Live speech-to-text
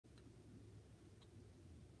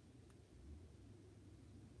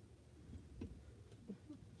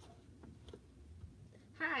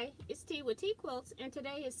Hi, it's T with Teaquilts, and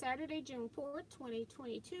today is Saturday, June 4th,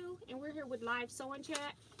 2022, and we're here with live sew-and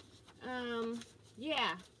chat.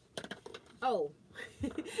 Yeah. Oh,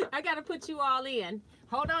 I gotta put you all in.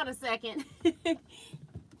 Hold on a second.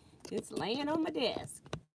 It's laying on my desk.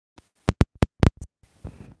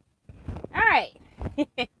 All right.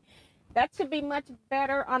 That should be much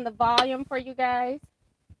better on the volume for you guys.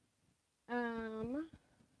 I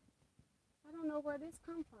don't know where this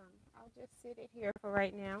come from. I'll just sit it here for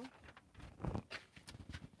right now.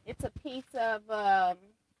 It's a piece of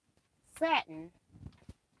satin.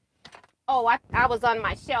 Oh, I was on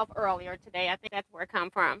my shelf earlier today. I think that's where it come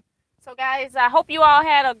from. So guys, I hope you all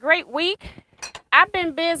had a great week. I've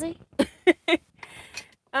been busy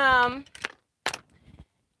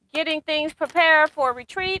getting things prepared for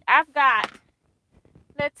retreat. I've got,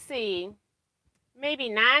 let's see, maybe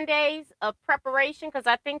 9 days of preparation because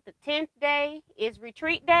I think the 10th day is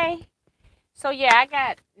retreat day. So yeah, I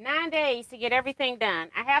got 9 days to get everything done.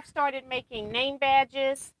 I have started making name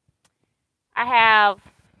badges. I have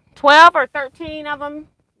 12 or 13 of them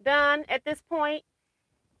done at this point.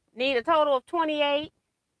 Need a total of 28.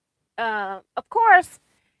 Of course,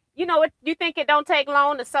 you know, you think it don't take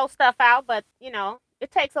long to sew stuff out, but you know,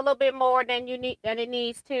 it takes a little bit more than it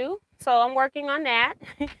needs to. So I'm working on that.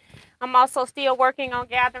 I'm also still working on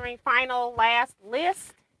gathering final last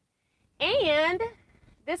list. And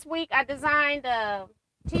this week I designed a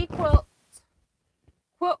Teaquilts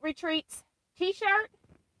Quilt Retreats t-shirt.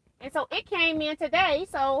 And so it came in today.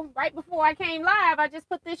 So right before I came live, I just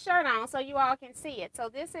put this shirt on so you all can see it. So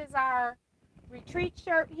this is our retreat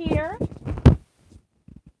shirt here.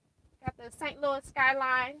 Got the St. Louis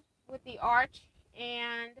skyline with the arch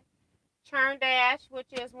and churn dash,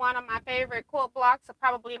 which is one of my favorite quilt blocks. So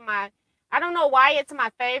probably I don't know why it's my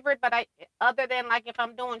favorite, but other than like if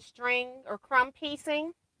I'm doing string or crumb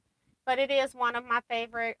piecing, but it is one of my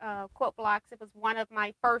favorite quilt blocks. It was one of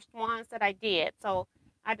my first ones that I did. So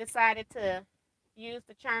I decided to use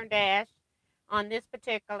the churn dash on this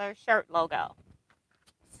particular shirt logo.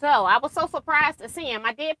 So I was so surprised to see them.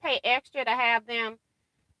 I did pay extra to have them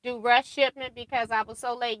do rush shipment because I was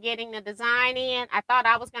so late getting the design in. I thought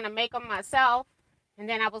I was going to make them myself. And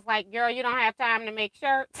then I was like, girl, you don't have time to make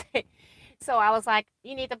shirts. So I was like,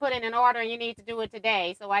 you need to put in an order and you need to do it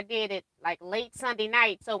today. So I did it like late Sunday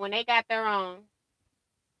night. So when they got there on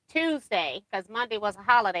Tuesday, because Monday was a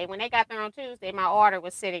holiday, when they got there on Tuesday, my order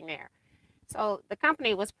was sitting there. So the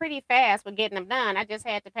company was pretty fast with getting them done. I just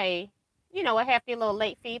had to pay, you know, a hefty little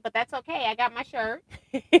late fee, but that's okay. I got my shirt.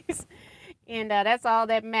 And that's all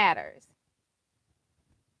that matters.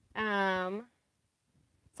 So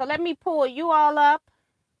let me pull you all up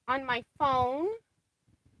on my phone.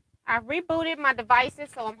 I rebooted my devices,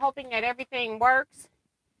 so I'm hoping that everything works.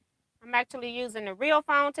 I'm actually using the real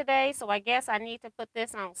phone today, so I guess I need to put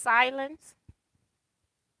this on silence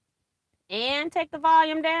and take the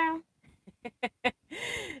volume down.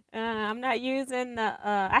 I'm not using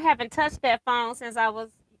I haven't touched that phone since I was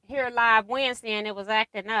here live Wednesday and it was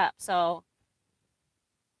acting up, so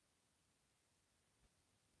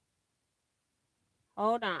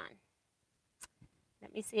hold on.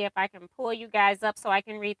 Let me see if I can pull you guys up so I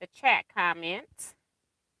can read the chat comments.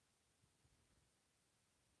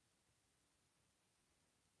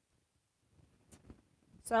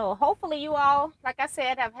 So hopefully you all, like I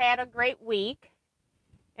said, have had a great week.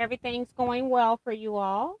 Everything's going well for you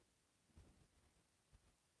all.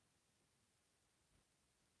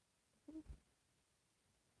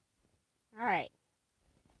 All right.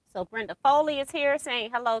 So Brenda Foley is here saying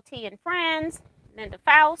hello, T and friends. Linda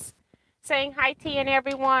Faust saying hi, T and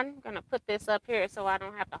everyone. I'm going to put this up here so I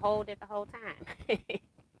don't have to hold it the whole time.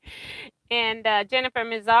 And Jennifer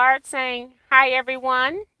Mizard saying hi,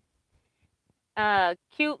 everyone.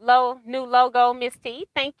 Cute new logo, Miss T.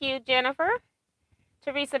 Thank you, Jennifer.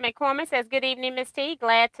 Teresa McCormick says, good evening, Miss T.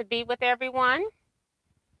 Glad to be with everyone.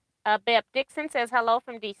 Beth Dixon says, hello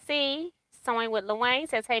from D.C. Sewing with Luane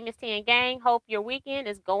says, hey, Miss T and gang. Hope your weekend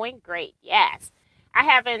is going great. Yes. I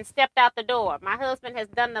haven't stepped out the door. My husband has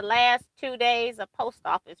done the last 2 days of post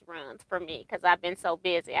office runs for me because I've been so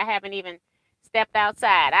busy. I haven't even stepped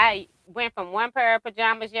outside. I went from one pair of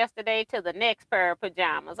pajamas yesterday to the next pair of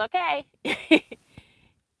pajamas, okay?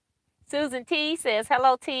 Susan T says,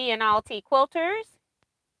 hello, T and all T quilters.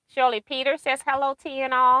 Shirley Peter says, hello, T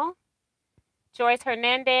and all. Joyce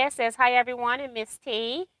Hernandez says, hi, everyone, and Miss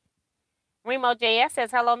T. Remo JS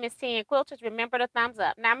says, hello, Miss T and quilters. Remember the thumbs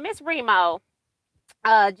up. Now, Miss Remo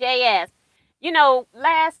JS, you know,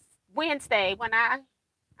 last Wednesday when I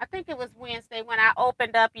think it was Wednesday when I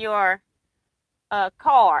opened up your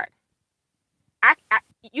card,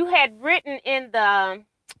 you had written in the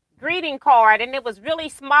greeting card, and it was really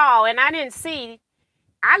small, and I didn't see.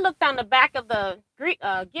 I looked on the back of the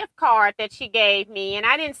gift card that she gave me, and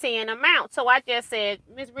I didn't see an amount. So I just said,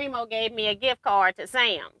 Miss Remo gave me a gift card to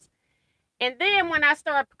Sam's. And then when I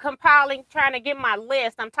start compiling, trying to get my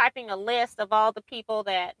list, I'm typing a list of all the people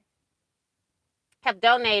that have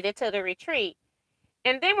donated to the retreat.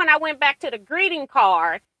 And then when I went back to the greeting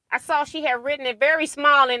card, I saw she had written it very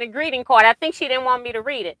small in the greeting card. I think she didn't want me to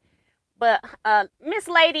read it. But Miss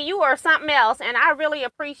Lady, you are something else, and I really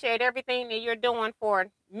appreciate everything that you're doing for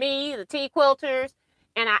me, the Teaquilters,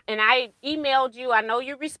 and I emailed you. I know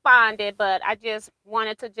you responded, but I just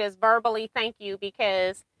wanted to just verbally thank you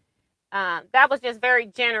because that was just very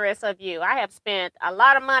generous of you. I have spent a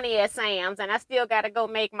lot of money at Sam's, and I still got to go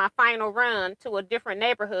make my final run to a different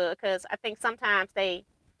neighborhood because I think sometimes they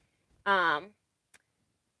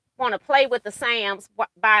want to play with the Sam's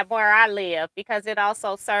by where I live because it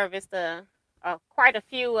also serviced the quite a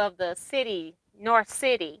few of the city, North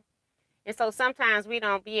City. And so sometimes we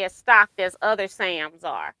don't be as stocked as other Sam's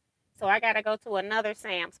are. So I got to go to another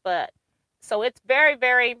Sam's. But so it's very,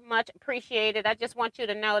 very much appreciated. I just want you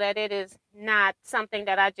to know that it is not something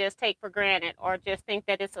that I just take for granted or just think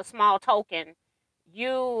that it's a small token.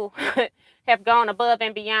 You have gone above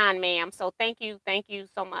and beyond, ma'am. So thank you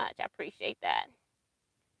so much. I appreciate that.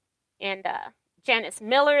 And Janice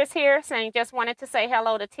Miller is here saying, just wanted to say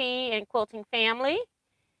hello to T and quilting family.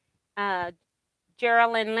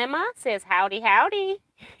 Geraldine Lima says, howdy, howdy.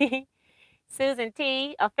 Susan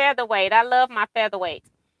T, a featherweight. I love my featherweights.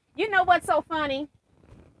 You know what's so funny?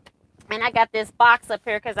 And I got this box up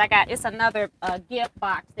here because it's another gift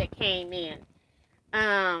box that came in.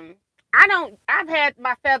 I've had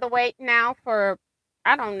my featherweight now for,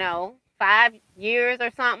 I don't know, 5 years or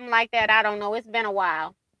something like that. I don't know. It's been a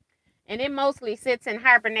while. And it mostly sits in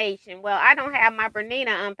hibernation. Well, I don't have my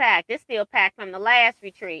Bernina unpacked. It's still packed from the last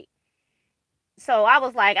retreat. So I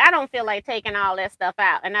was like, I don't feel like taking all that stuff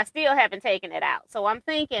out. And I still haven't taken it out. So I'm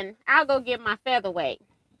thinking I'll go get my featherweight.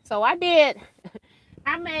 So I did.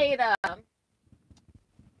 I made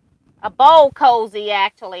a bowl cozy,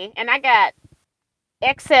 actually. And I got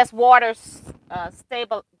excess water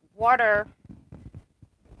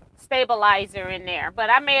stabilizer in there, but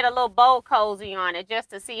I made a little bowl cozy on it just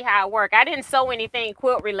to see how it worked. I didn't sew anything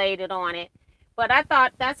quilt related on it, but I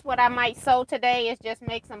thought that's what I might sew today, is just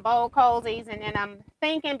make some bowl cozies. And then I'm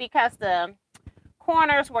thinking, because the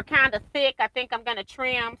corners were kind of thick, I think I'm going to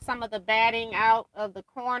trim some of the batting out of the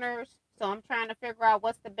corners. So I'm trying to figure out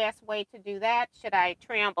what's the best way to do that. Should I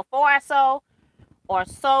trim before I sew, or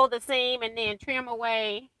sew the seam and then trim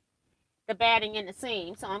away the batting in the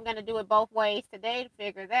seam? So I'm going to do it both ways today to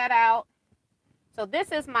figure that out. So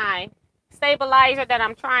this is my stabilizer that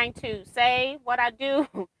I'm trying to say what I do.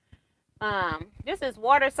 This is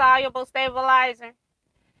water soluble stabilizer.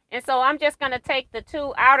 And so I'm just going to take the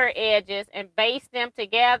two outer edges and baste them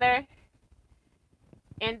together.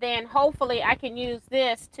 And then hopefully I can use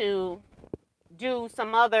this to do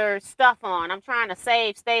some other stuff on. I'm trying to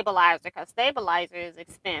save stabilizer because stabilizer is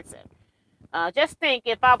expensive. Just think,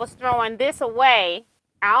 if I was throwing this away,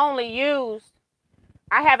 I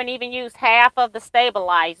haven't even used half of the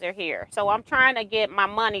stabilizer here. So I'm trying to get my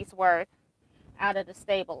money's worth out of the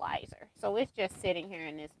stabilizer. So it's just sitting here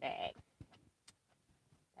in this bag.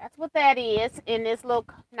 That's what that is in this little,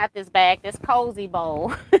 not this bag, this cozy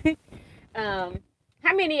bowl. How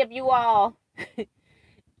many of you all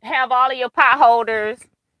have all of your pot holders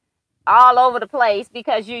all over the place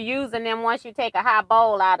because you're using them once you take a hot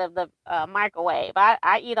bowl out of the microwave?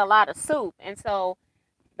 I eat a lot of soup, and so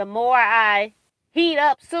the more I heat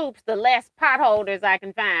up soups, the less pot holders I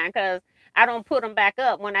can find, because I don't put them back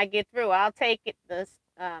up when I get through. I'll take it,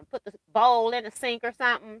 put the bowl in a sink or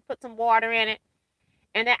something, put some water in it,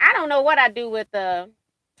 and then I don't know what I do with the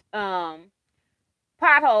pot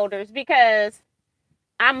holders, because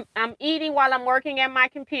I'm eating while I'm working at my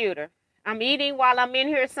computer. I'm eating while I'm in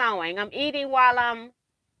here sewing. I'm eating while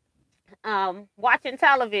I'm watching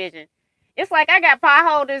television. It's like I got pot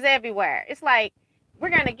holders everywhere. It's like,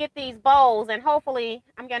 we're going to get these bowls, and hopefully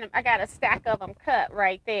I got a stack of them cut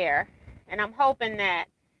right there. And I'm hoping that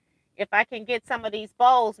if I can get some of these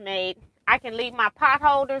bowls made, I can leave my pot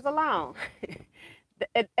holders alone.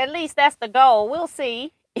 At least that's the goal. We'll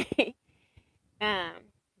see.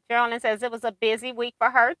 Geraldine says it was a busy week for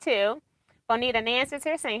her too. Bonita Nancy's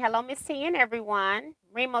here saying hello, Miss T and everyone.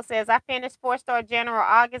 Remo says I finished 4-star General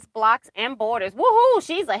August blocks and borders. Woohoo!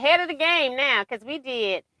 She's ahead of the game now, because we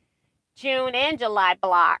did June and July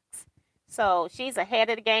blocks. So she's ahead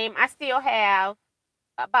of the game. I still have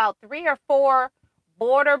about 3 or 4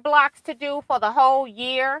 border blocks to do for the whole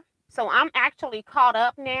year. So I'm actually caught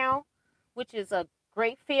up now, which is a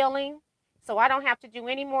great feeling. So I don't have to do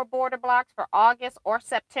any more border blocks for August or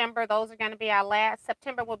September. Those are going to be our last.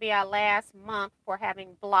 September will be our last month for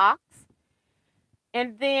having blocks.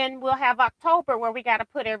 And then we'll have October where we got to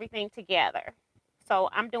put everything together. So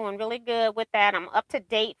I'm doing really good with that. I'm up to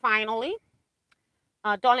date finally.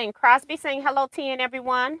 Darlene Crosby saying hello, T and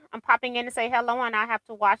everyone. I'm popping in to say hello, and I have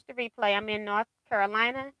to watch the replay. I'm in North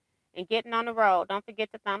Carolina and getting on the road. Don't forget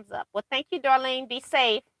the thumbs up. Well, thank you, Darlene. Be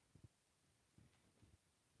safe.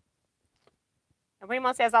 And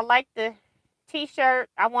Remo says, I like the t-shirt.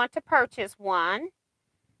 I want to purchase one.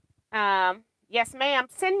 Yes, ma'am.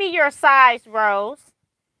 Send me your size, Rose.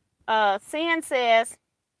 Sin says,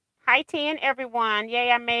 hi, T and everyone. Yay,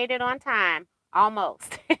 I made it on time.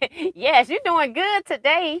 Almost. Yes, you're doing good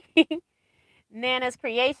today. Nana's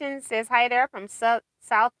Creation says, hi there from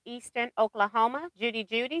southeastern Oklahoma.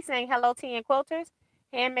 Judy saying, hello, T and Quilters.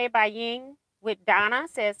 Handmade by Ying with Donna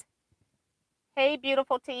says, hey,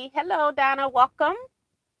 beautiful T. Hello, Donna. Welcome.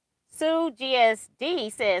 Sue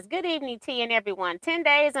GSD says, good evening, T and everyone. 10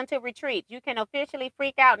 days until retreat. You can officially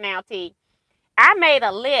freak out now, T. I made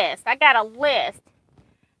a list. I got a list.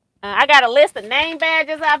 I got a list of name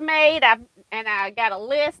badges I've made. And I got a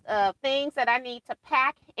list of things that I need to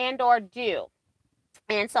pack and or do.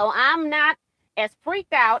 And so I'm not as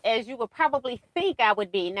freaked out as you would probably think I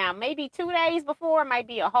would be. Now, maybe 2 days before might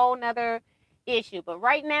be a whole nother issue. But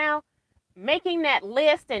right now, making that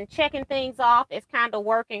list and checking things off is kind of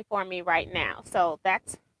working for me right now. So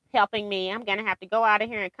that's helping me. I'm going to have to go out of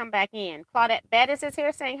here and come back in. Claudette Bettis is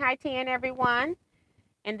here saying hi, T and everyone.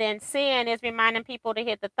 And then Sin is reminding people to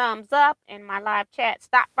hit the thumbs up. And my live chat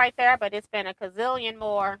stopped right there, but it's been a gazillion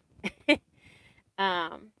more.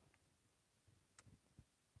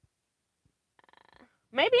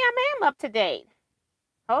 Maybe I am up to date.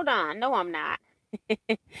 Hold on. No, I'm not.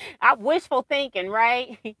 I'm wishful thinking,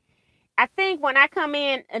 right? I think when I come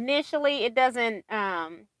in initially, it doesn't,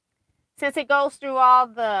 since it goes through all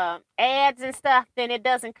the ads and stuff, then it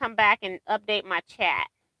doesn't come back and update my chat.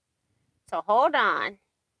 So hold on.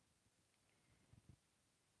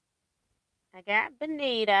 I got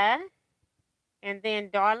Benita and then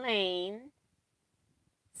Darlene.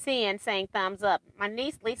 Seeing saying thumbs up. My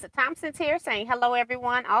niece Lisa Thompson's here saying hello,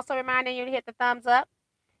 everyone. Also reminding you to hit the thumbs up.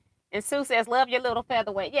 And Sue says, love your little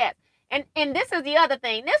featherweight. Yes. And this is the other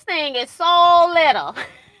thing. This thing is so little.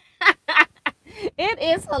 It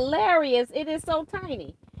is hilarious. It is so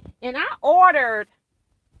tiny. And I ordered,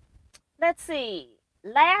 let's see,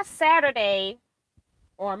 last Saturday,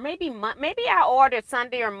 or maybe I ordered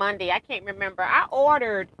Sunday or Monday. I can't remember. I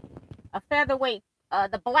ordered a featherweight,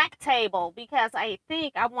 the black table, because I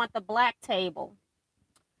think I want the black table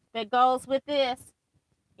that goes with this.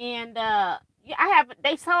 And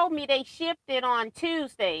they told me they shipped it on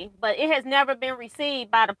Tuesday, but it has never been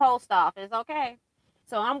received by the post office. Okay.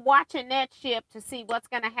 So I'm watching that ship to see what's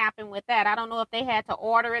going to happen with that. I don't know if they had to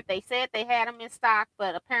order it. They said they had them in stock,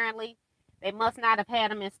 but apparently they must not have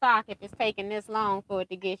had them in stock if it's taking this long for it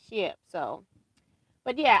to get shipped. So,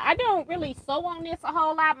 but yeah, I don't really sew on this a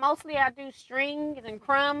whole lot. Mostly I do strings and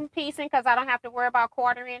crumb piecing because I don't have to worry about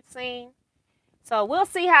quarter-inch seam. So we'll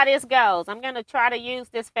see how this goes. I'm going to try to use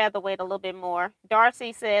this featherweight a little bit more.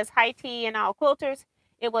 Darcy says, hi, T and all quilters.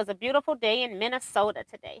 It was a beautiful day in Minnesota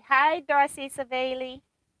today. Hi, Darcy Savali.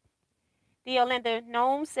 Deolinda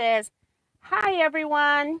Gnome says, hi,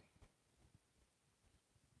 everyone.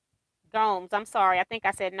 Gomes. I'm sorry. I think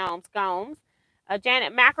I said gnomes. Gomes.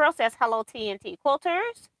 Janet Macro says, hello, T and T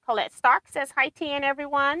quilters. Colette Stark says, hi, T and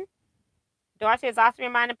everyone. Darcy is also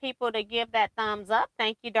reminding people to give that thumbs up.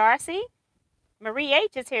 Thank you, Darcy. Marie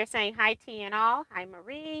H is here saying hi, T and all. Hi,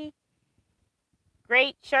 Marie.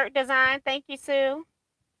 Great shirt design. Thank you, Sue.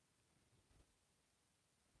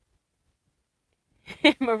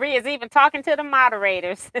 Marie is even talking to the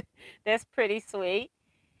moderators. That's pretty sweet.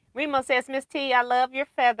 Remo says, Miss T, I love your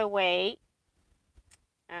featherweight.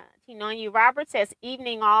 Tinonia Roberts says,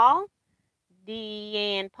 evening all.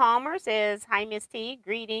 Deanne Palmer says, hi, Miss T.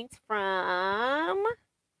 Greetings from...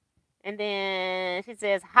 And then she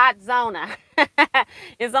says, hot zona.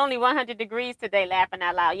 It's only 100 degrees today, laughing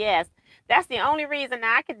out loud. Yes, that's the only reason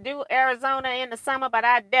I could do Arizona in the summer, but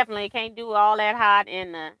I definitely can't do all that hot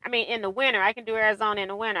in the winter. I can do Arizona in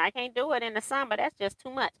the winter. I can't do it in the summer. That's just too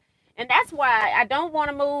much. And that's why I don't want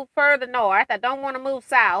to move further north. I don't want to move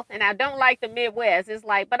south. And I don't like the Midwest. It's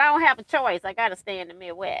like, but I don't have a choice. I got to stay in the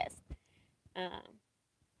Midwest.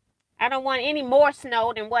 I don't want any more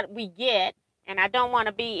snow than what we get. And I don't want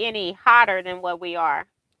to be any hotter than what we are.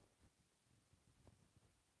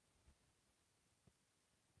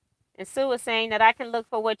 And Sue is saying that I can look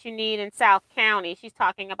for what you need in South County. She's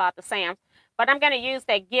talking about the Sam's. But I'm going to use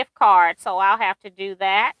that gift card, so I'll have to do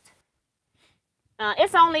that.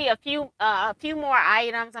 It's only a few more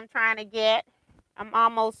items I'm trying to get. I'm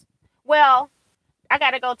almost, well, I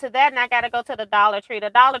got to go to that, and I got to go to the Dollar Tree.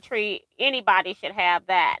 The Dollar Tree, anybody should have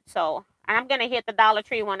that. So I'm going to hit the Dollar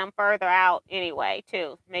Tree when I'm further out anyway,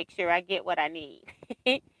 too. Make sure I get what I need.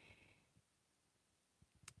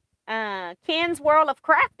 Ken's World of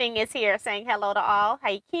Crafting is here saying hello to all.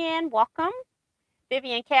 Hey, Ken, welcome.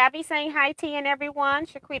 Vivian Cabby saying hi, T and everyone.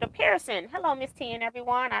 Shaquita Pearson. Hello, Miss T and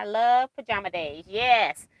everyone. I love pajama days.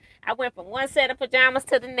 Yes. I went from one set of pajamas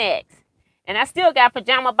to the next. And I still got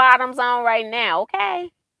pajama bottoms on right now, okay?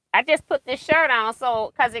 I just put this shirt on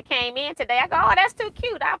so because it came in today. I go, oh, that's too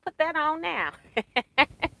cute. I'll put that on now.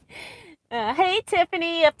 Hey,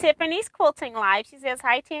 Tiffany of Tiffany's Quilting Life. She says,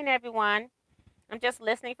 hi, T and everyone. I'm just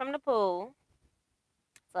listening from the pool.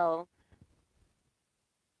 So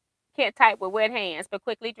can't type with wet hands, but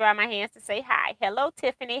quickly dry my hands to say hi. Hello,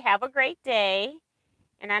 Tiffany. Have a great day.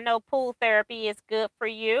 And I know pool therapy is good for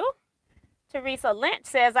you. Teresa Lynch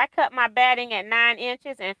says, I cut my batting at 9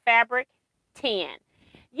 inches and fabric 10.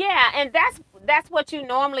 Yeah, and that's what you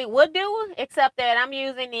normally would do, except that I'm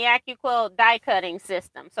using the Teaquilts die cutting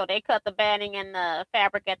system. So they cut the batting and the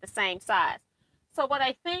fabric at the same size. So what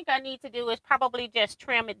I think I need to do is probably just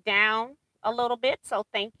trim it down a little bit. So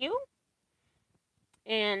thank you.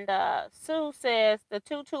 And Sue says the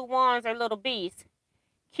 221s are little beasts.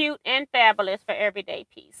 Cute and fabulous for everyday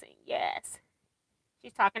piecing. Yes.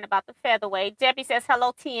 She's talking about the featherweight. Debbie says,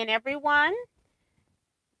 hello, T and everyone.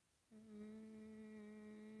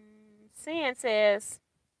 Sin says,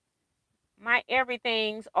 my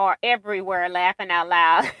everythings are everywhere, laughing out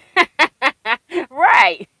loud.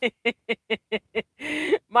 Right.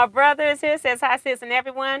 My brother is here, says, hi, sis, and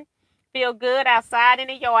everyone. Feel good outside in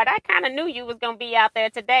the yard. I kind of knew you was going to be out there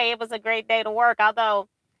today. It was a great day to work, although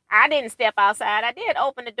I didn't step outside. I did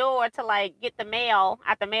open the door to like get the mail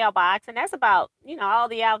out the mailbox, and that's about, all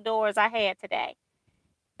the outdoors I had today.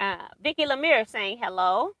 Vicky Lemire saying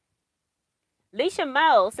hello. Leisha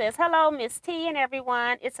Mo says, hello, Miss T and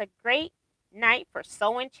everyone. It's a great night for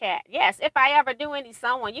sewing chat. Yes, if I ever do any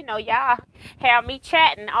sewing, y'all have me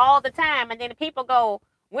chatting all the time, and then the people go,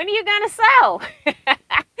 when are you going to sew?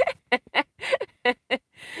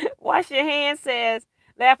 Wash your hands says,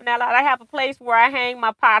 laughing out loud, I have a place where I hang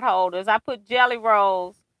my pot holders. I put jelly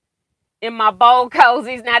rolls in my bowl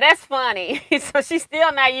cozies. Now that's funny. So she's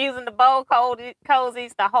still not using the bowl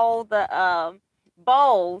cozies to hold the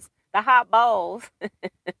bowls, the hot bowls.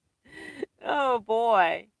 Oh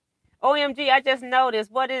boy. OMG, I just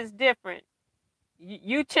noticed what is different.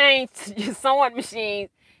 You changed your sewing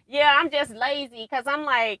machines. Yeah, I'm just lazy because I'm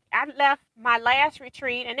like, I left my last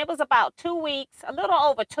retreat and it was about 2 weeks, a little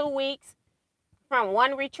over 2 weeks from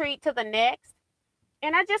one retreat to the next.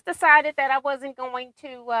 And I just decided that I wasn't going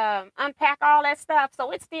to unpack all that stuff.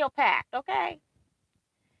 So it's still packed, okay?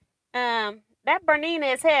 That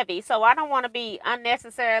Bernina is heavy, so I don't want to be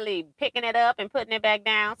unnecessarily picking it up and putting it back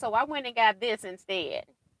down. So I went and got this instead.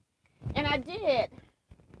 And I did.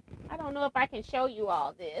 I don't know if I can show you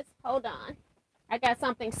all this. Hold on. I got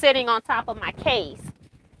something sitting on top of my case.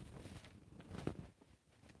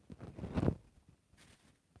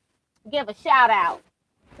 Give a shout out.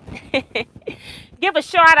 Give a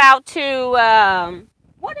shout out to,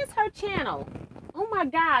 what is her channel? Oh my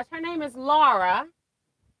gosh, her name is Laura.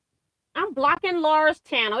 I'm blocking Laura's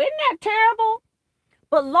channel. Isn't that terrible?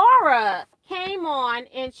 But Laura came on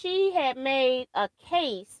and she had made a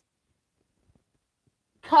case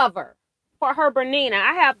cover for her Bernina.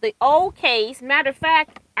 I have the old case. Matter of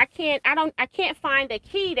fact, I can't find a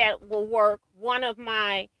key that will work one of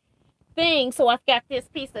my things, so I've got this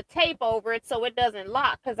piece of tape over it so it doesn't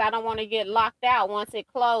lock because I don't want to get locked out once it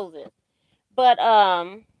closes. But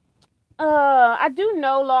I do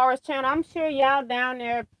know Laura's channel. I'm sure y'all down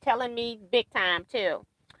there telling me big time too.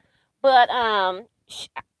 But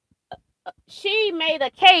she made a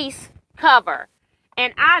case cover.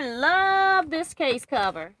 And I love this case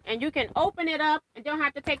cover. And you can open it up and don't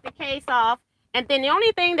have to take the case off. And then the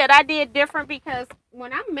only thing that I did different, because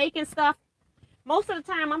when I'm making stuff, most of the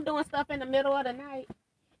time I'm doing stuff in the middle of the night.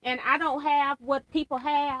 And I don't have what people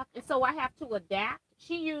have. And so I have to adapt.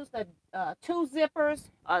 She used two zippers.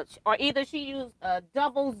 Or either she used a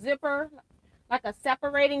double zipper, like a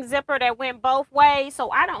separating zipper that went both ways. So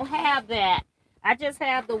I don't have that. I just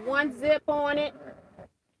have the one zip on it.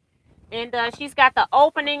 And she's got the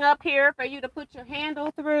opening up here for you to put your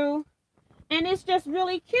handle through. And it's just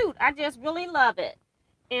really cute. I just really love it.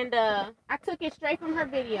 And I took it straight from her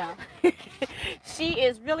video. She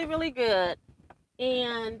is really, really good.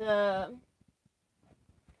 And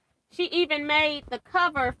she even made the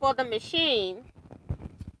cover for the machine,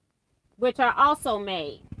 which I also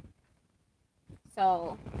made.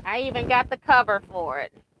 So I even got the cover for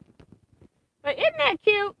it. But isn't that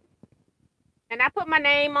cute? And I put my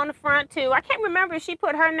name on the front too. I can't remember if she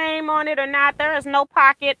put her name on it or not. There is no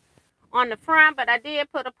pocket on the front, but I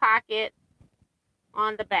did put a pocket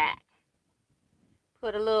on the back.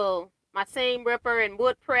 Put a little, my seam ripper and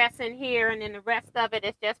wood press in here, and then the rest of it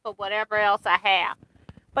is just for whatever else I have.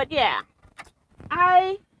 But yeah,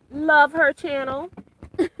 I love her channel.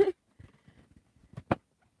 But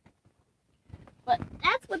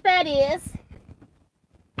that's what that is.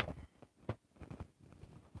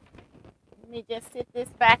 Let me just sit this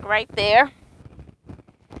back right there.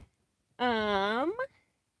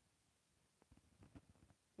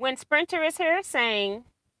 When Sprinter is here saying,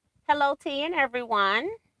 hello T and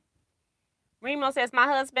everyone. Remo says, my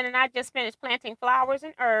husband and I just finished planting flowers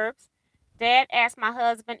and herbs. Dad asked my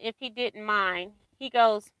husband if he didn't mind. He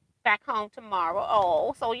goes back home tomorrow.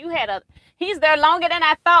 Oh, so you had he's there longer than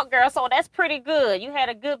I thought, girl. So that's pretty good. You had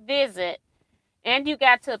a good visit. And you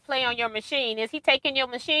got to play on your machine. Is he taking your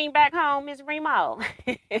machine back home, Ms. Remo?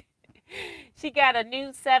 She got a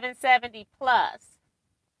new 770 Plus.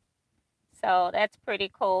 So that's pretty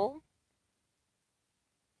cool.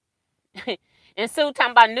 And Sue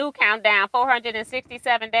talking about new countdown,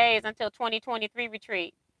 467 days until 2023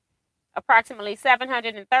 retreat. Approximately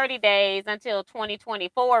 730 days until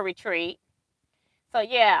 2024 retreat. So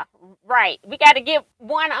yeah, right. We got to get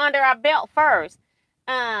one under our belt first.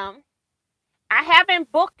 I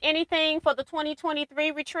haven't booked anything for the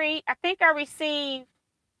 2023 retreat. I think I received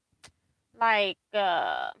like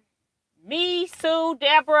me, Sue,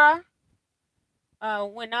 Deborah,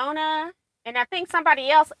 Winona, and I think somebody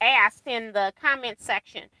else asked in the comment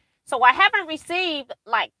section. So I haven't received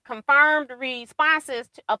like confirmed responses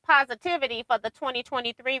of positivity for the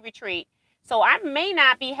 2023 retreat. So I may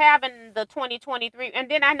not be having the 2023. And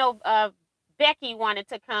then I know Becky wanted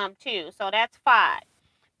to come too. So that's 5.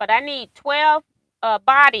 But I need 12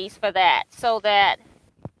 bodies for that so that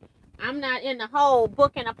I'm not in the hole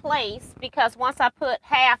booking a place, because once I put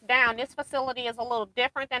half down, this facility is a little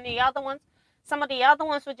different than the other ones. Some of the other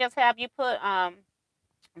ones would just have you put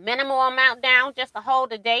minimal amount down just to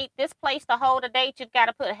hold a date. This place to hold a date, you've got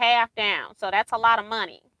to put half down. So that's a lot of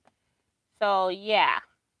money. So yeah.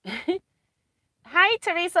 Hi,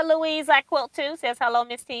 Teresa Louise. I quilt too. Says hello,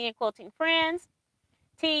 Miss T and quilting friends.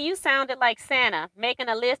 T, you sounded like Santa, making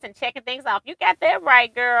a list and checking things off. You got that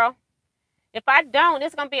right, girl. If I don't,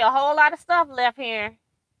 there's going to be a whole lot of stuff left here.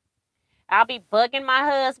 I'll be bugging my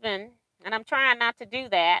husband, and I'm trying not to do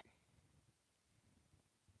that.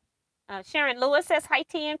 Sharon Lewis says, hi,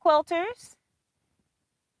 T and quilters.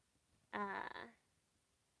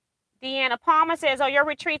 Deanna Palmer says, oh, your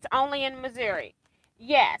retreat's only in Missouri.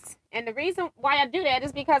 Yes, and the reason why I do that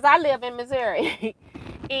is because I live in Missouri.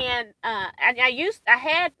 And I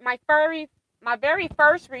had my very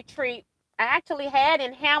first retreat, I actually had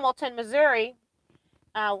in Hamilton, Missouri,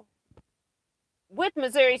 with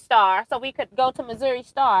Missouri Star, so we could go to Missouri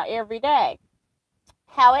Star every day.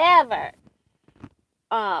 However,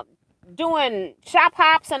 doing shop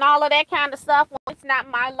hops and all of that kind of stuff, when it's not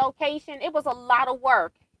my location, it was a lot of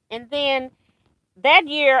work. And then that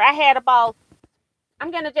year I had about,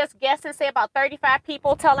 I'm going to just guess and say about 35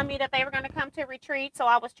 people telling me that they were going to come to retreat. So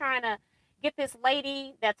I was trying to get this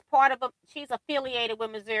lady that's part of she's affiliated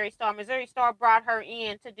with Missouri Star. Missouri Star brought her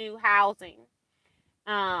in to do housing.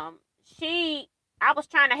 I was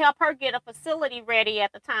trying to help her get a facility ready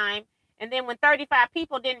at the time. And then when 35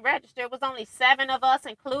 people didn't register, it was only 7 of us,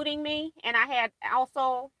 including me. And I had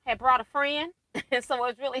also brought a friend. So it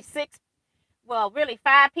was really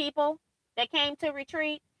 5 people that came to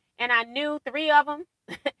retreat. And I knew 3 of them.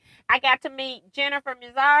 I got to meet Jennifer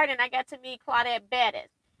Mizard and I got to meet Claudette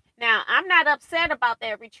Bettis. Now, I'm not upset about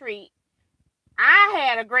that retreat. I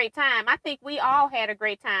had a great time. I think we all had a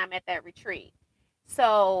great time at that retreat.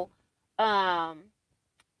 So,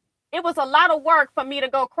 it was a lot of work for me to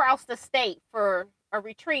go across the state for a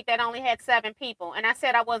retreat that only had 7 people. And I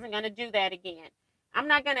said I wasn't going to do that again. I'm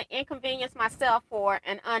not going to inconvenience myself for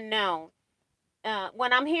an unknown.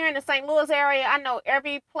 When I'm here in the St. Louis area, I know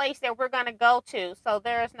every place that we're going to go to, so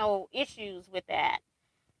there's no issues with that.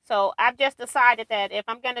 So I've just decided that if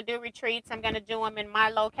I'm going to do retreats, I'm going to do them in my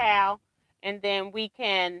locale, and then we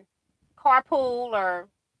can carpool or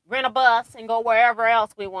rent a bus and go wherever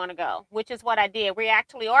else we want to go, which is what I did. We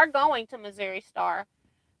actually are going to Missouri Star.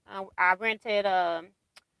 I rented I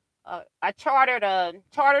chartered a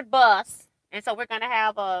chartered bus, and so we're going to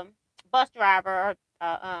have a bus driver,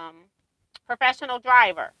 professional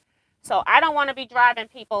driver. So I don't want to be driving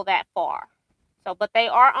people that far. So, but they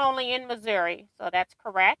are only in Missouri, so that's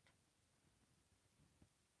correct.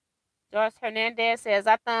 Joyce Hernandez says,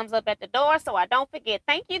 I thumbs up at the door so I don't forget.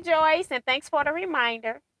 Thank you, Joyce, and thanks for the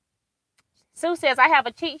reminder. Sue says, I have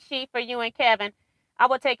a cheat sheet for you and Kevin. I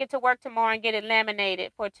will take it to work tomorrow and get it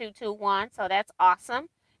laminated for 221. So that's awesome.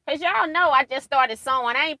 Because y'all know I just started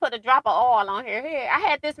sewing. I ain't put a drop of oil on here. Here, I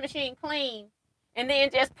had this machine clean and then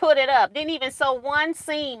just put it up. Didn't even sew one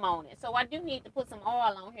seam on it. So I do need to put some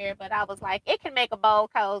oil on here. But I was like, it can make a bowl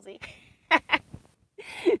cozy.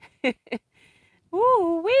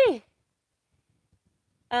 Woo-wee.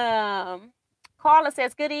 Carla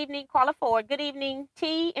says, good evening, Carla Ford. Good evening,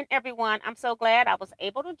 T and everyone. I'm so glad I was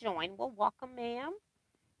able to join. Well, welcome, ma'am.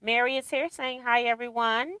 Mary is here saying hi,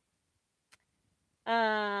 everyone.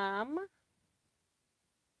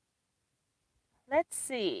 Let's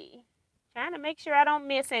see. Trying to make sure I don't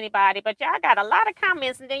miss anybody, but y'all got a lot of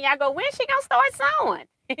comments, and then y'all go, when's she gonna start sewing?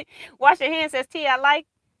 Wash your hands says, T, I like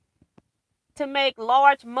to make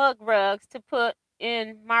large mug rugs to put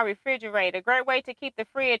in my refrigerator. Great way to keep the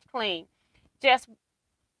fridge clean. Just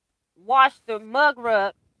wash the mug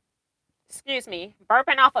rug,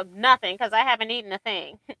 burping off of nothing because I haven't eaten a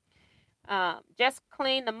thing. Just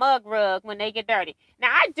clean the mug rug when they get dirty.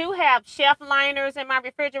 Now, I do have shelf liners in my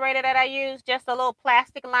refrigerator that I use, just the little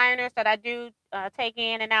plastic liners that I do take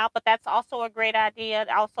in and out, but that's also a great idea.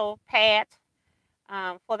 Also, pads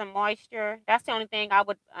for the moisture. That's the only thing I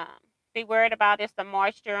would be worried about is the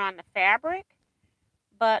moisture on the fabric.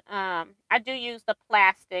 But I do use the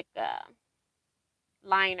plastic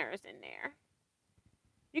liners in there.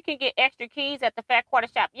 You can get extra keys at the Fat Quarter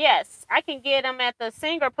Shop. Yes, I can get them at the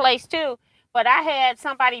Singer place too. But I had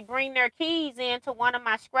somebody bring their keys into one of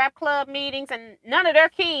my scrap club meetings, and none of their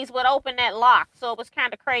keys would open that lock. So it was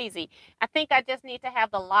kind of crazy. I think I just need to have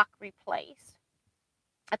the lock replaced.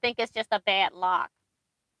 I think it's just a bad lock.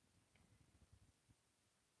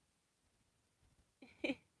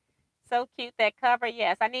 So cute, that cover.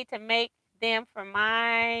 Yes, I need to make them for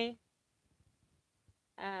my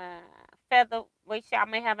featherweight shop.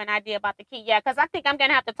 May have an idea about the key. Yeah, because I think I'm going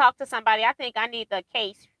to have to talk to somebody. I think I need the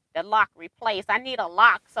case, the lock replaced. I need a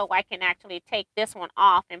lock so I can actually take this one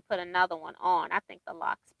off and put another one on. I think the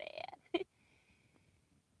lock's bad.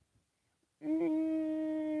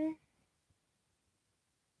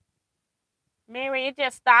 Mary, it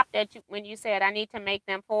just stopped at you when you said I need to make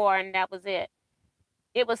them 4, and that was it.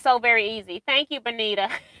 It was so very easy. Thank you, Benita.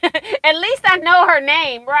 At least I know her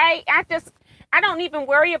name, right? I don't even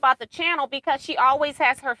worry about the channel because she always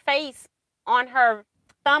has her face on her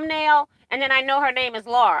thumbnail, and then I know her name is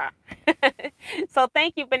Laura. So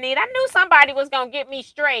thank you, Benita. I knew somebody was going to get me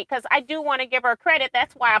straight because I do want to give her credit.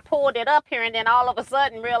 That's why I pulled it up here and then all of a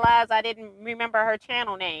sudden realized I didn't remember her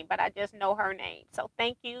channel name, but I just know her name. So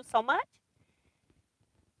thank you so much.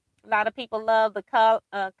 A lot of people love the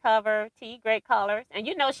cover, T, great colors. And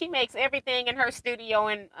you know she makes everything in her studio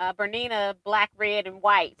in Bernina black, red, and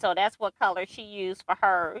white. So that's what color she used for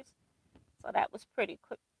hers. So that was pretty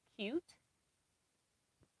cute.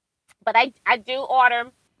 But I do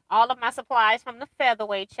order all of my supplies from the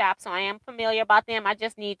Featherweight shop. So I am familiar about them. I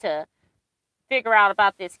just need to figure out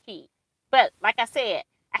about this key. But like I said,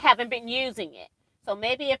 I haven't been using it. So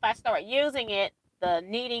maybe if I start using it,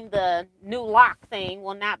 needing the new lock thing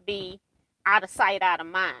will not be out of sight, out of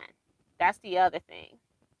mind. That's the other thing.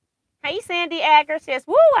 Hey, Sandy Agger says,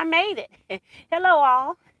 woo, I made it. Hello,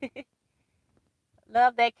 all.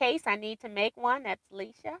 Love that case. I need to make one. That's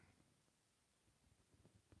Leisha.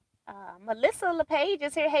 Melissa LePage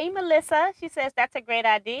is here. Hey, Melissa. She says, that's a great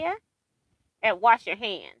idea. And wash your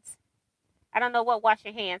hands. I don't know what wash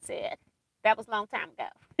your hands said. That was a long time ago.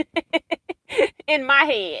 In my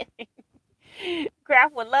head.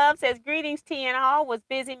 Craft with Love says, greetings, T and all. Was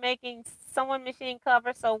busy making sewing machine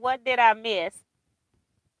covers, so what did I miss?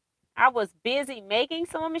 I was busy making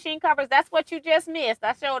sewing machine covers. That's what you just missed.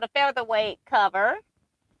 I showed a featherweight cover,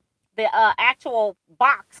 the actual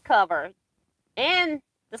box cover, and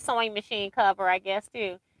the sewing machine cover, I guess,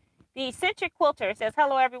 too. The Eccentric Quilter says,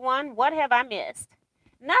 hello, everyone. What have I missed?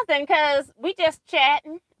 Nothing, because we just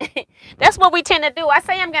chatting. That's what we tend to do. I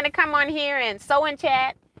say I'm going to come on here and sew and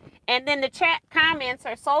chat. And then the chat comments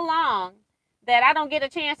are so long that I don't get a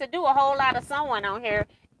chance to do a whole lot of sewing on here.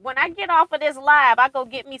 When I get off of this live, I go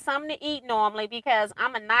get me something to eat normally because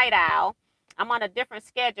I'm a night owl. I'm on a different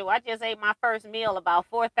schedule. I just ate my first meal about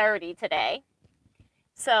 4:30 today.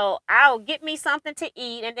 So I'll get me something to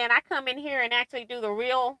eat, and then I come in here and actually do the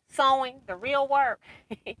real sewing, the real work.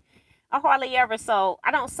 I hardly ever sew.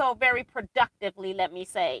 I don't sew very productively, let me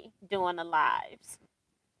say, doing the lives.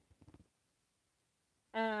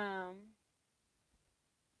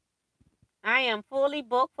 I am fully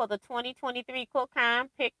booked for the 2023 QuiltCon.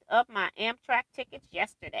 Picked up my Amtrak tickets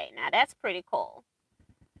yesterday. Now that's pretty cool.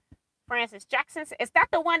 Francis Jackson, is that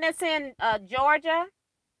the one that's in Georgia?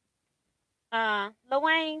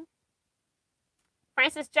 Luane?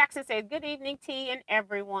 Francis Jackson said, good evening, T and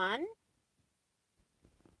everyone.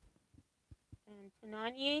 And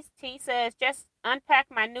Tanany's T says, just unpack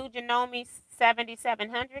my new Janome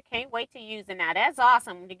 7700. Can't wait to use it now. That's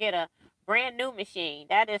awesome to get a brand new machine.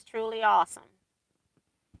 That is truly awesome.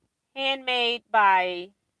 Handmade by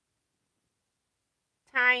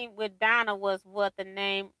Time with Donna was what the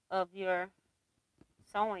name of your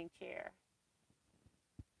sewing chair.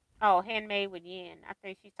 Oh, handmade with Yin. I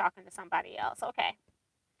think she's talking to somebody else. Okay.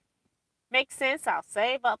 Makes sense. I'll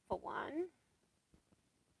save up for one.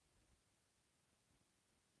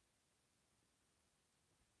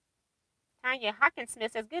 Tanya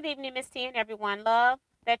Hawkinsmith says, good evening, Miss T and everyone. Love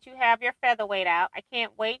that you have your featherweight out. I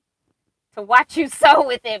can't wait to watch you sew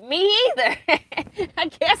with it. Me either. I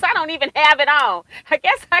guess I don't even have it on. I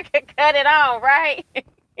guess I could cut it on, right?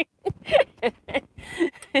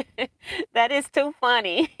 That is too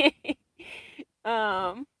funny.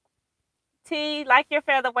 T, like your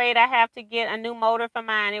featherweight, I have to get a new motor for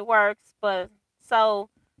mine. It works, but so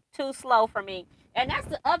too slow for me. And that's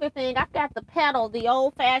the other thing. I've got the pedal, the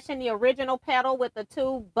old-fashioned, the original pedal with the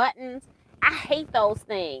two buttons. I hate those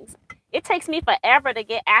things. It takes me forever to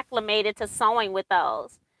get acclimated to sewing with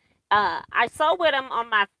those. I sew with them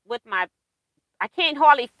on I can't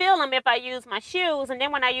hardly feel them if I use my shoes. And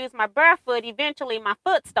then when I use my barefoot, eventually my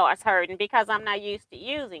foot starts hurting because I'm not used to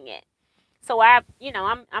using it. So I'm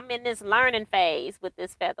in this learning phase with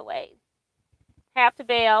this featherweight. Have to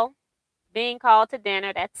bail, being called to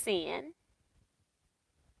dinner, that's sin.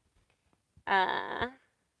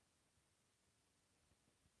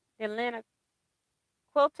 Elena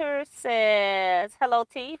Quilter says, hello,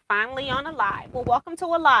 T. Finally on a live. Well, welcome to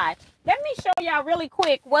a live. Let me show y'all really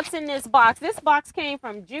quick what's in this box. This box came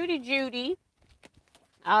from Judy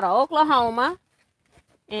out of Oklahoma.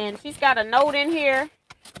 And she's got a note in here.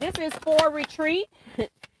 This is for retreat.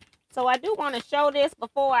 So I do want to show this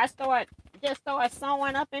before I start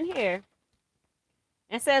sewing up in here.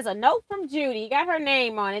 It says a note from Judy. Got her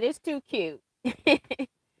name on it. It's too cute.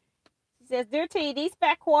 She says, dear T, these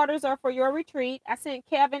fat quarters are for your retreat. I sent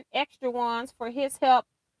Kevin extra ones for his help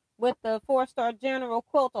with the 4-star general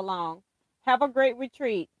quilt along. Have a great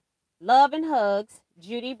retreat. Love and hugs,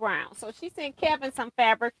 Judy Brown. So she sent Kevin some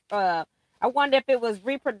fabric. I wonder if it was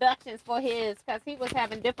reproductions for his, because he was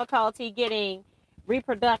having difficulty getting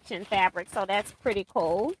reproduction fabric. So that's pretty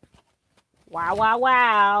cool. Wow, wow,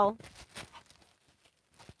 wow.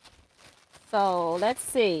 So let's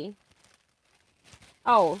see.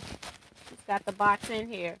 Oh, she's got the box in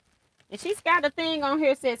here. And she's got a thing on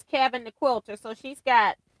here that says Kevin the Quilter. So she's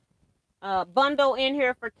got a bundle in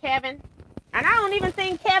here for Kevin. And I don't even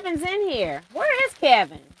think Kevin's in here. Where is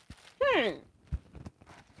Kevin? And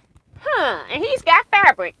he's got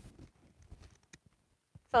fabric.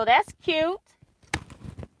 So that's cute.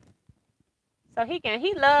 So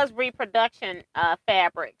he loves reproduction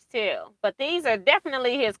fabrics too. But these are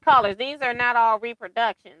definitely his colors. These are not all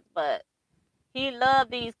reproductions, but he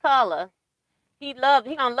loved these colors. He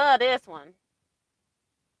gonna love this one.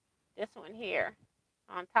 This one here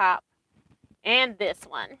on top. And this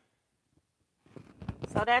one.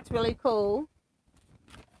 So that's really cool.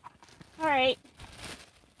 All right.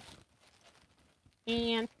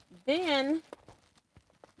 And then,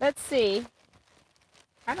 let's see.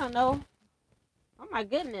 I don't know. Oh my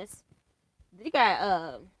goodness. You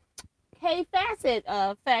got K Facet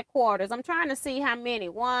fat quarters. I'm trying to see how many.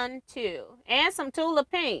 1, 2. And some Tula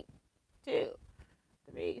Pink. 2,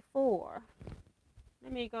 3, 4.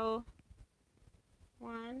 Let me go.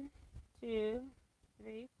 1, 2,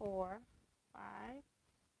 3, 4, 5,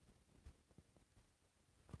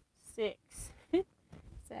 6,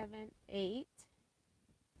 7, 8,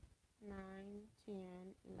 9, 10,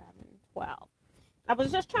 11, 12. I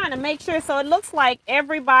was just trying to make sure, so it looks like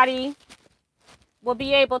everybody will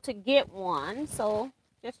be able to get one. So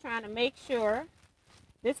just trying to make sure.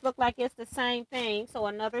 This looks like it's the same thing. So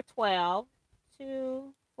another 12.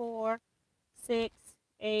 2, 4, 6,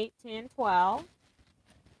 8, 10, 12.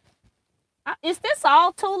 Is this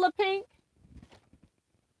all Tula Pink?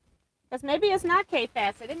 Because maybe it's not K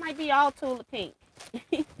Facet. It might be all Tula Pink.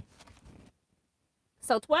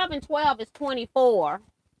 So 12 and 12 is 24.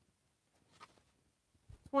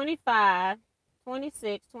 25,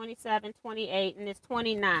 26, 27, 28, and it's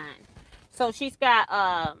 29. So she's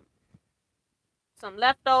got some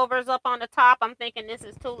leftovers up on the top. I'm thinking this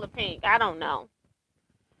is Tula Pink. I don't know.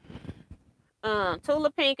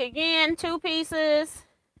 Tula Pink again, 2 pieces.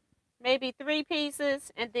 maybe 3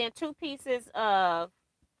 pieces, and then 2 pieces of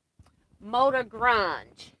Motor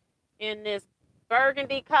Grunge in this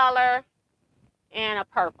burgundy color and a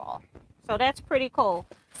purple. So that's pretty cool.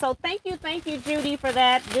 So thank you, Judy, for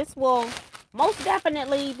that. This will most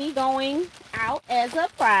definitely be going out as a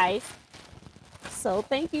prize. So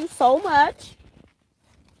thank you so much.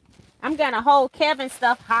 I'm going to hold Kevin's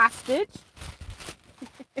stuff hostage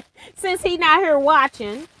since he's not here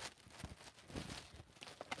watching.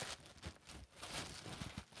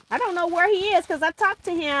 I don't know where he is because I talked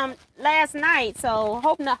to him last night. So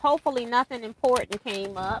hopefully nothing important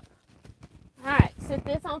came up. All right, sit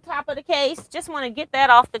this on top of the case. Just want to get that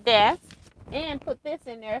off the desk and put this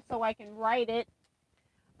in there so I can write it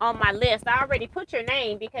on my list. I already put your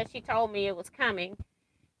name because she told me it was coming.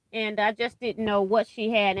 And I just didn't know what she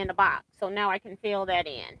had in the box. So now I can fill that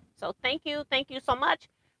in. So thank you so much.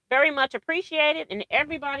 Very much appreciated. And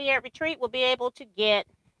everybody at Retreat will be able to get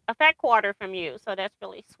a fat quarter from you. So that's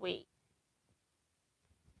really sweet.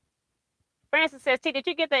 Francis says, T, did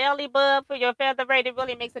you get the LED bulb for your feather braid? It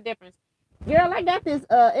really makes a difference. Girl, I got this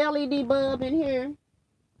LED bulb in here.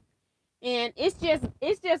 And it's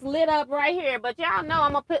just lit up right here. But y'all know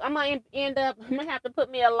I'm gonna have to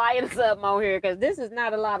put me a light or something on here because this is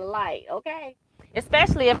not a lot of light, okay?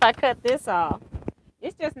 Especially if I cut this off.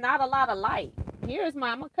 It's just not a lot of light. I'm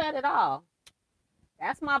gonna cut it off.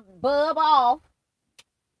 That's my bulb off.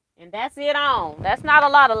 And that's it on. That's not a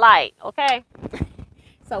lot of light, okay?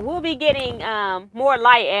 So we'll be getting more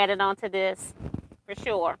light added onto this for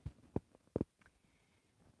sure.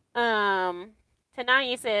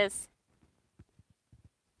 Tananya says,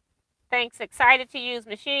 thanks, excited to use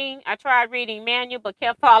machine. I tried reading manual but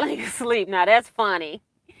kept falling asleep. Now that's funny.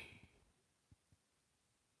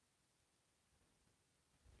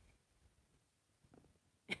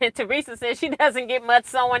 And Teresa says she doesn't get much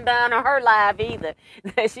sewing done on her live either.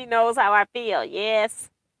 She knows how I feel. Yes.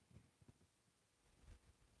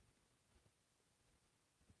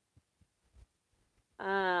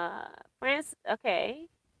 Prince, okay.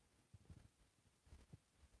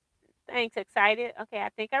 Thanks, excited. Okay, I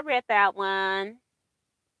think I read that one.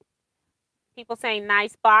 People saying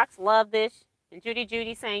nice box, love this. And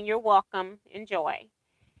Judy saying you're welcome, enjoy.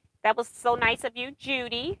 That was so nice of you,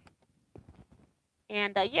 Judy.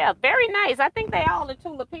 And yeah, very nice. I think they all are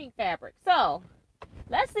Tula Pink fabric. So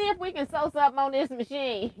let's see if we can sew something on this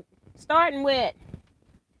machine. Starting with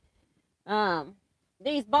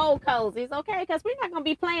these bold cozies, okay? Because we're not going to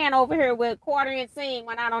be playing over here with 1/4 inch seam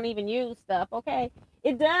when I don't even use stuff, okay?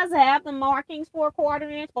 It does have the markings for a 1/4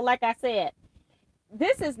 inch, but like I said,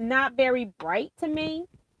 this is not very bright to me.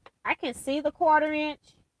 I can see the 1/4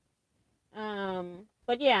 inch.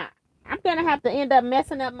 But yeah, I'm going to have to end up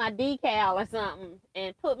messing up my decal or something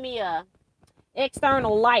and put me a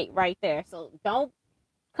external light right there. So don't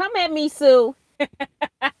come at me, Sue.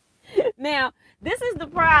 Now, this is the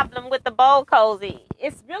problem with the bold cozy.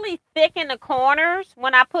 It's really thick in the corners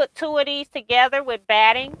when I put 2 of these together with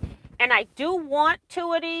batting. And I do want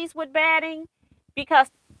 2 of these with batting because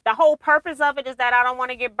the whole purpose of it is that I don't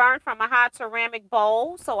want to get burnt from a hot ceramic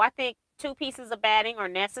bowl. So I think 2 pieces of batting are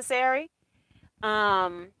necessary.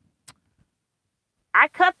 I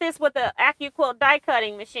cut this with the Teaquilts die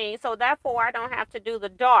cutting machine, so therefore I don't have to do the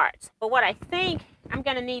darts. But what I think I'm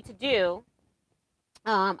going to need to do,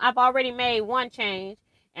 I've already made one change,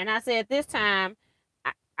 and I said this time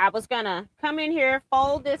I was going to come in here,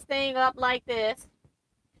 fold this thing up like this,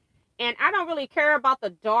 and I don't really care about the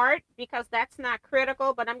dart because that's not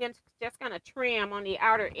critical, but I'm just going to trim on the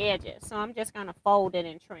outer edges. So I'm just going to fold it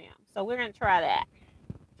and trim. So we're going to try that.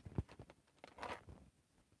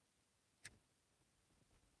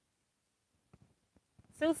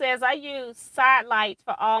 Sue says, I use side lights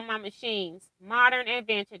for all my machines, modern and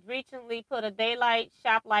vintage. Recently put a daylight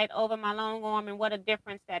shop light over my long arm, and what a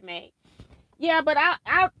difference that made. Yeah, but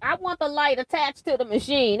I want the light attached to the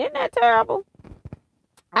machine. Isn't that terrible?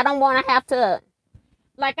 I don't want to have to,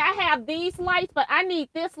 like I have these lights, but I need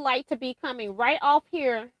this light to be coming right off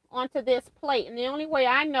here onto this plate. And the only way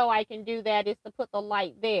I know I can do that is to put the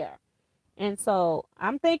light there. And so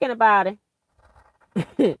I'm thinking about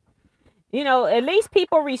it. You know, at least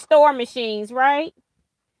people restore machines, right?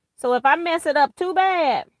 So if I mess it up too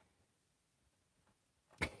bad,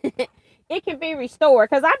 it can be restored.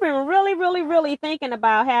 Because I've been really thinking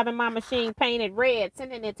about having my machine painted red,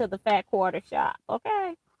 sending it to the fat quarter shop.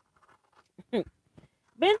 Okay.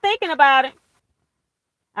 Been thinking about it.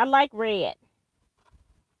 I like red.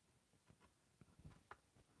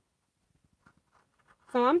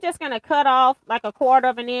 So I'm just going to cut off like a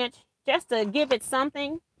 1/4 inch just to give it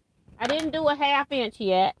something. I didn't do a 1/2 inch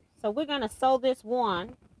yet. So we're going to sew this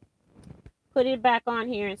one. put it back on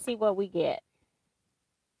here and see what we get.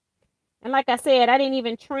 And like I said, I didn't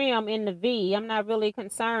even trim in the V. I'm not really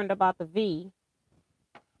concerned about the V.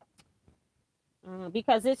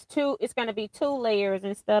 Because it's going to be 2 layers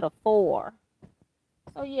instead of 4.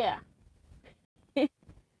 So yeah.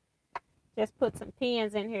 Just put some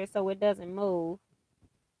pins in here so it doesn't move.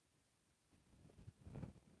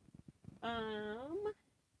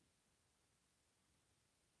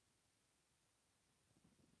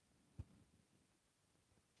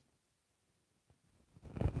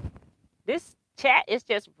 This chat is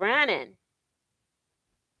just running.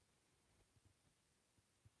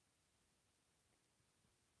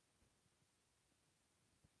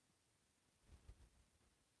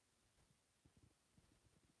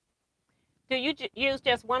 Do you use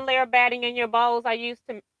just 1 layer of batting in your bowls? I use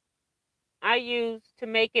to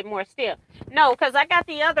make it more stiff. No, because I got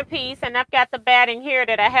the other piece and I've got the batting here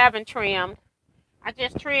that I haven't trimmed. I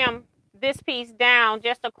just trimmed this piece down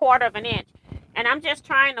just 1/4 of an inch. And I'm just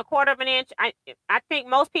trying 1/4 of an inch. I think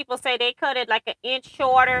most people say they cut it like 1 inch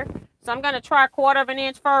shorter. So I'm going to try 1/4 of an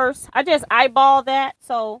inch first. I just eyeball that.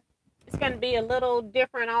 So it's going to be a little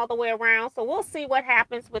different all the way around. So we'll see what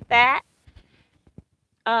happens with that.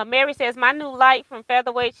 Mary says, my new light from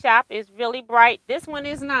Featherweight Shop is really bright. This one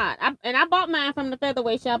is not. I bought mine from the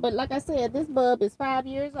Featherweight Shop. But like I said, this bulb is 5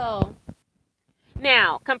 years old.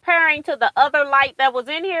 Now, comparing to the other light that was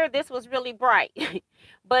in here, this was really bright.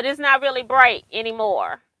 But it's not really bright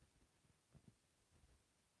anymore.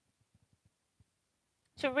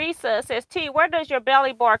 Teresa says, T, where does your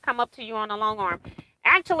belly bar come up to you on the long arm?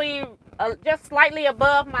 Actually, just slightly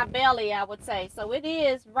above my belly, I would say. So it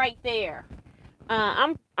is right there.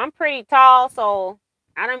 I'm pretty tall, so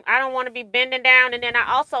I don't want to be bending down. And then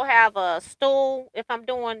I also have a stool if I'm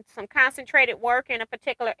doing some concentrated work in a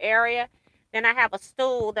particular area. Then I have a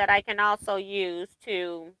stool that I can also use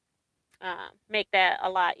to make that a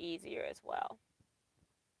lot easier as well.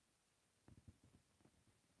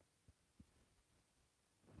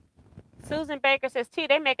 Susan Baker says, T,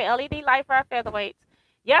 they make an LED light for our featherweights.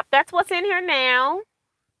 Yep, that's what's in here now.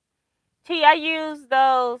 T, I use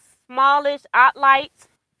those smallish OT lights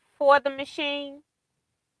for the machine.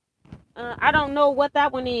 I don't know what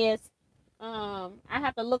that one is. I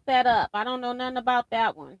have to look that up. I don't know nothing about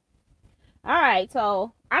that one. All right,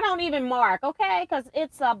 so I don't even mark, okay? Because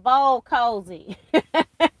it's a bold cozy.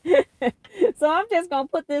 So I'm just going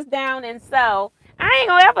to put this down and sew. I ain't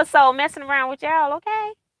going to ever sew messing around with y'all,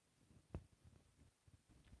 okay?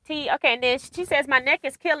 Okay, and then she says, my neck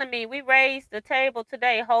is killing me. We raised the table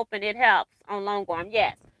today hoping it helps on long arm.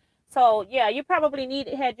 Yes. So, yeah, you probably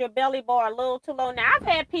had your belly bar a little too low. Now, I've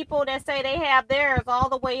had people that say they have theirs all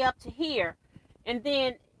the way up to here. And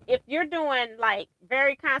then if you're doing, like,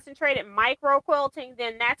 very concentrated micro quilting,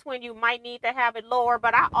 then that's when you might need to have it lower.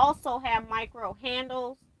 But I also have micro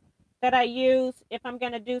handles that I use if I'm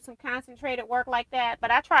going to do some concentrated work like that.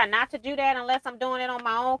 But I try not to do that unless I'm doing it on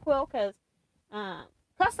my own quilt because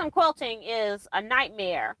custom quilting is a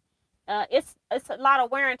nightmare. It's a lot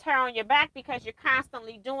of wear and tear on your back because you're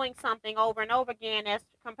constantly doing something over and over again as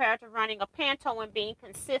compared to running a panto and being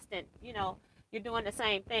consistent. You know, you're doing the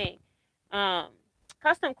same thing.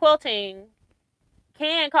 Custom quilting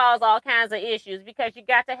can cause all kinds of issues because you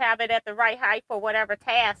got to have it at the right height for whatever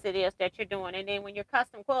task it is that you're doing. And then when you're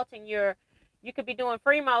custom quilting, you could be doing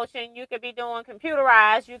free motion, you could be doing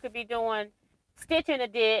computerized, you could be doing stitch in a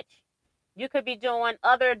ditch. You could be doing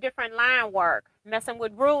other different line work, messing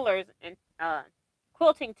with rulers and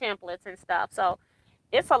quilting templates and stuff. So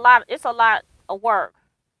it's a lot of work.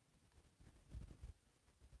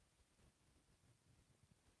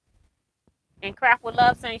 And Craft with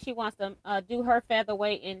Love saying she wants to do her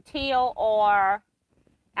featherweight in teal or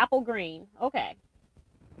apple green. Okay.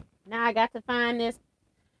 Now I got to find this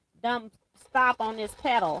dumb stop on this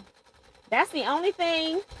pedal. That's the only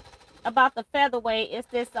thing about the featherweight is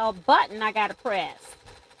this button I gotta press.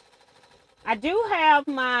 I do have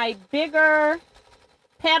my bigger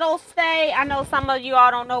pedal stay. I know some of you all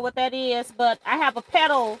don't know what that is, but I have a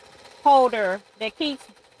pedal holder that keeps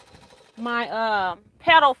my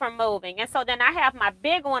pedal from moving. And so then I have my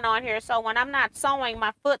big one on here, so when I'm not sewing,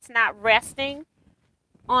 my foot's not resting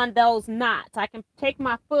on those knots. I can take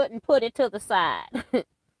my foot and put it to the side. So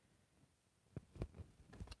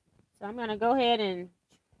I'm gonna go ahead and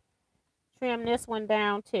trim this one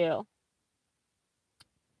down too.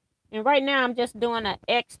 And right now I'm just doing an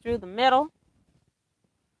X through the middle.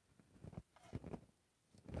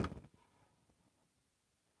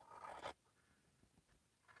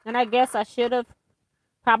 And I guess I should have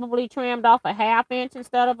probably trimmed off a 1/2 inch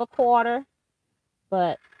instead of a 1/4.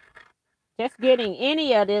 But just getting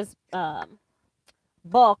any of this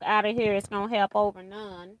bulk out of here, it's going to help over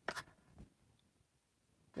none.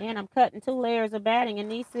 And I'm cutting 2 layers of batting,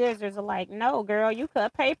 and these scissors are like, no, girl, you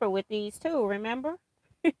cut paper with these too, remember?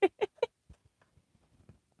 I'm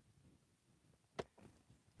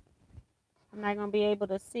not going to be able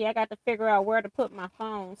to see. I got to figure out where to put my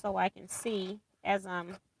phone so I can see as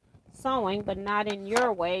I'm sewing, but not in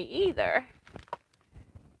your way either.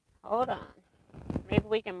 Hold on. Maybe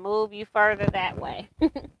we can move you further that way.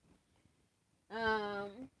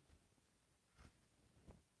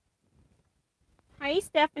 Hi,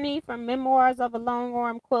 Stephanie from Memoirs of a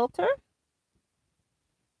Longarm Quilter.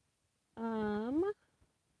 All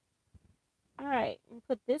right,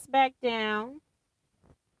 put this back down.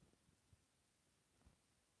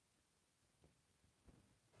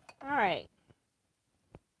 All right.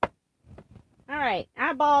 All right,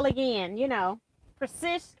 eyeball again, you know,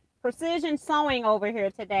 precision sewing over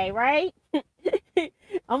here today, right?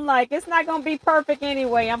 I'm like, it's not going to be perfect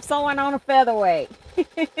anyway. I'm sewing on a featherweight.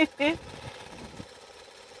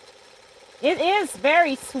 It is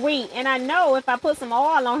very sweet, and I know if I put some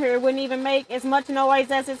oil on here, it wouldn't even make as much noise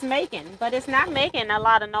as it's making, but it's not making a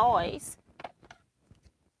lot of noise.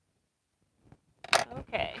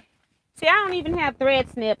 Okay. See, I don't even have thread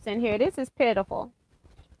snips in here. This is pitiful.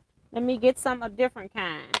 Let me get some a different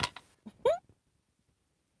kind.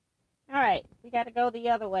 All right, we got to go the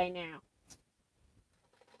other way now.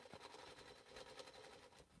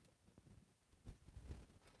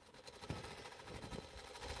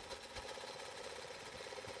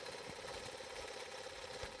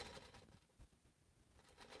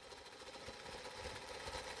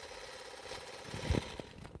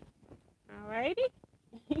 Alrighty.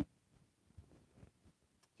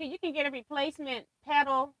 You can get a replacement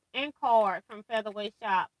pedal and card from Featherweight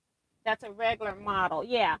Shop. That's a regular model.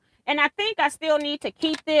 Yeah. And I think I still need to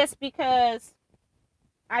keep this because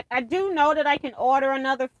I do know that I can order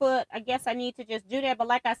another foot. I guess I need to just do that. But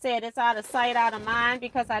like I said, it's out of sight, out of mind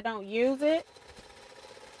because I don't use it.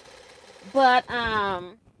 But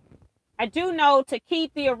I do know to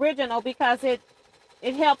keep the original because it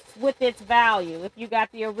helps with its value if you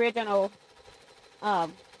got the original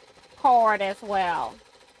card as well.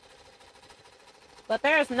 But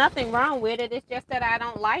there's nothing wrong with it. It's just that I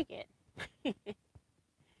don't like it.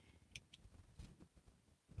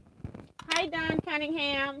 Hi, Don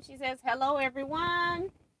Cunningham. She says, hello,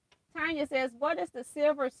 everyone. Tanya says, what is the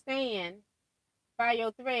silver stand by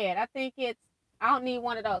your thread? I think I don't need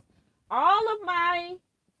one of those. All of my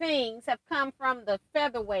things have come from the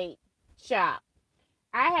Featherweight Shop.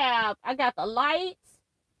 I got the lights.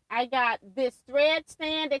 I got this thread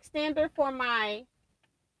stand extender for my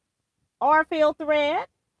Orfield thread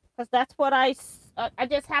because that's what I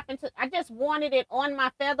just wanted it on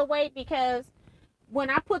my Featherweight because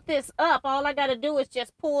when I put this up, all I got to do is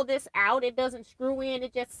just pull this out. It doesn't screw in.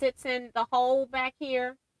 It just sits in the hole back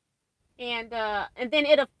here. And then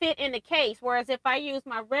it'll fit in the case. Whereas if I use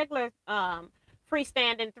my regular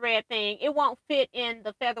freestanding thread thing, it won't fit in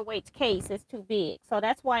the Featherweight's case. It's too big. So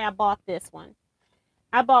that's why I bought this one.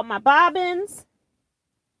 I bought my bobbins.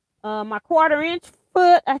 My 1/4 inch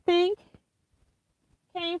foot, I think,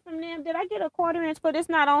 came from them. Did I get a 1/4 inch foot? It's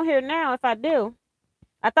not on here now if I do.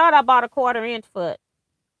 I thought I bought a 1/4 inch foot.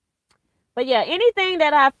 But yeah, anything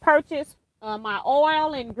that I've purchased, my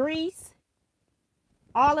oil and grease,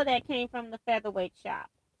 all of that came from the Featherweight Shop.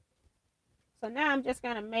 So now I'm just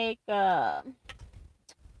going to make, I'm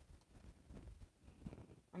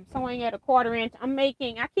sewing at a 1/4 inch.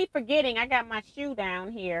 I keep forgetting I got my shoe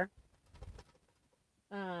down here.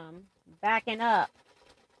 Backing up.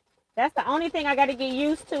 That's the only thing I got to get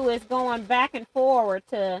used to is going back and forward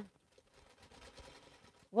to,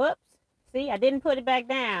 whoops. See, I didn't put it back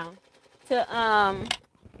down. To,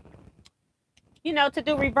 you know, to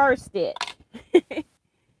do reverse stitch.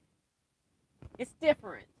 It's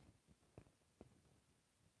different.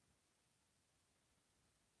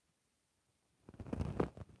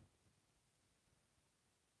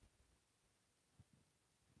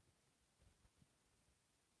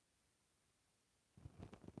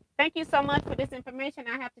 Thank you so much for this information.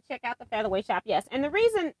 I have to check out the Featherweight Shop. Yes, and the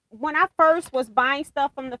reason when I first was buying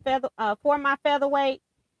stuff from the for my Featherweight,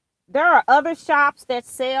 there are other shops that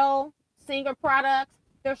sell Singer products.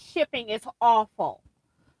 Their shipping is awful,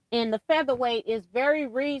 and the Featherweight is very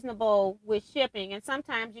reasonable with shipping. And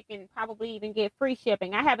sometimes you can probably even get free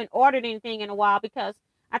shipping. I haven't ordered anything in a while because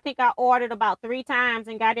I think I ordered about 3 times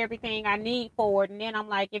and got everything I need for it. And then I'm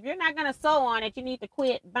like, if you're not gonna sew on it, you need to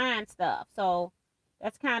quit buying stuff. So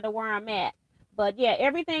that's kind of where I'm at. But yeah,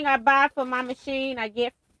 everything I buy for my machine, I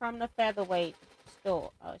get from the Featherweight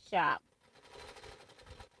shop.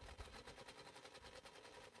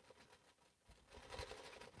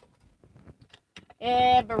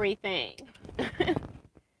 everything.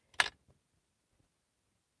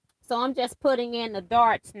 So I'm just putting in the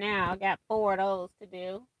darts now. I got 4 of those to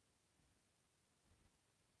do.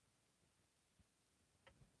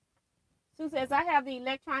 Sue says, I have the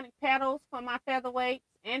electronic pedals for my featherweights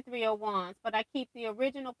and 301s, but I keep the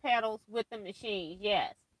original pedals with the machine.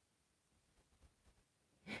 Yes.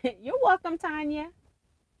 You're welcome, Tanya.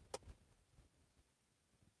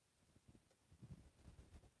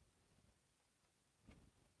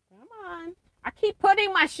 Come on. I keep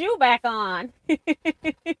putting my shoe back on.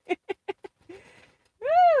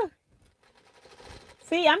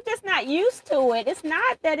 See, I'm just not used to it. It's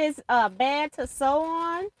not that it's bad to sew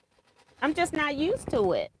on. I'm just not used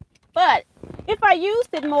to it. But if I used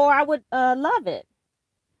it more, I would love it.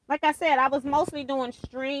 Like I said, I was mostly doing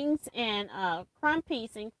strings and crumb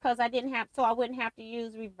piecing because I didn't have, so I wouldn't have to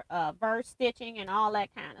use reverse stitching and all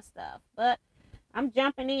that kind of stuff. But I'm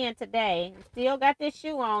jumping in today. Still got this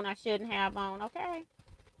shoe on I shouldn't have on, okay?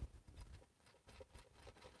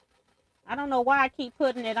 I don't know why I keep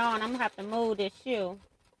putting it on. I'm going to have to move this shoe.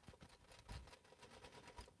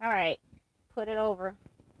 All right, put it over.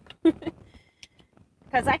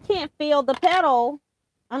 Because I can't feel the pedal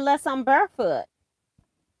unless I'm barefoot.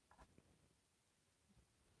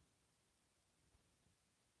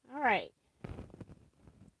 All right.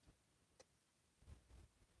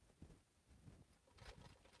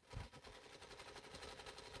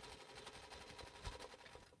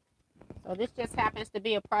 So this just happens to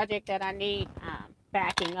be a project that I need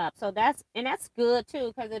backing up. So that's good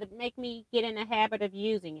too, because it'll make me get in the habit of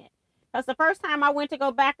using it. Because the first time I went to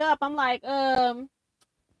go back up, I'm like, how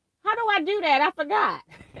do I do that? I forgot.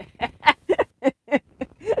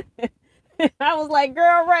 I was like,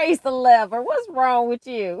 girl, raise the lever. What's wrong with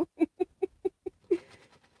you?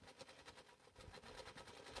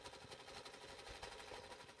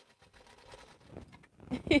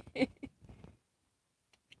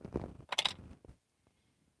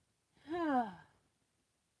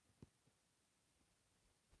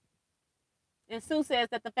 And Sue says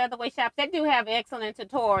that the featherweight shops, they do have excellent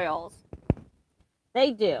tutorials.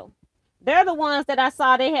 They do. They're the ones that I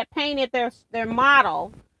saw they had painted their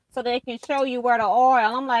model so they can show you where to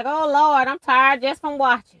oil. I'm like, oh Lord, I'm tired just from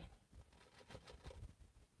watching.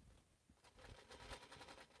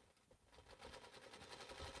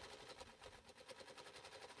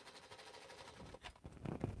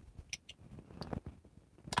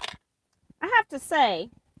 I have to say,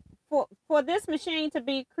 for this machine to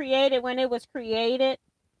be created when it was created,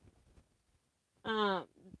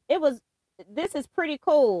 this is pretty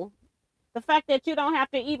cool. The fact that you don't have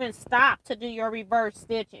to even stop to do your reverse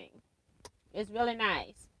stitching is really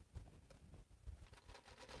nice.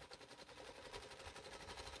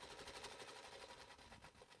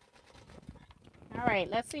 All right,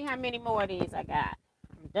 let's see how many more of these I got.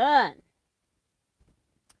 I'm done.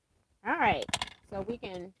 All right, so we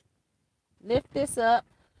can lift this up,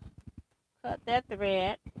 cut that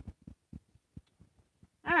thread.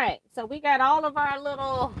 All right, so we got all of our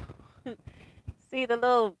little, see the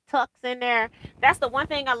little tucks in there. That's the one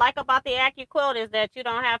thing I like about the Teaquilt is that you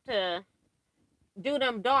don't have to do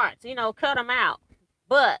them darts, cut them out.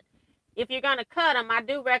 But if you're going to cut them, I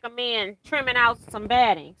do recommend trimming out some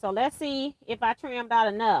batting. So let's see if I trimmed out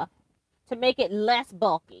enough to make it less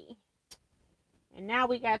bulky. And now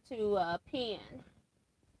we got to pin.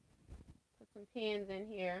 Put some pins in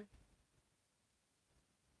here.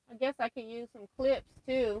 I guess I can use some clips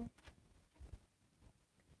too.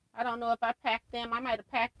 I don't know if I packed them. I might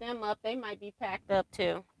have packed them up. They might be packed up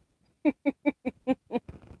too.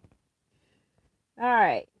 All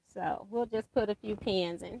right, so we'll just put a few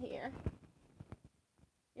pins in here.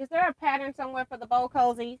 Is there a pattern somewhere for the bow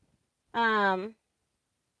cozies?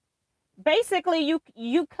 Basically,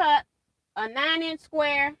 you cut a 9-inch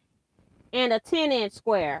square and a 10-inch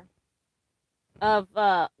square of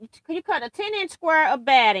you cut a 10-inch square of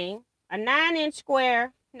batting, a 9-inch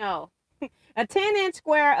square, no, a 10-inch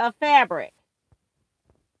square of fabric,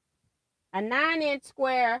 a 9-inch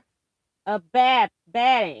square of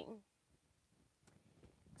batting.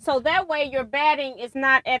 So that way your batting is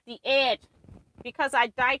not at the edge, because I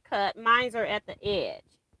die cut, mines are at the edge.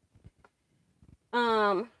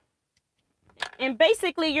 And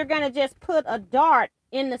basically you're going to just put a dart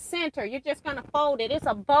in the center. You're just going to fold it. It's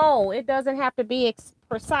a bow. It doesn't have to be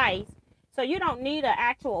precise. So you don't need an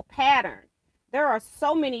actual pattern. There are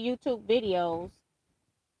so many YouTube videos.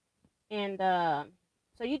 And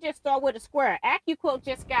so you just start with a square. Teaquilt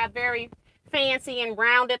just got very fancy and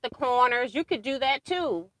rounded the corners. You could do that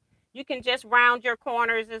too. You can just round your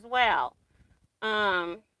corners as well.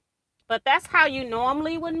 But But that's how you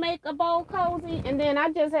normally would make a bowl cozy. And then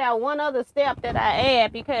I just have one other step that I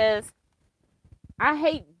add because I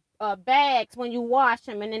hate bags when you wash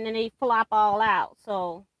them and then they flop all out.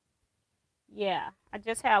 So yeah, I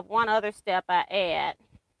just have one other step I add.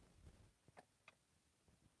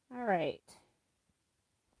 All right.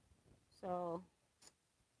 So,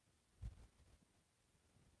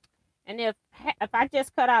 and if I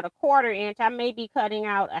just cut out a 1/4 inch, I may be cutting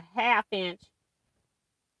out a 1/2 inch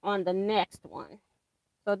on the next one.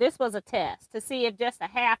 So this was a test to see if just a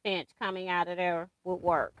 1/2 inch coming out of there would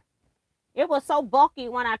work. It was so bulky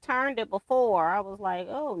when I turned it before. I was like,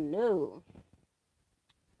 oh no.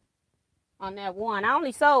 On that one. I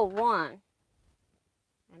only sold one.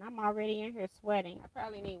 And I'm already in here sweating. I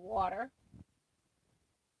probably need water.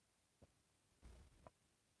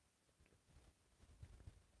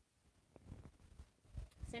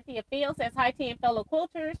 Cynthia Field says, hi, T and fellow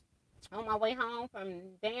quilters. On my way home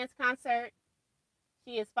from dance concert.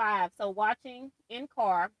 She is 5. So watching in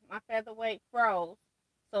car, my featherweight froze.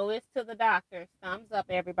 So it's to the doctor. Thumbs up,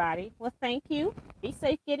 everybody. Well, thank you. Be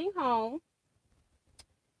safe getting home.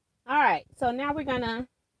 All right. So now we're going to,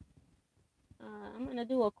 I'm going to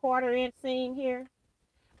do a 1/4 inch seam here.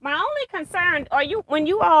 My only concern, when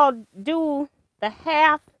you all do the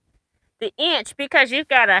 1/2 inch, because you've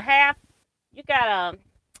got a 1/2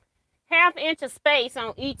 inch of space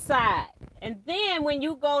on each side. And then when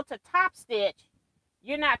you go to top stitch,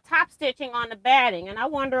 you're not top stitching on the batting. And I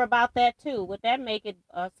wonder about that too. Would that make it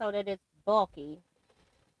so that it's bulky?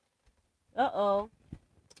 Uh-oh.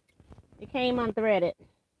 It came unthreaded.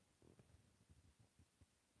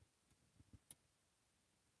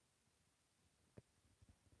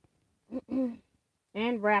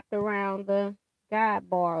 And wrapped around the guide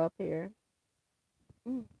bar up here.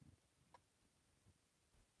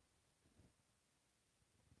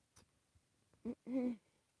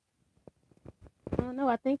 I don't know.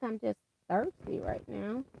 I think I'm just thirsty right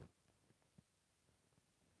now.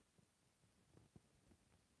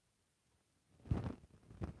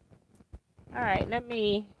 All right, let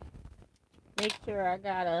me make sure I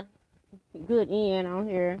got a good end on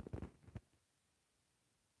here.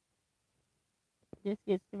 This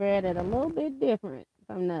gets threaded a little bit different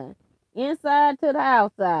from the inside to the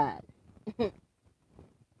outside. All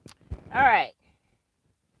right.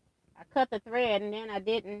 I cut the thread and then I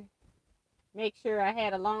didn't make sure I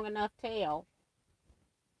had a long enough tail.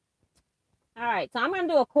 All right, so I'm going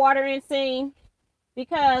to do a 1/4 inch seam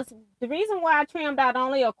because the reason why I trimmed out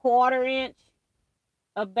only a 1/4 inch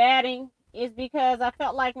of batting is because I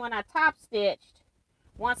felt like when I top stitched,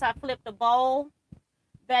 once I flipped the bowl,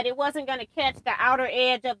 that it wasn't going to catch the outer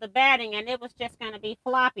edge of the batting and it was just going to be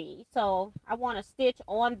floppy. So I want to stitch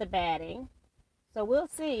on the batting. So we'll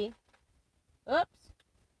see. Oops.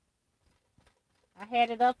 I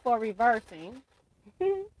had it up for reversing.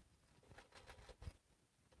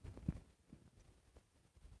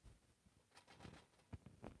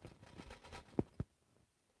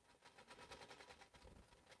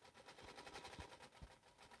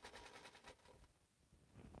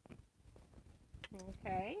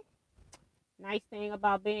 Okay. Nice thing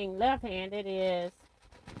about being left-handed is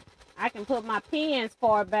I can put my pins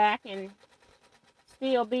far back and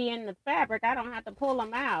still be in the fabric. I don't have to pull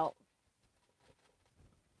them out.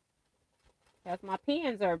 Because my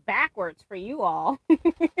pins are backwards for you all.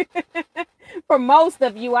 For most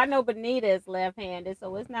of you. I know Benita is left-handed,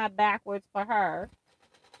 so it's not backwards for her.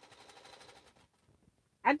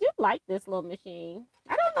 I do like this little machine.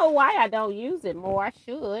 I don't know why I don't use it more. I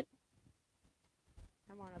should.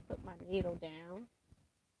 I want to put my needle down.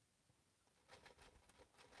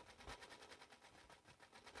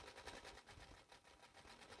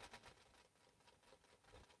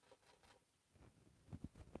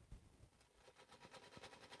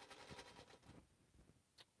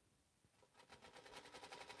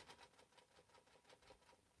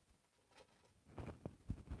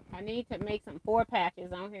 I need to make some 4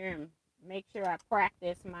 patches on here and make sure I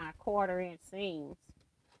practice my 1/4 inch seams.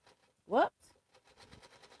 Whoops.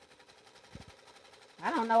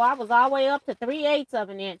 I don't know. I was all the way up to 3/8 of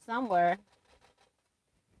an inch somewhere.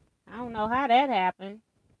 I don't know how that happened.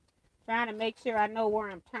 Trying to make sure I know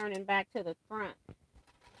where I'm turning back to the front.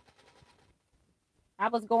 I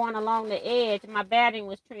was going along the edge. My batting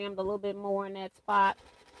was trimmed a little bit more in that spot.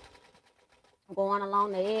 Going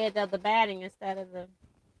along the edge of the batting instead of the...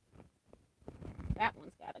 That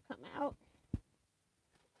one's got to come out.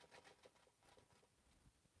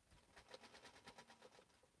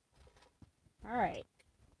 All right.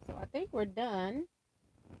 So I think we're done.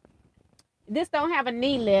 This don't have a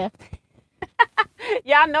knee lift.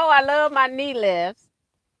 Y'all know I love my knee lifts.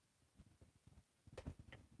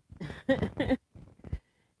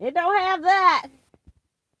 It don't have that.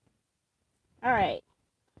 All right.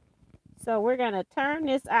 So we're going to turn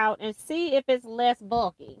this out and see if it's less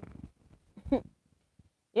bulky.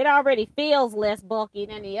 It already feels less bulky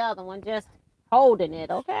than the other one, just holding it,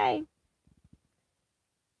 okay?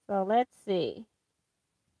 So let's see.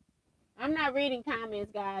 I'm not reading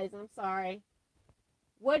comments, guys. I'm sorry.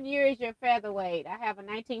 What year is your featherweight? I have a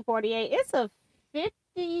 1948. It's a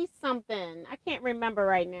 50-something. I can't remember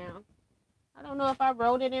right now. I don't know if I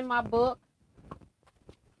wrote it in my book.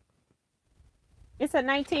 It's a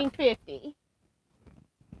 1950.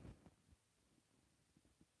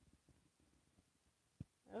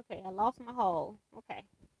 Okay, I lost my hole. Okay.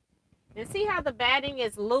 And see how the batting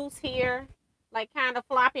is loose here? Like kind of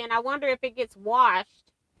floppy. And I wonder if it gets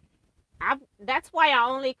washed. That's why I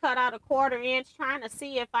only cut out a 1/4 inch, trying to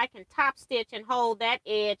see if I can top stitch and hold that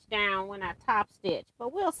edge down when I top stitch.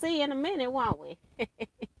 But we'll see in a minute, won't we?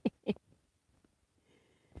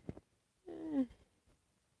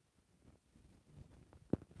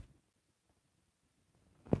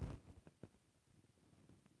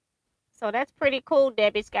 So that's pretty cool.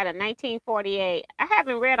 Debbie's got a 1948. I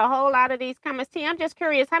haven't read a whole lot of these comments. T, I'm just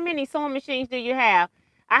curious, how many sewing machines do you have?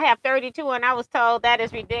 I have 32, and I was told that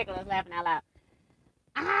is ridiculous, laughing out loud.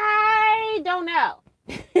 I don't know.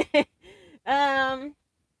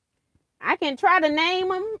 I can try to name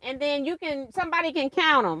them, and then somebody can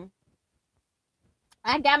count them.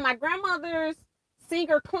 I got my grandmother's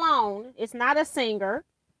Singer clone. It's not a Singer.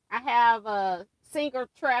 I have a Singer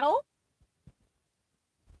treadle.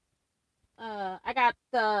 I got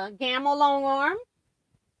the Gamma long arm.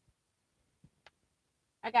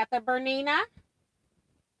 I got the Bernina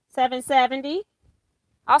 770.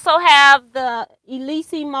 Also have the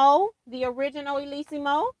Elissimo, the original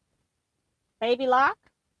Elissimo. Baby lock.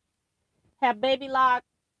 Have baby lock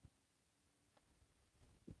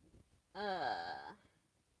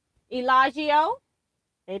Elagio.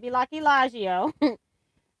 Baby lock Elagio.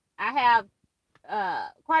 I have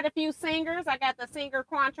quite a few Singers. I got the Singer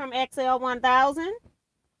Quantrum XL 1000.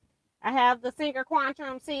 I have the Singer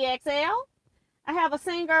Quantrum CXL. I have a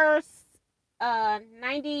Singer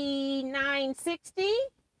 9960.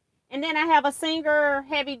 And then I have a Singer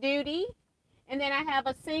Heavy Duty. And then I have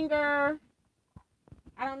a Singer,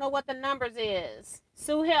 I don't know what the numbers is.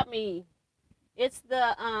 Sue, help me. It's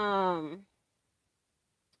the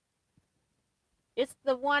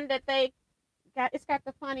one that they got. It's got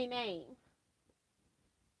the funny name.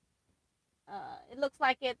 It looks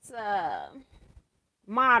like it's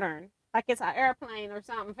modern, like it's an airplane or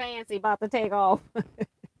something fancy about to take off.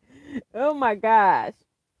 Oh my gosh.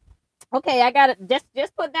 Okay, I got it.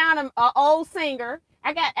 Just put down an old Singer.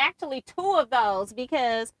 I got actually 2 of those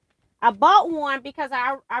because I bought one because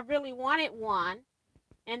I really wanted one.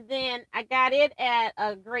 And then I got it at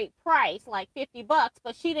a great price, like $50,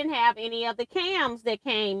 but she didn't have any of the cams that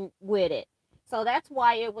came with it. So that's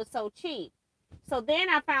why it was so cheap. So then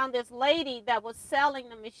I found this lady that was selling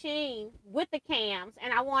the machine with the cams,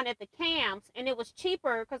 and I wanted the cams, and it was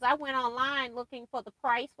cheaper because I went online looking for the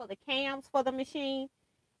price for the cams for the machine,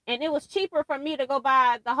 and it was cheaper for me to go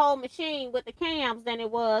buy the whole machine with the cams than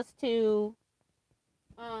it was to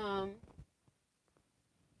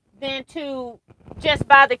just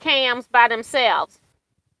buy the cams by themselves.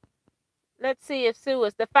 Let's see if Sue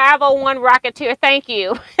is the 501 Rocketeer. Thank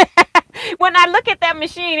you. When I look at that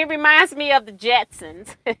machine, it reminds me of the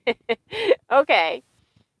Jetsons. Okay.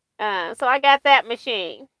 So I got that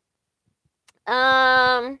machine.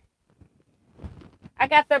 I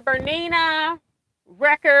got the Bernina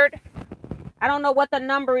record. I don't know what the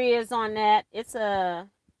number is on that. It's a...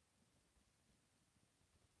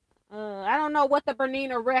 I don't know what the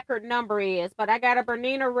Bernina record number is, but I got a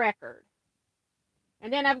Bernina record.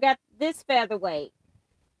 And then I've got this featherweight.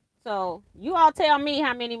 So you all tell me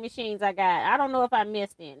how many machines I got. I don't know if I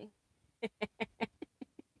missed any.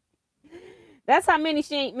 That's how many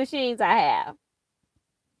machines I have.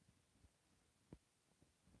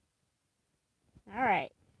 All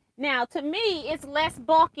right. Now, to me, it's less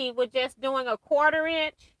bulky with just doing a 1/4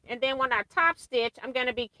 inch. And then when I top stitch, I'm going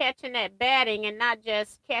to be catching that batting and not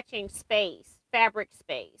just catching space, fabric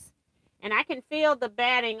space. And I can feel the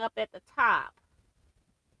batting up at the top.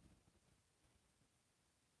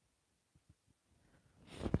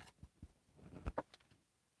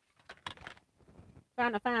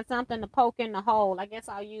 Trying to find something to poke in the hole. I guess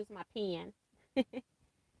I'll use my pen.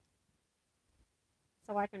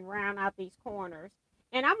 So I can round out these corners.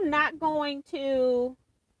 And I'm not going to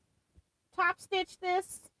top stitch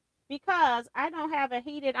this because I don't have a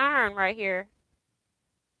heated iron right here.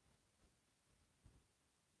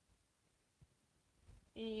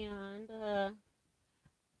 And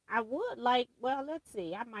I would like, well, let's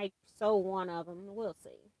see. I might sew one of them. We'll see.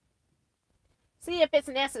 See if it's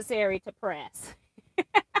necessary to press.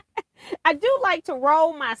 I do like to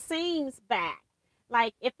roll my seams back.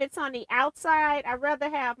 Like if it's on the outside, I'd rather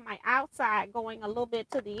have my outside going a little bit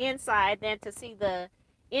to the inside than to see the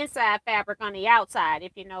inside fabric on the outside,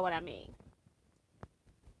 if you know what I mean.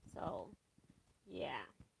 So, yeah.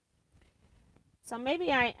 So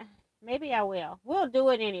maybe I will. We'll do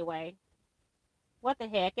it anyway. What the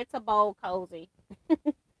heck? It's a bowl cozy.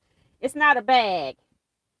 It's not a bag.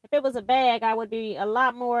 If it was a bag, I would be a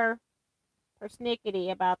lot more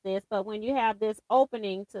persnickety about this. But when you have this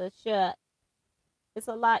opening to shut, it's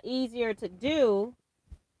a lot easier to do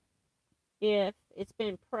if it's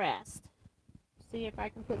been pressed. See if I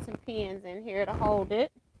can put some pins in here to hold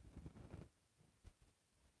it.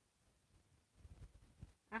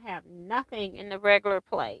 I have nothing in the regular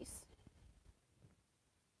place.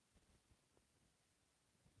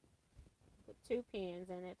 Put 2 pins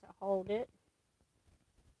in it to hold it.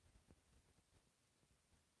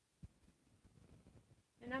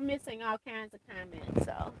 And I'm missing all kinds of comments,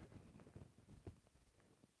 so.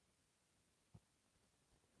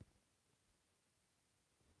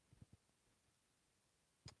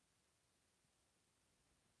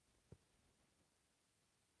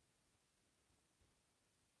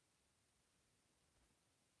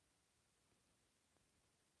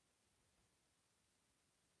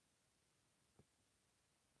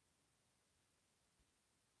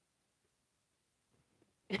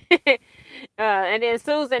 And then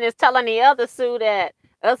Susan is telling the other Sue that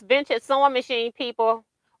us vintage sewing machine people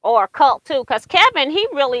are a cult too. Because Kevin, he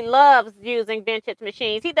really loves using vintage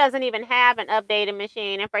machines. He doesn't even have an updated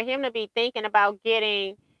machine. And for him to be thinking about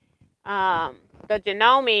getting the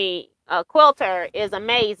Janome quilter is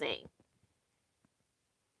amazing.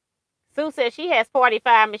 Sue says she has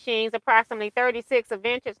 45 machines, approximately 36 of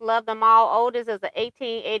vintage. Love them all. Oldest is a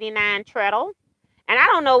 1889 treadle. And I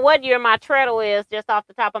don't know what year my treadle is just off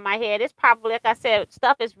the top of my head. It's probably, like I said,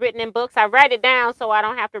 stuff is written in books. I write it down so I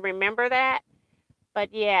don't have to remember that.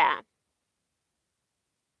 But yeah.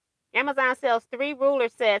 Amazon sells 3 ruler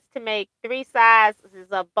sets to make 3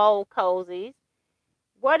 sizes of bowl cozies.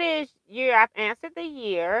 What is year? I've answered the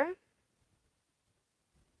year.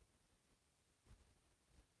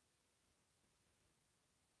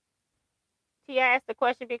 I asked the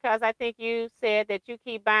question because I think you said that you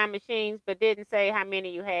keep buying machines but didn't say how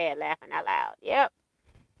many you had, laughing out loud. Yep.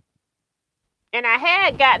 And I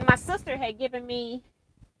had gotten, my sister had given me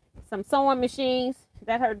some sewing machines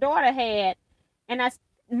that her daughter had, and I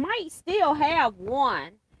might still have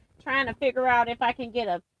one, trying to figure out if I can get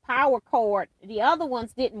a power cord. The other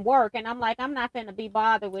ones didn't work, and I'm like, I'm not going to be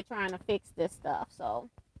bothered with trying to fix this stuff, so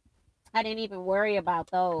I didn't even worry about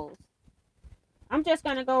those. I'm just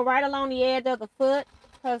going to go right along the edge of the foot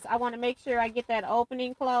because I want to make sure I get that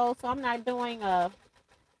opening closed. So I'm not doing a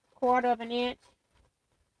 1/4 of an inch.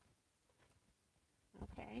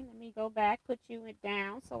 Okay, let me go back, put you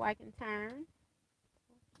down so I can turn.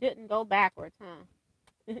 Didn't go backwards, huh?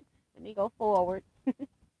 Let me go forward.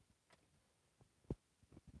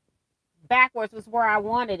 Backwards was where I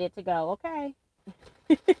wanted it to go, okay?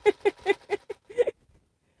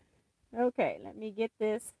 Okay, let me get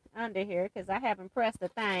this under here because I haven't pressed a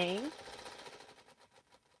thing.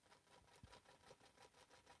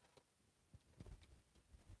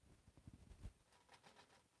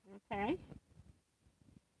 Okay.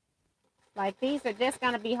 Like these are just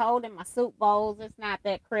going to be holding my soup bowls. It's not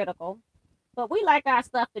that critical. But we like our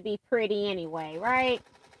stuff to be pretty anyway, right?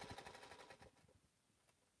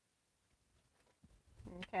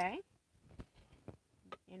 Okay.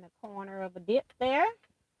 In the corner of a dip there.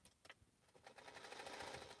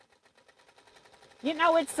 You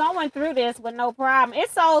know, it's sewing through this with no problem.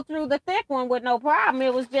 It sewed through the thick one with no problem.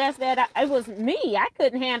 It was just that it was me. I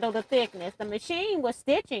couldn't handle the thickness. The machine was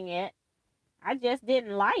stitching it. I just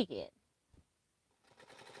didn't like it.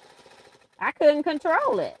 I couldn't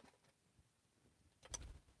control it.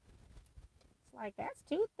 It's like, that's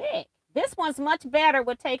too thick. This one's much better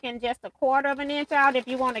with taking just a 1/4 of an inch out if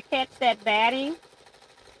you want to catch that batting.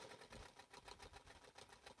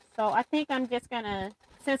 So I think I'm just going to,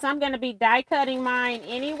 since I'm going to be die cutting mine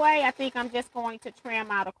anyway, I think I'm just going to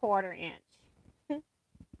trim out a 1/4 inch.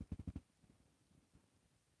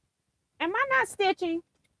 Am I not stitching?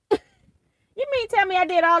 You mean tell me I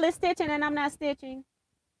did all this stitching and I'm not stitching?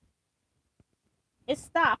 It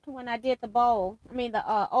stopped when I did the bowl. I mean the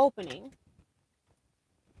opening.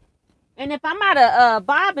 And if I'm out of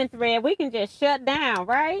bobbin thread, we can just shut down,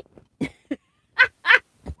 right?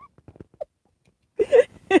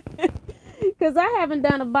 Because I haven't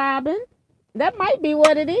done a bobbin. That might be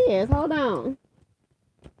what it is. Hold on.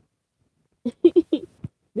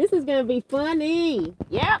 This is gonna be funny.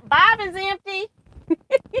 Yep, bobbin's empty.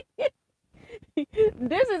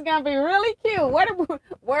 This is gonna be really cute.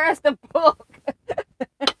 Where's the book?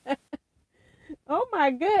 Oh my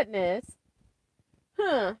goodness.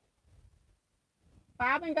 Huh.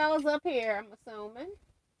 Bobbin goes up here, I'm assuming.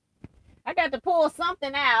 I got to pull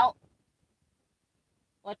something out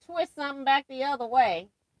or twist something back the other way.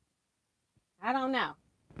 I don't know.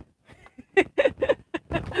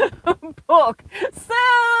 Book. So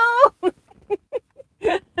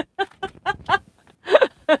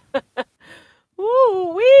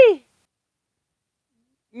ooh wee.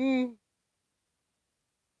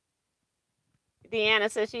 Deanne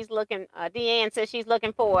says she's looking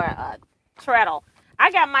for a treadle.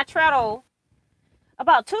 I got my treadle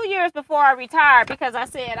about 2 years before I retired because I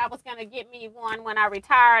said I was gonna get me one when I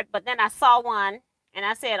retired, but then I saw one and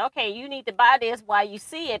I said, okay, you need to buy this while you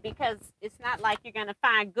see it because it's not like you're gonna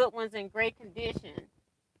find good ones in great condition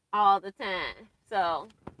all the time. So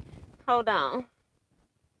hold on.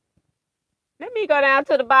 Let me go down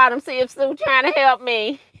to the bottom, see if Sue's trying to help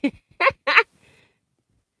me.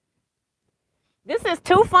 This is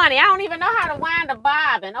too funny. I don't even know how to wind a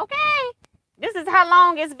bobbin, okay? This is how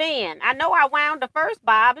long it's been. I know I wound the first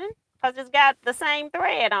bobbin because it's got the same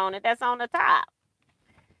thread on it that's on the top.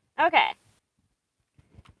 Okay.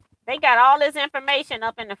 They got all this information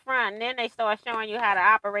up in the front, and then they start showing you how to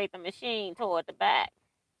operate the machine toward the back.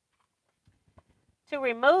 To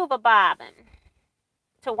remove a bobbin.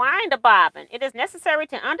 To wind a bobbin, it is necessary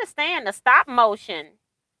to understand the stop motion.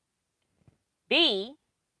 B,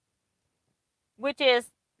 which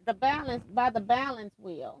is the balance by the balance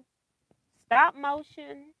wheel. Stop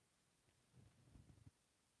motion.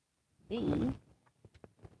 B.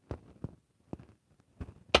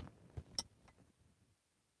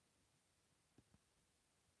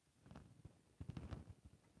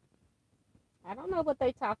 I don't know what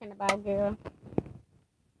they're talking about, girl.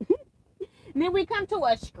 And then we come to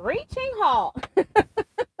a screeching halt.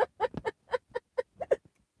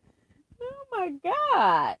 Oh my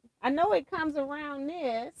God. I know it comes around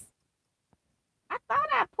this. I thought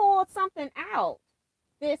I pulled something out.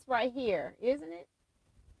 This right here, isn't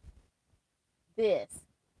it?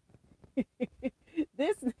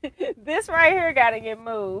 This right here got to get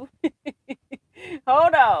moved.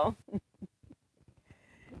 Hold on. All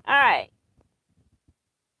right.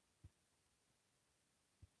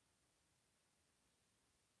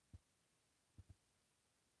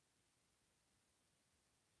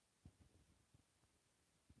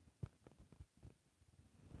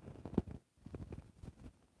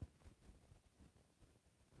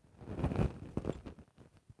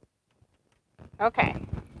 Okay,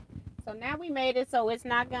 so now we made it so it's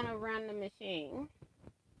not going to run the machine.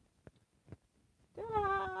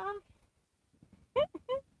 All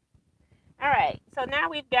right, so now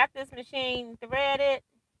we've got this machine threaded.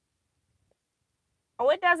 Oh,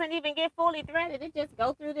 it doesn't even get fully threaded. It just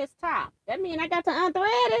goes through this top. That means I got to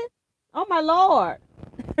unthread it? Oh, my Lord.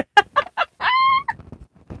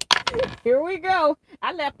 Here we go.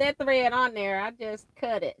 I left that thread on there. I just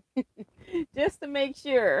cut it just to make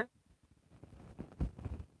sure.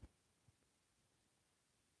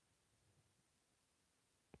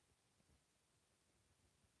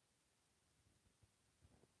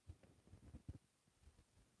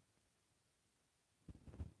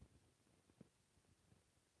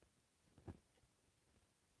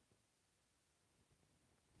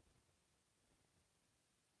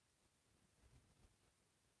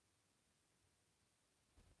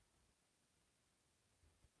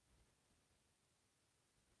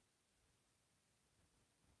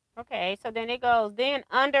 Okay, so then it goes then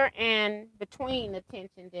under and between the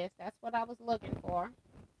tension disc. That's what I was looking for.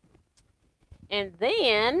 And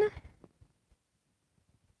then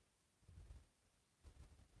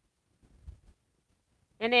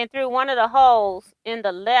through one of the holes in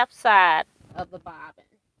the left side of the bobbin.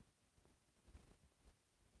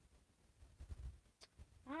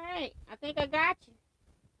 All right, I think I got you.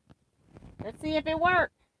 Let's see if it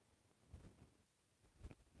worked.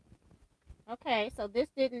 Okay, so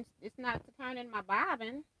it's not turning my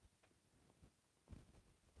bobbin.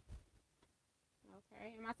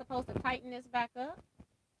 Okay, am I supposed to tighten this back up?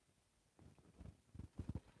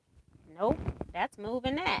 Nope, that's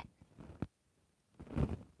moving that.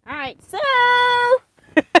 All right, so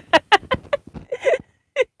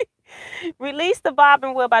release the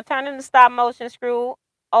bobbin wheel by turning the stop motion screw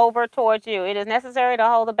over towards you. It is necessary to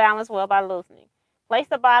hold the balance wheel by loosening. Place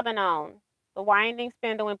the bobbin on the winding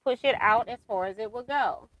spindle and push it out as far as it will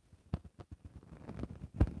go.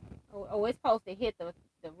 Oh, it's supposed to hit the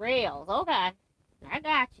rails. Okay, I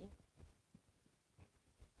got you.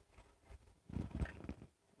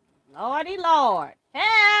 Lordy Lord,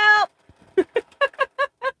 help!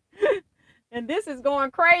 And this is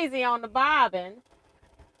going crazy on the bobbin.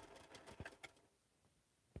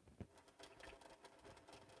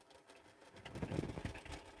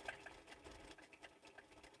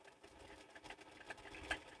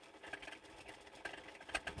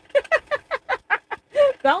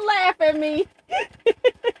 Don't laugh at me.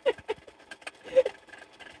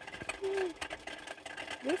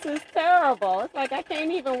 This is terrible. It's like I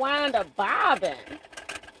can't even wind a bobbin.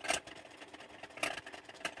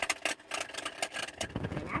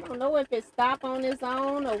 And I don't know if it stopped on its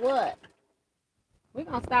own or what. We're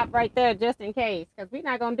going to stop right there just in case, because we're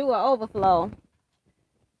not going to do an overflow.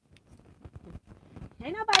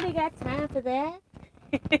 Ain't nobody got time for that.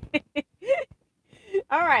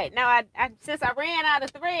 All right, now since I ran out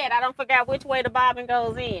of thread, I don't forget which way the bobbin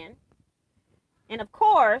goes in. And of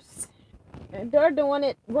course, they're doing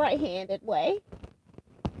it right-handed way.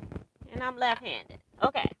 And I'm left-handed.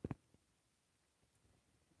 Okay.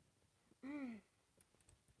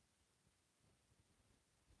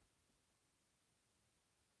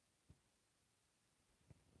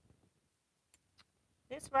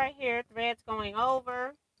 This right here, thread's going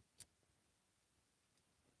over.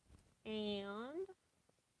 And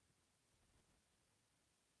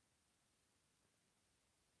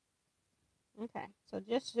okay, so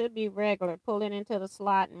just should be regular. Pull it into the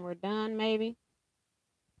slot and we're done maybe.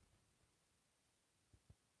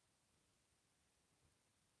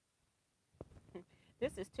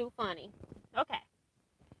 This is too funny. Okay.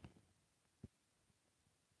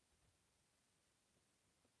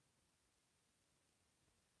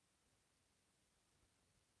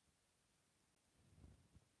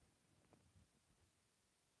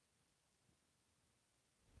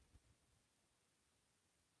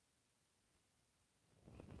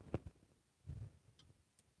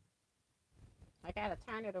 I gotta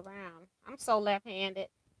turn it around. I'm so left-handed.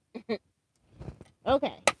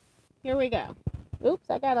 Okay, here we go. Oops,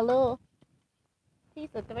 I got a little piece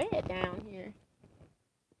of thread down here.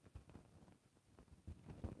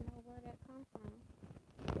 I don't know where that comes from.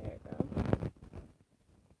 There it goes.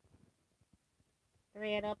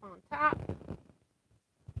 Thread up on top.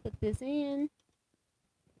 Put this in.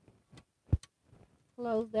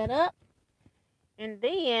 Close that up. And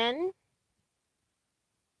then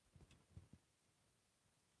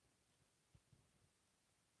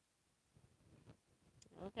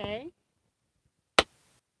okay.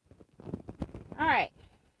 All right.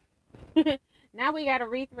 Now we got to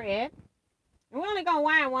rethread. And we're only going to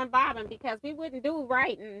wind one bobbin because we wouldn't do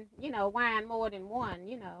right and, wind more than one,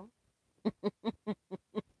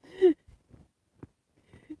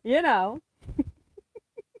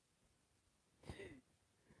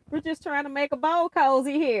 We're just trying to make a bowl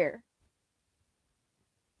cozy here.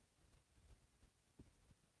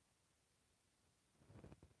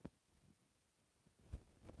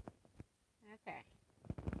 Okay.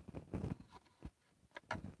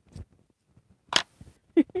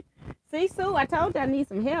 See, Sue, I told you I need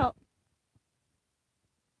some help.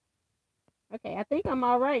 Okay, I think I'm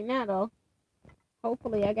all right now, though.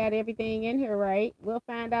 Hopefully I got everything in here right. We'll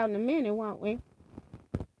find out in a minute, won't we?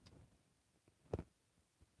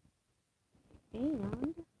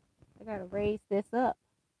 And I got to raise this up.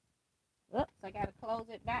 Oops, I got to close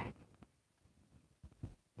it back.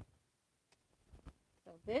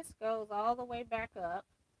 So this goes all the way back up.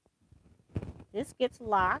 This gets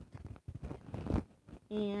locked.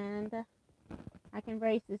 And I can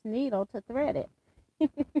raise this needle to thread it.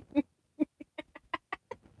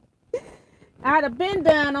 I'd have been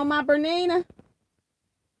done on my Bernina.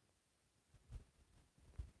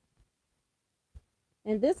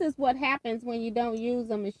 And this is what happens when you don't use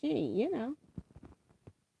a machine, You're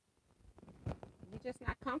just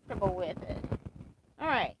not comfortable with it. All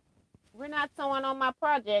right. We're not sewing on my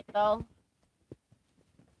project, though.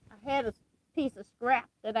 I had a piece of scrap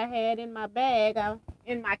that I had in my bag,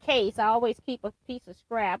 in my case. I always keep a piece of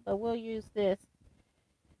scrap, but we'll use this.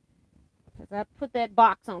 Because I put that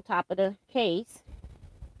box on top of the case.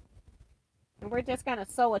 And we're just going to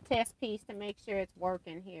sew a test piece to make sure it's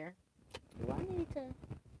working here. Do I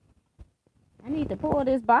need to pull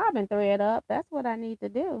this bobbin thread up. That's what I need to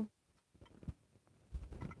do.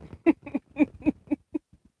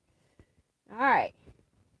 All right.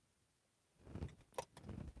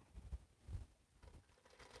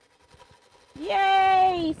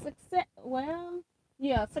 Yay! Success. Well,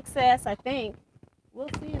 yeah, success, I think. We'll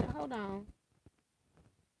see. Hold on.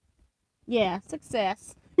 Yeah,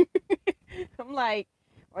 success. I'm like,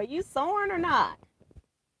 are you sewing or not?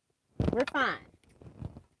 We're fine.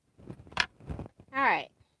 All right.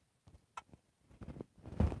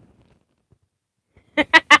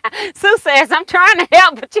 Sue says, I'm trying to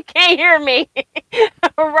help, but you can't hear me.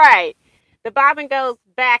 Right. The bobbin goes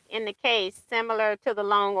back in the case, similar to the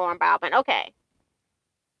long arm bobbin. Okay.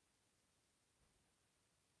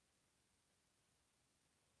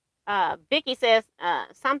 Vicky says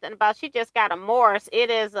something about she just got a Morris. It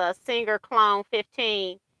is a Singer Clone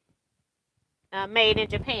 15 made in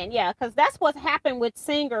Japan. Yeah, because that's what happened with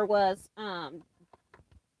Singer was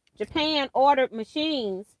Japan ordered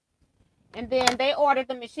machines, and then they ordered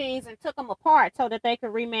the machines and took them apart so that they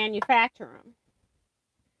could remanufacture them.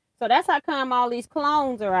 So that's how come all these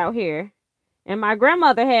clones are out here. And my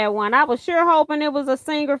grandmother had one. I was sure hoping it was a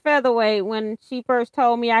Singer featherweight when she first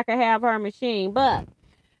told me I could have her machine, but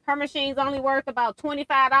her machine's only worth about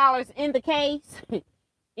 $25 in the case,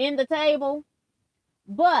 in the table.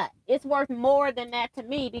 But it's worth more than that to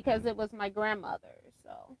me because it was my grandmother's.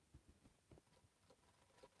 So,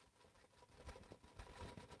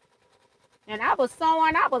 and I was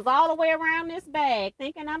sewing. I was all the way around this bag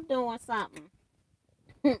thinking I'm doing something.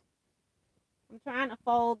 I'm trying to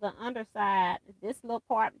fold the underside. This little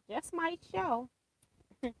part just might show.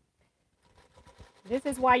 This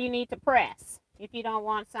is why you need to press if you don't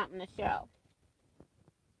want something to show.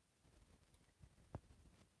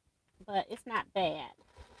 But it's not bad.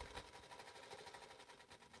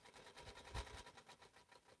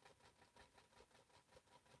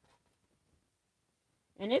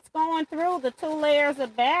 And it's going through the 2 layers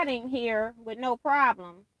of batting here with no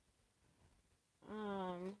problem.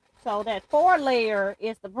 So that 4 layer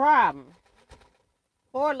is the problem.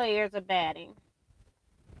 4 layers of batting.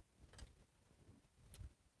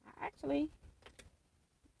 I actually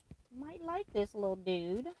might like this little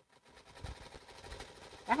dude.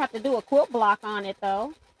 I have to do a quilt block on it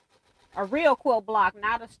though. A real quilt block,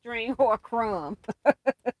 not a string or a crumb.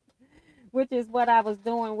 Which is what I was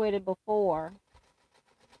doing with it before.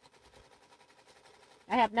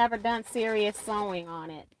 I have never done serious sewing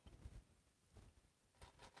on it.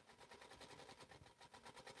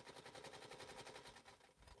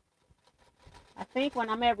 I think when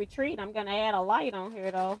I'm at retreat, I'm going to add a light on here,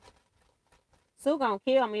 though. Sue going to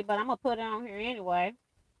kill me, but I'm going to put it on here anyway.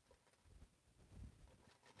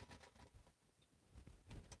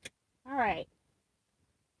 All right.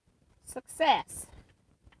 Success.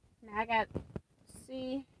 Now I got,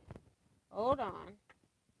 see, hold on.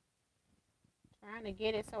 Trying to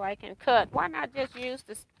get it so I can cut. Why not just use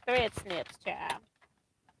the thread snips, child?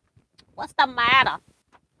 What's the matter?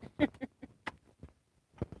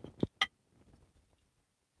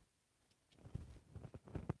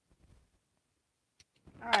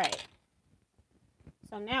 All right.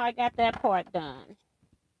 So now I got that part done.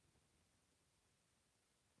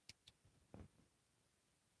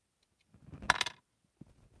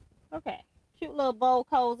 Okay. Cute little bow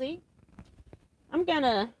cozy. I'm going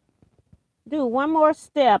to do one more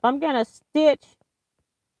step. I'm going to stitch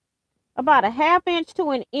about a 1/2 inch to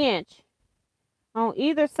 1 inch on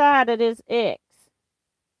either side of this X,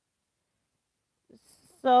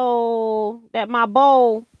 so that my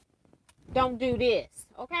bow don't do this.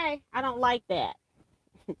 Okay, I don't like that.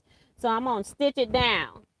 So I'm gonna stitch it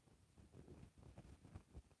down.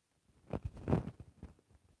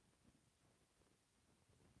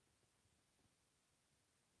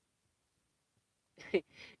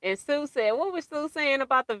 And Sue said, what was Sue saying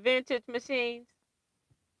about the vintage machines?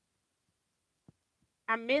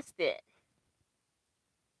 I missed it.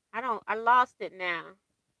 I lost it now.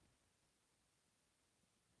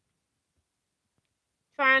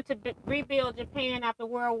 Trying to rebuild Japan after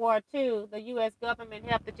World War II, the U.S. government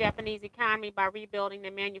helped the Japanese economy by rebuilding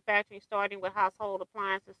their manufacturing, starting with household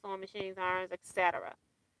appliances, sewing machines, irons, etc.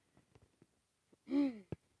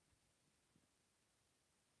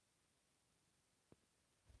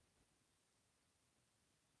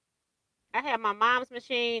 I have my mom's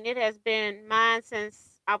machine. It has been mine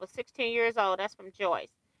since I was 16 years old. That's from Joyce.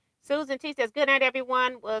 Susan T says, good night,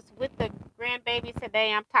 everyone. Was with the grandbabies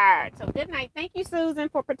today. I'm tired. So good night. Thank you, Susan,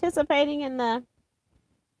 for participating in the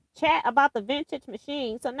chat about the vintage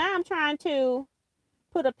machine. So now I'm trying to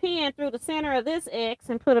put a pin through the center of this X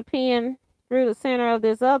and put a pin through the center of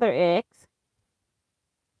this other X.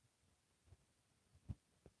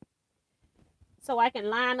 So I can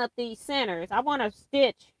line up these centers. I want to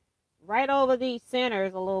stitch right over these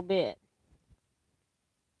centers a little bit.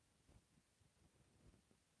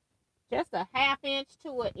 Just a 1/2 inch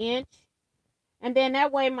to 1 inch. And then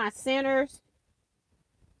that way my centers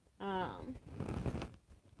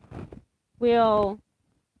will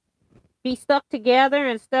be stuck together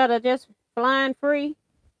instead of just flying free.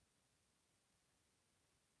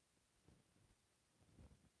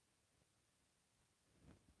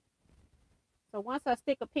 So once I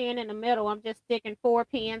stick a pin in the middle, I'm just sticking 4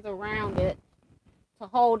 pins around it to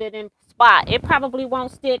hold it in spot. It probably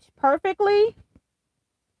won't stitch perfectly,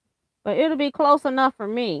 but it'll be close enough for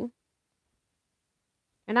me.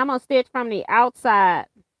 And I'm going to stitch from the outside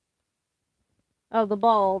of the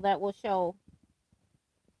bowl. That will show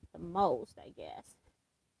the most, I guess.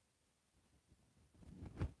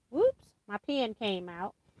 Whoops, my pin came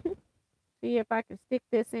out. See if I can stick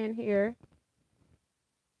this in here.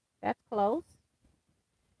 That's close.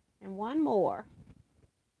 And one more.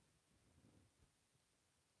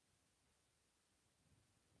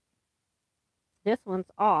 This one's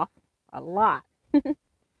off a lot.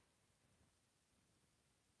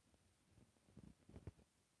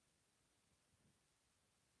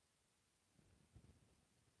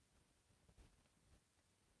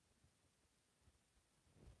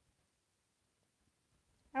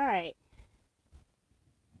 All right.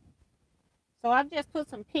 So I've just put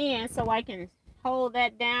some pins so I can hold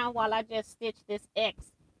that down while I just stitch this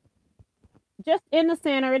X. Just in the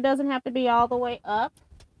center. It doesn't have to be all the way up.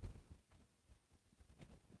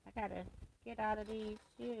 I gotta get out of these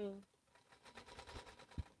shoes.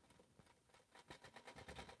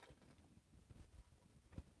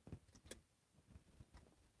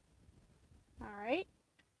 All right.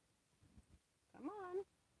 Come on.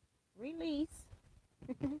 Release.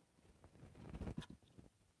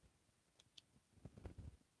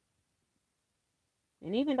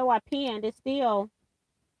 And even though I pinned, it still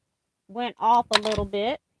went off a little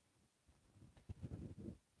bit.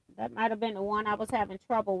 That might have been the one I was having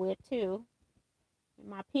trouble with too. And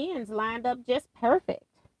my pins lined up just perfect.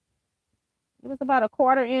 It was about a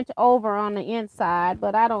 1/4 inch over on the inside,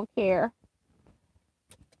 but I don't care.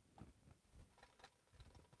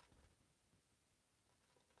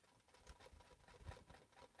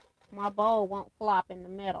 My bowl won't flop in the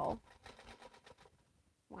middle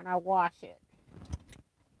when I wash it.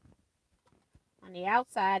 On the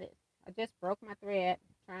outside, I just broke my thread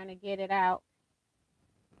trying to get it out.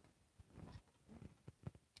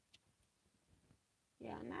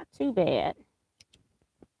 Yeah, not too bad.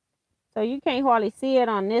 So you can't hardly see it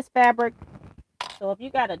on this fabric. So if you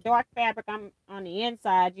got a dark fabric on the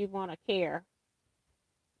inside, you want to care.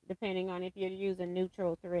 Depending on if you're using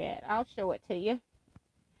neutral thread. I'll show it to you.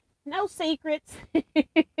 No secrets.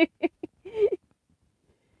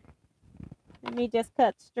 Let me just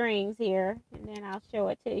cut strings here, and then I'll show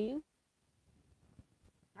it to you.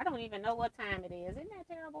 I don't even know what time it is. Isn't that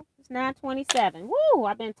terrible? It's 9:27. Woo!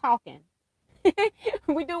 I've been talking.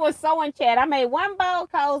 We do a sewing chat. I made one bowl,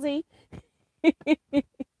 Cozy.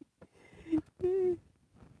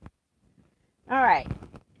 All right.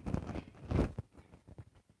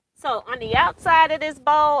 So on the outside of this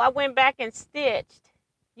bowl, I went back and stitched.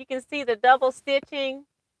 You can see the double stitching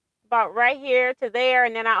about right here to there,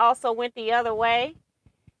 and then I also went the other way.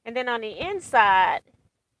 And then on the inside,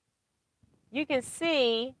 you can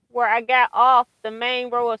see where I got off the main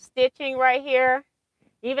row of stitching right here.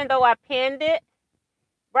 Even though I pinned it,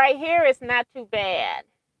 right here it's not too bad.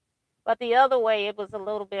 But the other way, it was a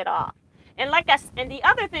little bit off. And the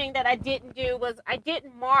other thing that I didn't do was I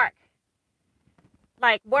didn't mark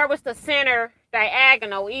like where was the center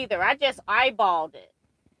diagonal either. I just eyeballed it.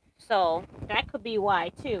 So that could be why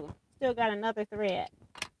too. Still got another thread.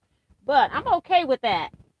 But I'm okay with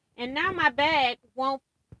that. And now my bag won't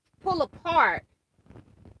pull apart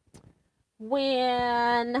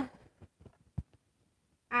when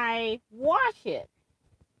I wash it.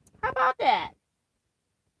 How about that?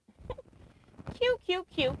 Cute, cute,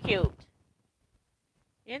 cute, cute.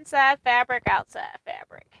 Inside fabric, outside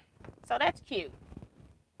fabric. So that's cute.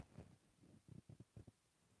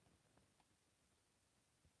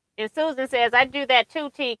 And Susan says, I do that too,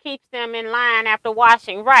 T. Keeps them in line after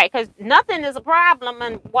washing. Right, because nothing is a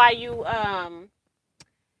problem while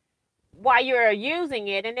you're using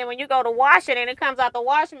it. And then when you go to wash it and it comes out the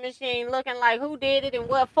washing machine looking like who did it and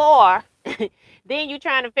what for, then you're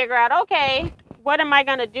trying to figure out, okay, what am I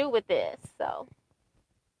going to do with this? So,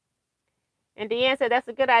 and Deanne said, that's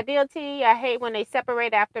a good idea, T. I hate when they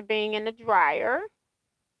separate after being in the dryer.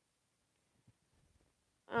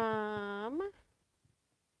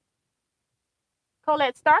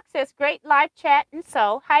 Colette Stark says, great live chat. And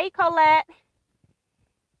so, hi, Colette.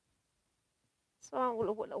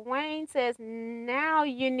 So Wayne says, now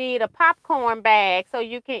you need a popcorn bag so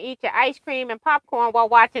you can eat your ice cream and popcorn while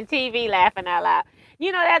watching TV, laughing out loud.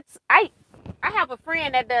 You know, I have a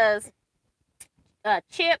friend that does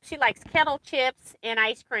chips. She likes kettle chips and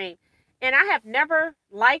ice cream. And I have never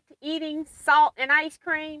liked eating salt and ice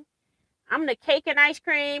cream. I'm the cake and ice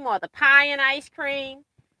cream or the pie and ice cream.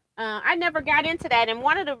 I never got into that, and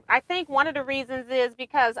I think one of the reasons is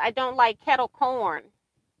because I don't like kettle corn,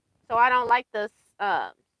 so I don't like the uh,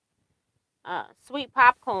 sweet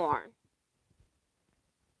popcorn.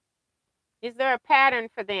 Is there a pattern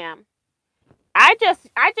for them? I just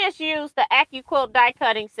use the Teaquilts die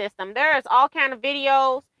cutting system. There's all kind of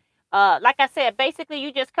videos. Like I said, basically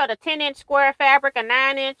you just cut a 10-inch square fabric, a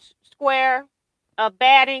 9-inch square of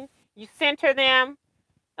batting. You center them.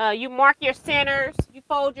 You mark your centers. You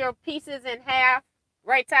fold your pieces in half,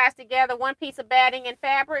 right sides together, one piece of batting and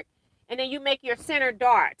fabric, and then you make your center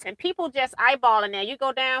darts. And people just eyeballing that. You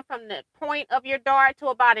go down from the point of your dart to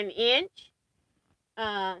about an inch.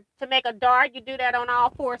 To make a dart, you do that on all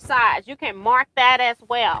four sides. You can mark that as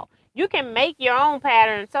well. You can make your own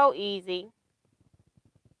pattern so easy.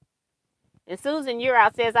 And Susan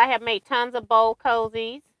Urout says, I have made tons of bowl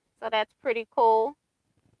cozies. So that's pretty cool.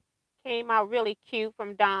 Came out really cute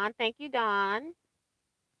from Dawn. Thank you, Dawn.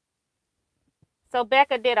 So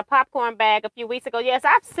Becca did a popcorn bag a few weeks ago. Yes,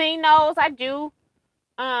 I've seen those. I do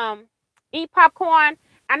eat popcorn.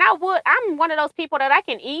 And I'm one of those people that I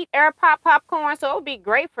can eat air pop popcorn, so it would be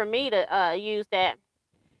great for me to use that.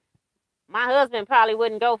 My husband probably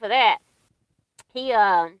wouldn't go for that.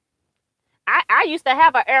 I used to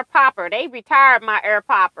have an air popper. They retired my air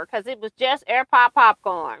popper because it was just air pop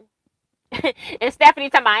popcorn. And Stephanie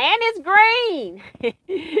told me, and it's green.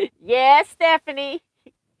 Yes, Stephanie.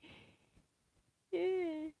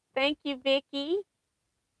 Thank you, Vicky.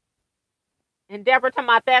 And Deborah told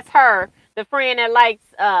me, that's her, the friend that likes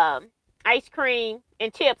ice cream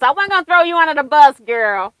and chips. I wasn't going to throw you under the bus,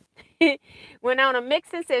 girl. Winona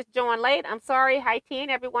Mixon says, join late. I'm sorry. Hi, T and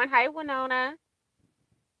everyone. Hi, Winona.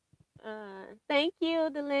 Thank you,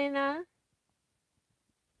 Delina.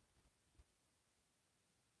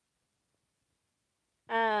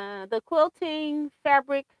 The quilting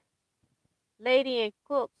fabric lady and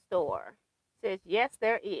quilt store says, yes,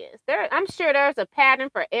 there is. I'm sure there's a pattern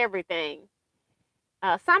for everything.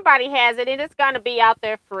 Somebody has it, and it's going to be out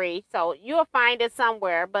there free. So you'll find it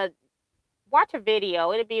somewhere, but watch a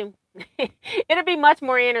video. It'll be it'll be much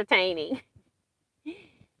more entertaining.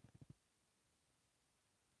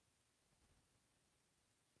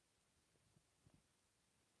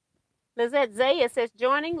 Lizette Zaya says,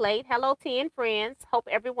 joining late. Hello, T and friends. Hope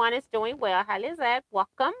everyone is doing well. Hi, Lizette.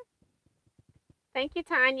 Welcome. Thank you,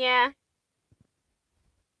 Tanya.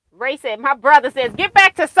 Ray said, my brother says, get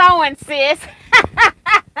back to sewing, sis.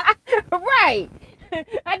 Right.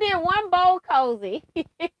 I did one bowl cozy.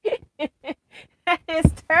 That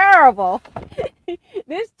is terrible.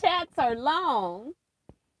 These chats are long.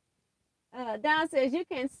 Don says, you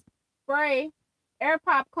can spray air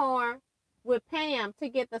popcorn with Pam to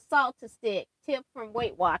get the salt to stick. Tip from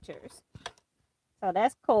Weight Watchers. So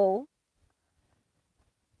that's cool.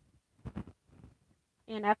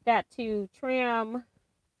 And I've got to trim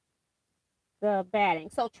the batting.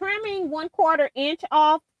 So trimming 1/4 inch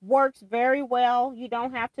off works very well. You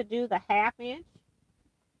don't have to do the 1/2 inch.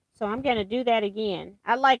 So I'm going to do that again.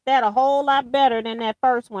 I like that a whole lot better than that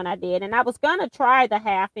first one I did. And I was going to try the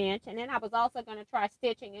 1/2 inch. And then I was also going to try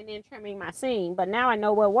stitching and then trimming my seam. But now I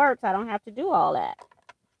know what works. I don't have to do all that.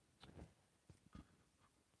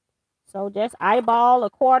 So just eyeball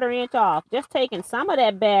 1/4 inch off. Just taking some of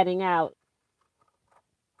that batting out.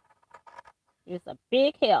 It's a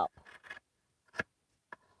big help.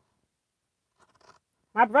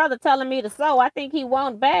 My brother telling me to sew. I think he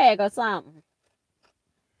won't bag or something.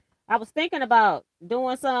 I was thinking about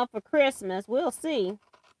doing some for Christmas. We'll see.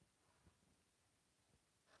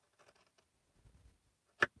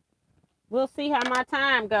 We'll see how my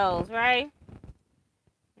time goes, right?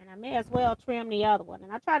 And I may as well trim the other one.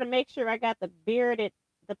 And I try to make sure I got the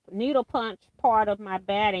needle punch part of my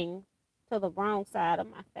batting to the wrong side of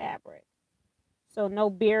my fabric. So no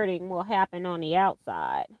bearding will happen on the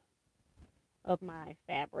outside of my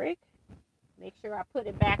fabric. Make sure I put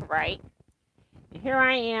it back right. And here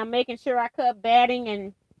I am making sure I cut batting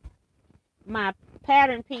and my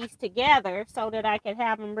pattern piece together so that I can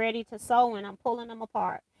have them ready to sew, and I'm pulling them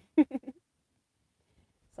apart.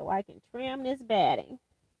 So I can trim this batting.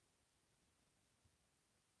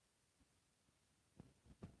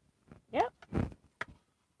 Yep.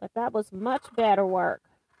 But that was much better work.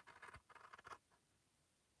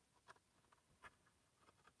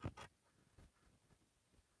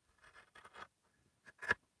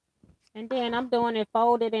 And then I'm doing it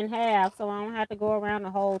folded in half so I don't have to go around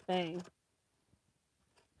the whole thing.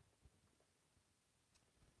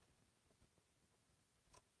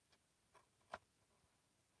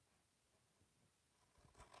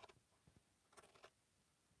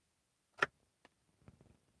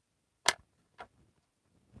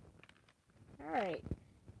 All right.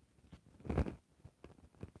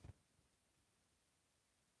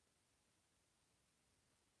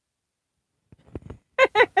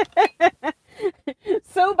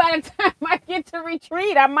 knew by the time I get to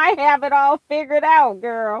retreat, I might have it all figured out,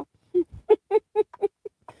 girl.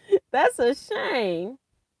 That's a shame.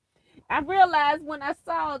 I realized when I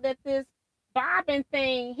saw that this bobbin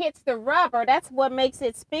thing hits the rubber, that's what makes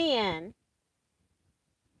it spin.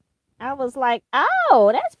 I was like, oh,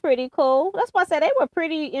 that's pretty cool. That's why I said they were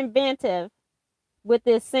pretty inventive with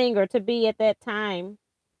this singer to be at that time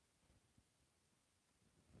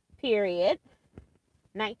period.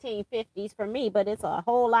 1950s for me, but it's a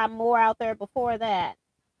whole lot more out there before that.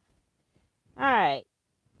 All right.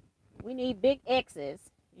 We need big X's.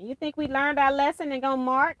 You think we learned our lesson and gonna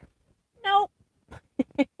mark? Nope.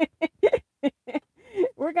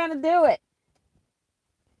 We're gonna do it.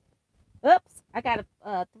 Oops, I got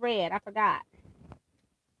a thread. I forgot.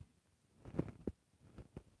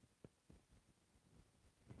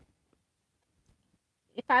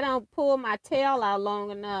 If I don't pull my tail out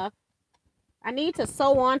long enough, I need to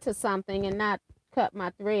sew onto something and not cut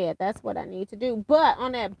my thread. That's what I need to do. But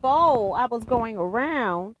on that bowl, I was going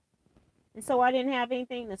around, and so I didn't have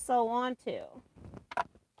anything to sew onto.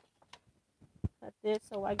 Cut this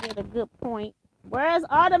so I get a good point. Where's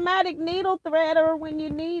automatic needle threader when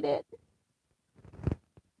you need it?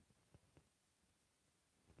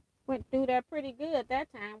 Went through that pretty good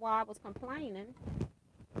that time while I was complaining.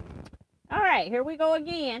 All right, here we go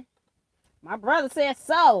again. My brother said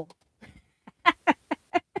so.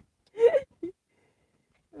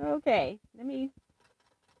 Okay, let me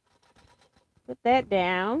put that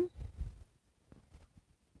down.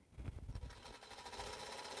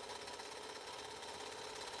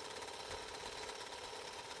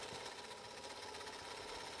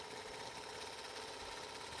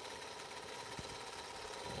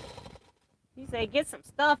 He said, get some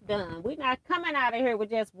stuff done. We're not coming out of here with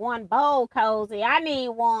just one bowl, Cozy. I need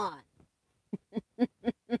one.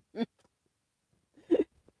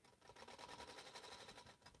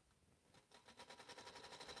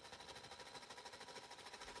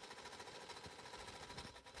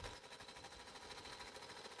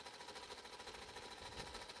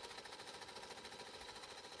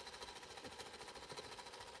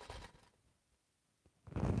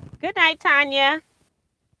 Good night, Tanya.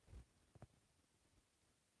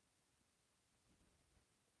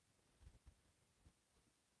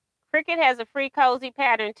 Cricut has a free cozy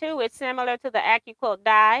pattern too. It's similar to the Teaquilts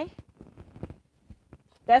die.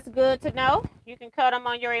 That's good to know. You can cut them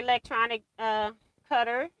on your electronic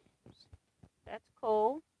cutter. That's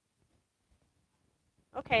cool.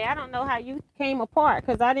 Okay, I don't know how you came apart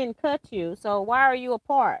because I didn't cut you. So why are you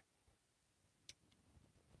apart?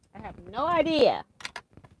 I have no idea.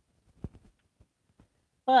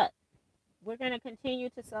 But we're going to continue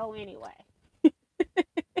to sew anyway.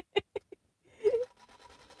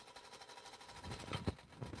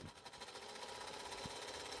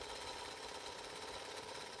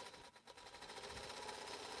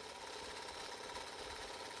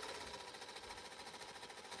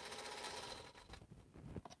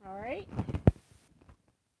 All right.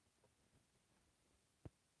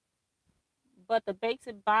 But the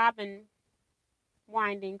basic bobbin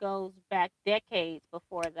winding goes back decades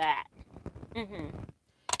before that. And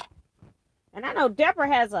I know Deborah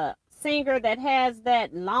has a singer that has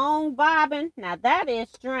that long bobbin. Now that is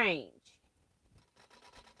strange.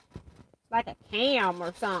 It's like a cam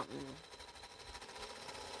or something.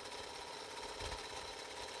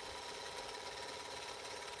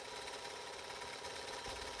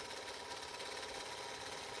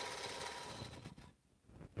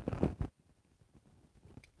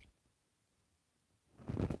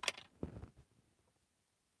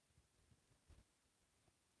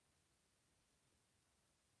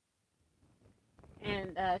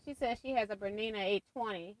 And she says she has a Bernina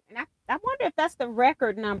 820. And I wonder if that's the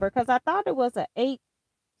record number because I thought it was a 8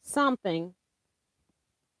 something.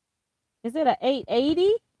 Is it a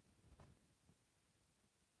 880?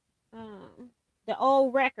 The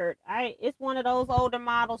old record. It's one of those older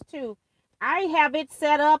models too. I have it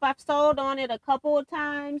set up. I've sold on it a couple of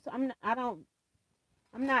times. I'm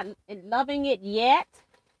not loving it yet.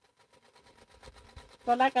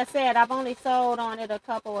 But like I said, I've only sold on it a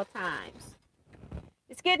couple of times.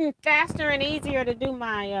 It's getting faster and easier to do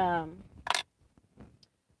my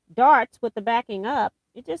darts with the backing up.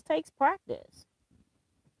 It just takes practice.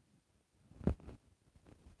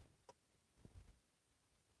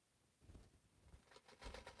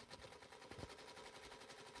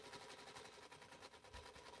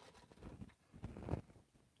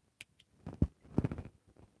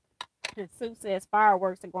 Sue says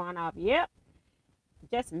fireworks are going off. Yep.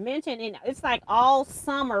 Just mentioning, it's like all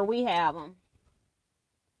summer we have them.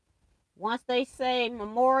 Once they say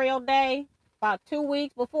Memorial Day, about 2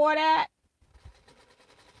 weeks before that,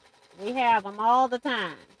 We have them all the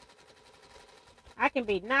time. I can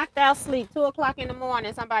be knocked out sleep 2 o'clock in the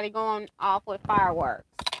morning, somebody going off with fireworks.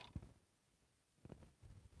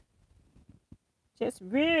 Just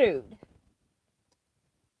rude.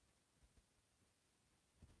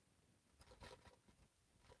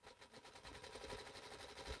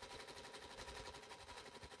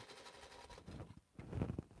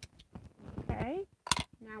 Okay,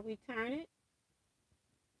 now we turn it.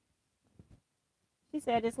 She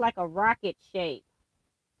said it's like a rocket shape.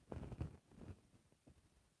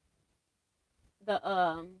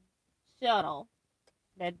 The shuttle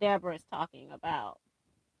that Deborah is talking about.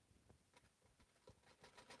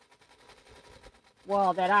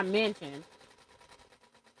 Well, that I mentioned.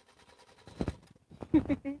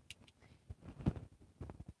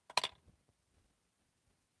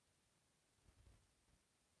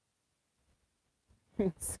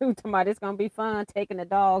 Sue tomorrow, it's gonna be fun taking the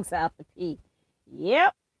dogs out to pee.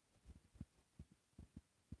 Yep.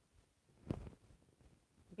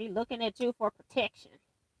 Be looking at you for protection.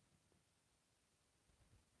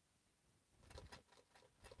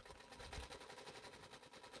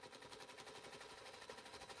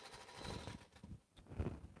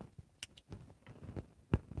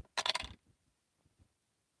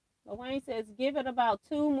 Wayne says, give it about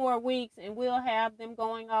 2 more weeks and we'll have them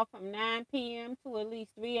going off from 9 p.m. to at least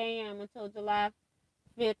 3 a.m. until July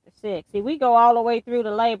 5th or 6th. See, we go all the way through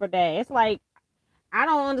to Labor Day. It's like, I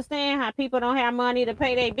don't understand how people don't have money to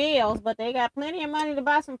pay their bills, but they got plenty of money to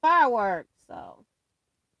buy some fireworks. So,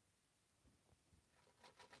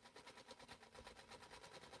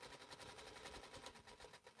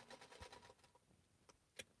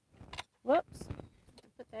 whoops.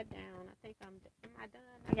 Put that down. I think am I done?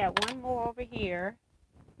 I got one more over here,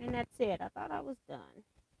 and that's it. I thought I was done.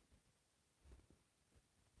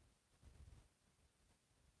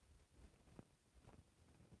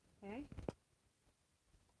 Okay.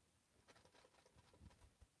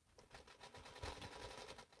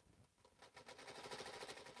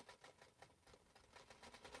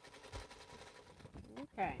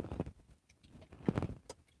 Okay.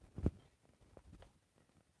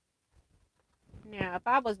 Now, if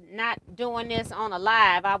I was not doing this on a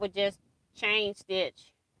live, I would just chain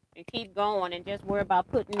stitch and keep going and just worry about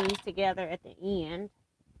putting these together at the end.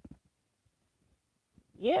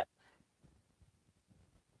 Yep.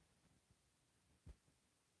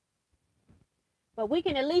 But we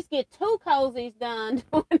can at least get 2 cozies done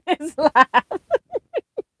doing this live.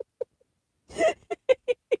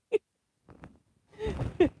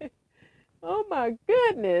 Oh my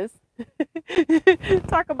goodness.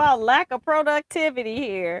 Talk about lack of productivity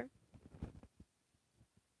here.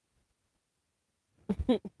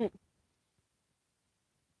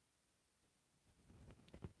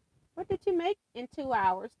 What did you make in 2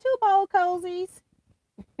 hours? 2 bowl cozies.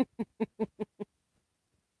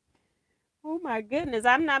 Oh my goodness,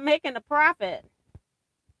 I'm not making a profit.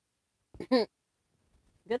 Good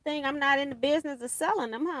thing I'm not in the business of selling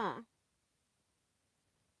them, huh?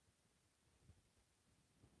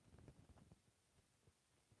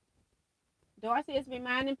 Dorothy is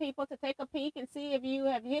reminding people to take a peek and see if you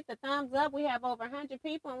have hit the thumbs up. We have over 100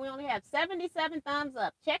 people and we only have 77 thumbs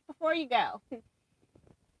up. Check before you go.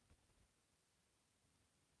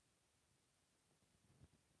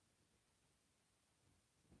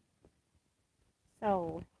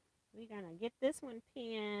 So we're going to get this one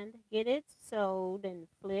pinned, get it sewed and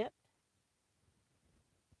flipped,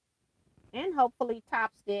 and hopefully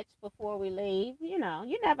top stitched before we leave. You know,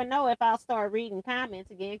 you never know if I'll start reading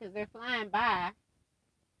comments again because they're flying by.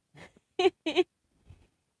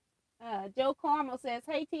 Joe Carmel says,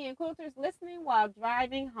 hey, Tea and Quilters, listening while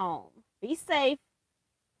driving home. Be safe.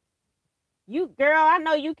 You, girl, I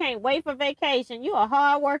know you can't wait for vacation. You a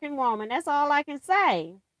hard-working woman. That's all I can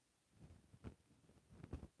say.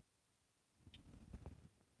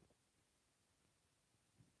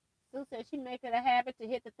 Sue says she make it a habit to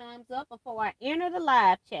hit the thumbs up before I enter the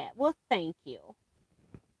live chat. Well, thank you.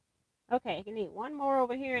 Okay, you need one more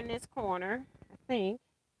over here in this corner, I think.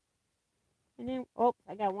 And then, oh,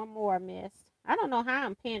 I got one more I missed. I don't know how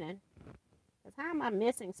I'm pinning. Because how am I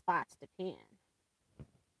missing spots to pin?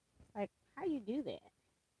 Like, how you do that?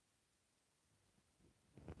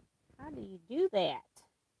 How do you do that?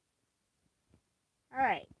 All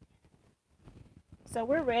right. So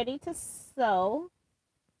we're ready to sew.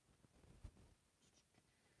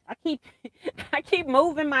 I keep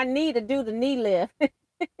moving my knee to do the knee lift.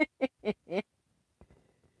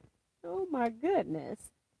 Oh my goodness.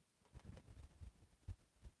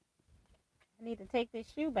 I need to take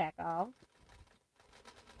this shoe back off.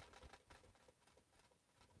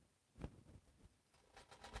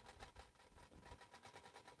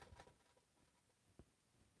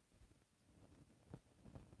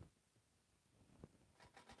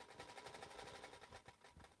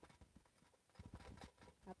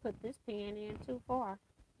 put this pen in too far.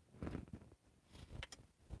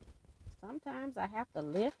 Sometimes I have to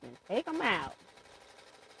lift and take them out.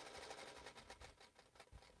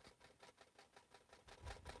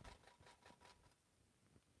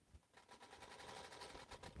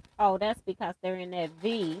 Oh, that's because they're in that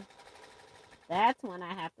V. That's when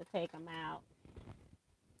I have to take them out.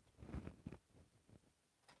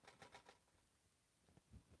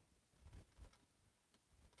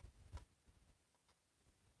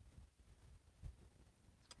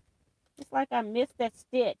 It's like I missed that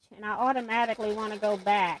stitch and I automatically want to go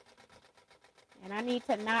back. And I need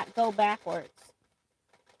to not go backwards.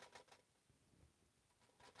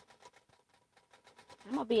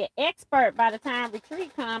 I'm going to be an expert by the time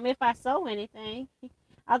retreat comes if I sew anything.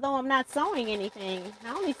 Although I'm not sewing anything.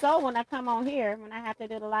 I only sew when I come on here, when I have to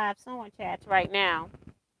do the live sewing chats right now.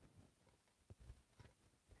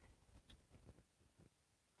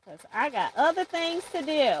 Because I got other things to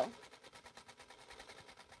do.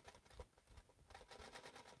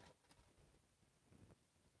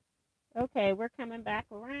 Okay, we're coming back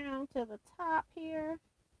around to the top here.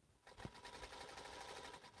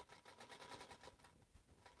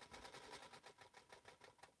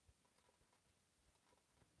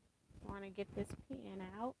 Want to get this pen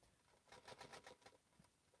out.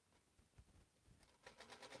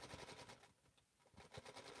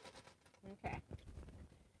 Okay.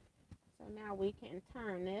 So now we can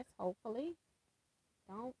turn this, hopefully.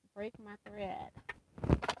 Don't break my thread.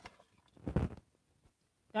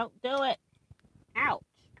 Don't do it. Ouch.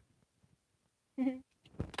 All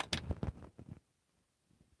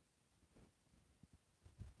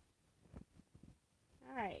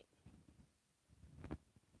right.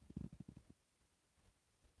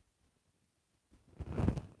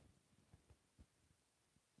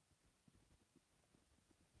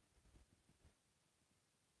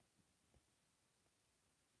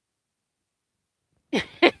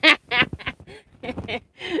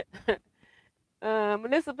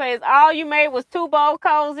 Melissa pays, all you made was 2 bowl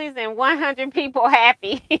cozies and 100 people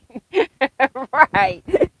happy. Right.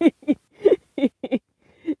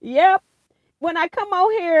 Yep. When I come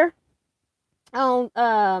on here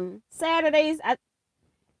on Saturdays, I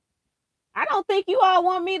don't think you all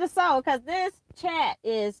want me to sew because this chat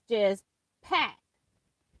is just packed.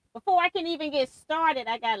 Before I can even get started,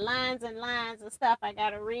 I got lines and lines of stuff I got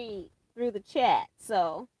to read through the chat.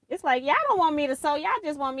 So it's like, y'all don't want me to sew. Y'all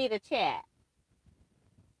just want me to chat.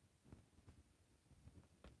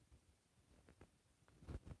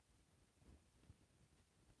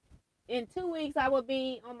 In 2 weeks, I will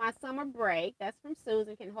be on my summer break. That's from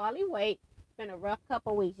Susan. Can hardly wait. It's been a rough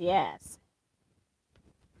couple weeks. Yes.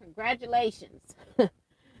 Congratulations.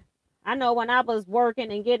 I know when I was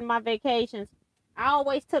working and getting my vacations, I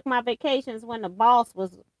always took my vacations when the boss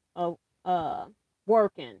was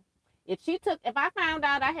working. If I found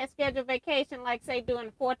out I had scheduled vacation, like say during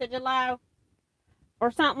the 4th of July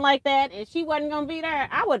or something like that, and she wasn't going to be there,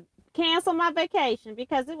 I would cancel my vacation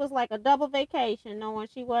because it was like a double vacation knowing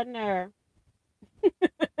she wasn't there.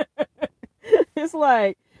 It's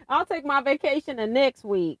like, I'll take my vacation the next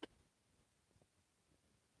week.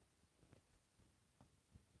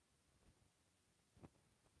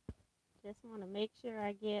 Just want to make sure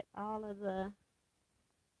I get all of the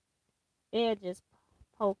edges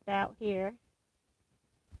poked out here.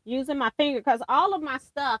 Using my finger because all of my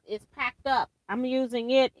stuff is packed up. I'm using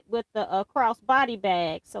it with the crossbody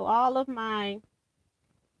bag. So all of my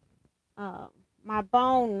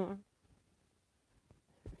boner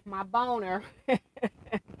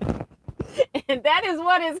and that is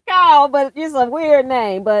what it's called, but it's a weird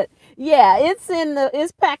name. But yeah,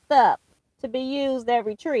 it's packed up to be used at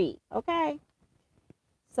retreat. Okay,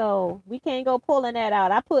 so we can't go pulling that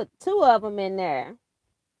out. I put 2 of them in there.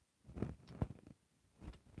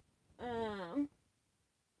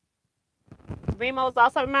 Remo's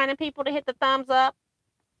also reminding people to hit the thumbs up.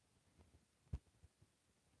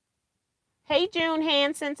 Hey, June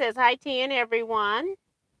Hansen says hi, T and everyone.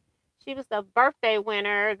 She was the birthday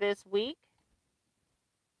winner this week.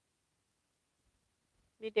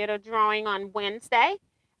 We did a drawing on Wednesday.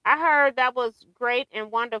 I heard that was great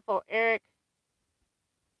and wonderful. Eric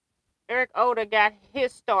Oda got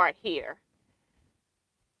his start here.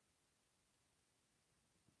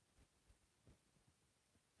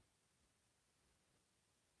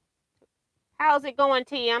 How's it going,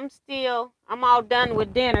 T? I'm all done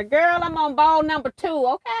with dinner. Girl, I'm on bowl number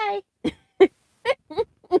 2, okay?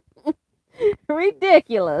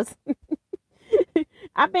 Ridiculous.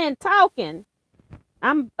 I've been talking.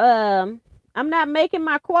 I'm not making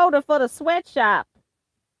my quota for the sweatshop.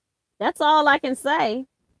 That's all I can say.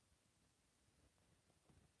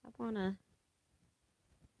 I wanna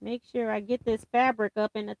make sure I get this fabric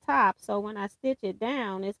up in the top so when I stitch it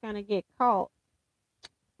down, it's going to get caught.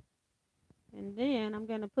 And then I'm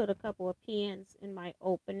going to put a couple of pins in my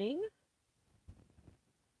opening.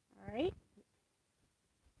 All right.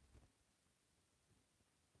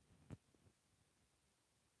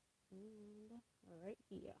 And right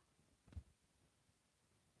here.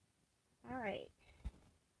 All right.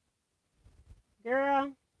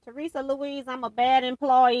 Girl, Teresa Louise, I'm a bad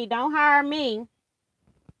employee. Don't hire me.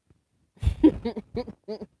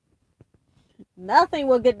 Nothing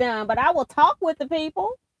will get done, but I will talk with the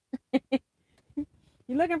people.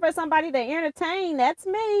 You're looking for somebody to entertain, that's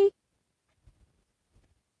me.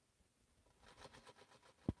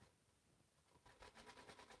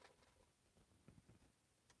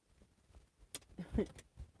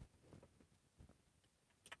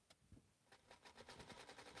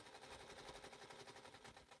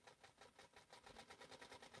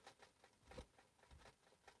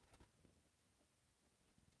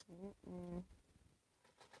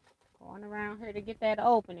 Going around here to get that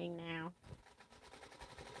opening now.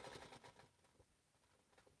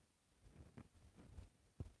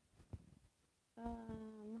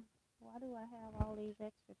 Why do I have all these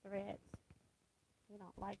extra threads? We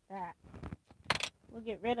don't like that. We'll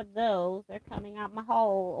get rid of those. They're coming out my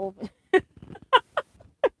hole over.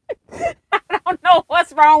 I don't know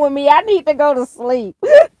what's wrong with me. I need to go to sleep.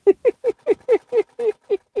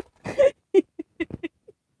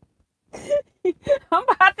 I'm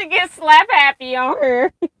about to get slap happy on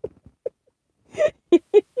her.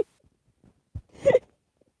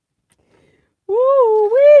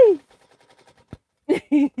 Woo wee.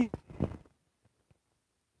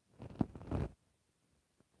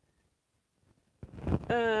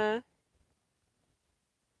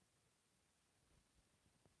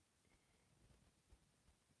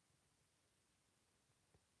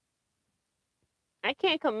 I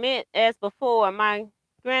can't commit as before. My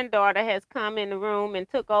granddaughter has come in the room and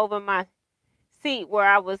took over my seat where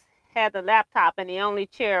I had the laptop and the only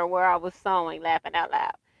chair where I was sewing, laughing out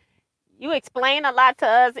loud. You explain a lot to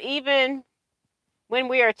us even when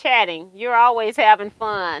we are chatting. You're always having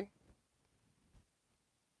fun.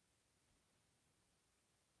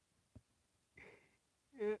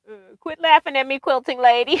 Quit laughing at me, quilting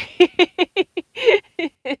lady.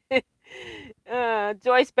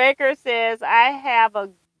 Joyce Baker says, I have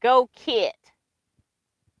a Go kit.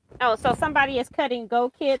 Oh, so somebody is cutting Go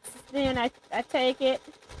kits, then I take it.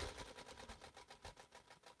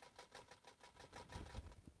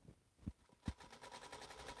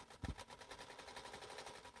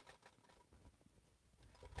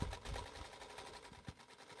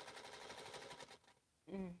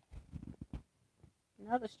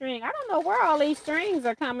 Another string. I don't know where all these strings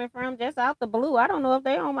are coming from, just out the blue. I don't know if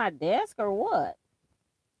they're on my desk or what.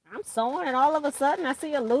 I'm sewing and all of a sudden I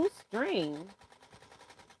see a loose string.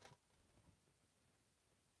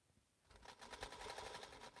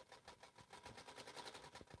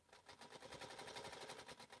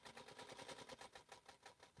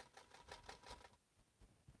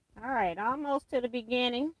 All right, almost to the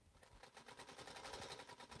beginning.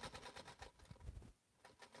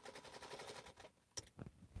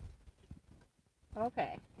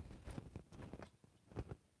 Okay.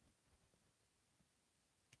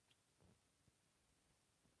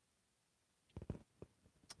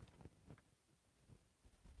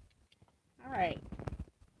 All right.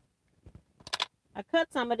 I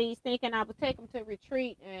cut some of these thinking I would take them to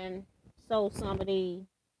retreat and sew some of these.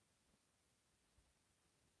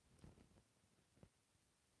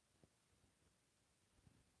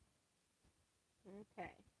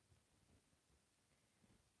 Okay.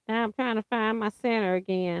 Now I'm trying to find my center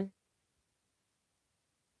again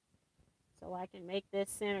so I can make this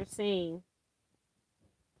center seam.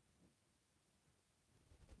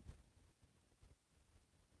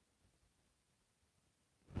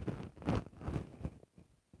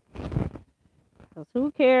 Because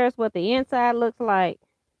who cares what the inside looks like?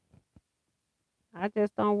 I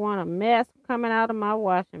just don't want a mess coming out of my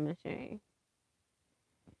washing machine.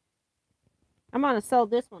 I'm going to sew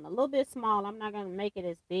this one a little bit small. I'm not going to make it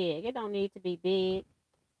as big. It don't need to be big.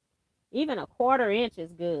 Even a 1/4 inch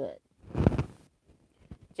is good.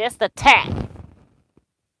 Just a tack. That's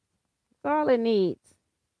all it needs.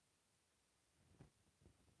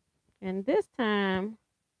 And this time,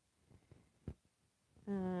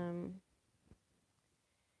 I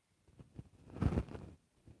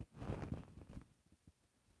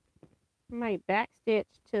might backstitch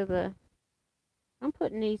to the, I'm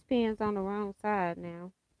putting these pins on the wrong side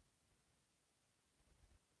now.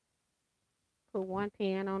 Put one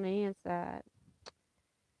pin on the inside.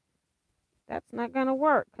 That's not going to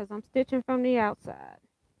work because I'm stitching from the outside.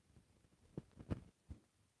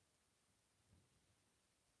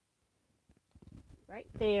 right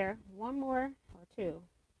there. One more or two.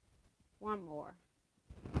 One more.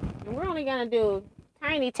 And we're only going to do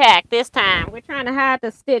tiny tack this time. We're trying to hide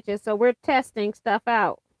the stitches, so we're testing stuff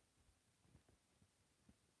out.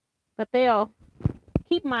 But they'll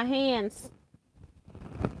keep my hands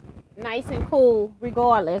nice and cool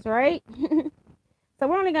regardless, right? So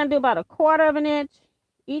we're only going to do about 1/4 of an inch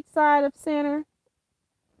each side of center.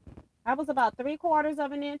 I was about 3/4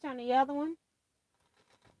 of an inch on the other one.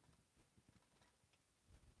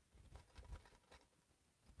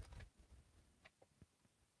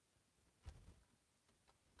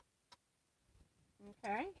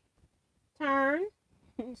 Okay. Turn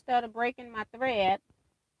instead of breaking my thread.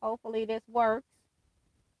 Hopefully this works.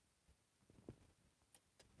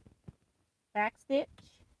 Back stitch.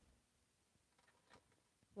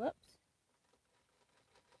 Whoops.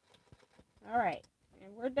 All right,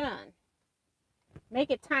 and we're done. Make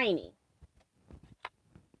it tiny.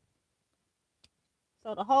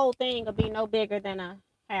 So the whole thing will be no bigger than a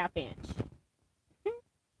 1/2 inch.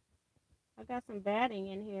 I got some batting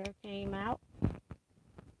in here, came out.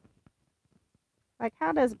 Like,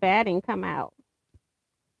 how does batting come out?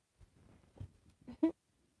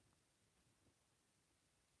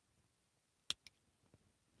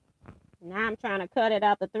 Now I'm trying to cut it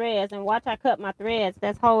out the threads, and watch I cut my threads.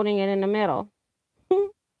 That's holding it in the middle.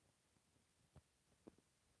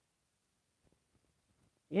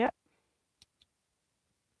 Yep.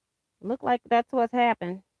 Look like that's what's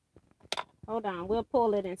happened. Hold on, we'll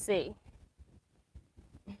pull it and see.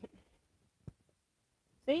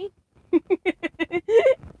 See?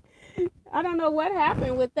 I don't know what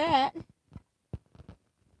happened with that.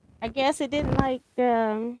 I guess it didn't like,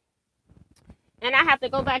 and I have to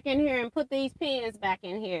go back in here and put these pins back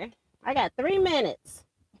in here. I got 3 minutes.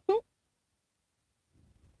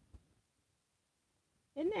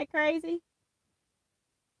 Isn't that crazy?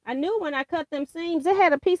 I knew when I cut them seams, it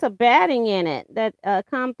had a piece of batting in it that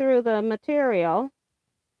come through the material.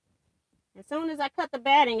 As soon as I cut the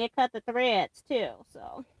batting, it cut the threads too.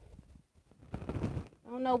 So I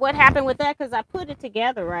don't know what happened with that because I put it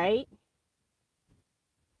together right.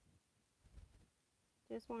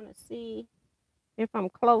 Just want to see if I'm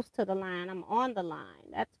close to the line. I'm on the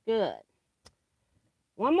line. That's good.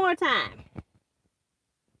 One more time.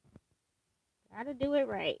 Gotta do it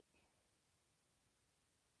right.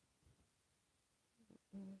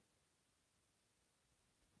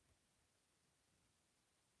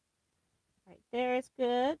 Right there is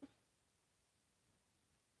good.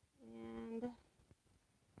 And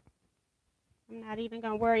I'm not even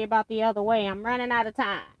going to worry about the other way. I'm running out of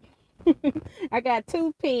time. I got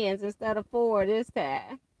 2 pins instead of 4 this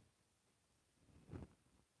time.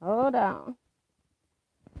 Hold on.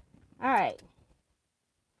 All right.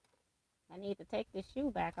 I need to take this shoe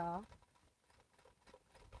back off.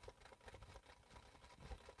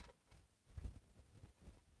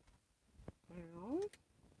 Down,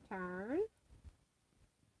 turn.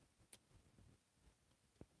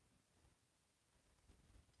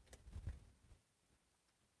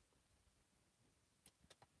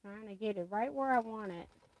 Trying to get it right where I want it.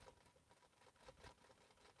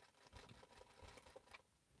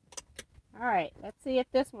 All right, let's see if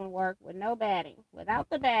this one worked with no batting. Without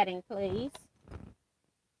the batting, please.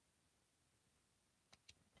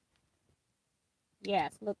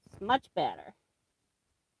 Yes, looks much better.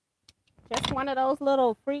 Just one of those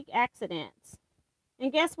little freak accidents.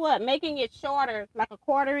 And guess what? Making it shorter, like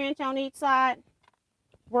 1/4 inch on each side,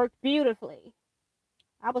 worked beautifully.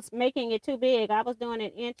 I was making it too big. I was doing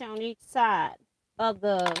an inch on each side of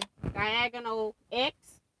the diagonal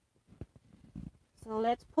X. So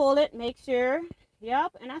let's pull it, make sure.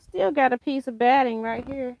 Yep, and I still got a piece of batting right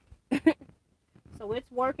here. So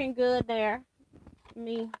it's working good there.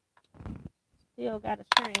 Me still got a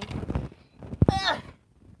string.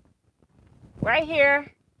 Right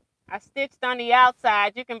here, I stitched on the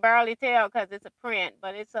outside. You can barely tell because it's a print,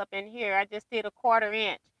 but it's up in here. I just did 1/4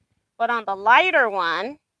 inch. But on the lighter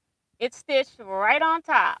one, it's stitched right on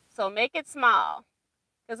top. So make it small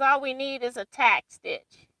because all we need is a tack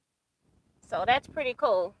stitch. So that's pretty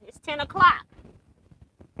cool. It's 10 o'clock.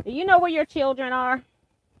 Do you know where your children are?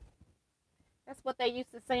 That's what they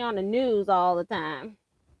used to say on the news all the time.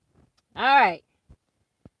 All right.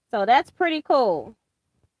 So that's pretty cool.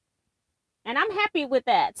 And I'm happy with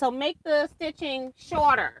that. So make the stitching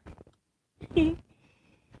shorter.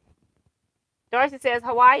 Dorsey says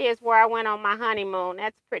Hawaii is where I went on my honeymoon.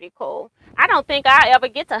 That's pretty cool. I don't think I ever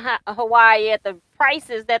get to Hawaii at the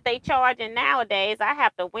prices that they charging nowadays. I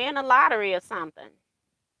have to win a lottery or something.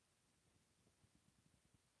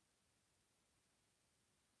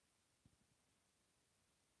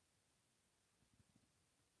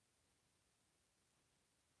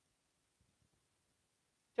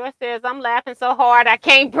 Joy says, I'm laughing so hard I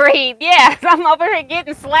can't breathe. Yes, I'm over here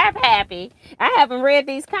getting slap happy. I haven't read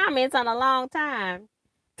these comments in a long time.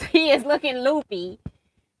 He is looking loopy.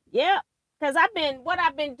 Yep. Because what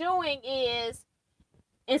I've been doing is,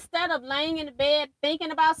 instead of laying in the bed thinking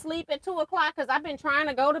about sleep at 2 o'clock, because I've been trying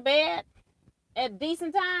to go to bed at a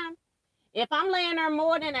decent time, if I'm laying there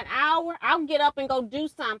more than an hour, I'll get up and go do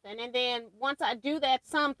something. And then once I do that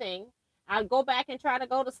something, I'll go back and try to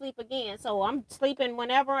go to sleep again. So I'm sleeping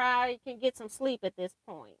whenever I can get some sleep at this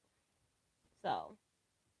point. So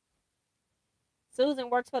Susan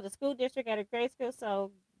works for the school district at a grade school,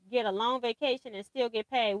 so get a long vacation and still get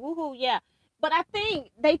paid. Woohoo, yeah. But I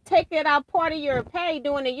think they take that out part of your pay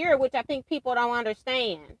during the year, which I think people don't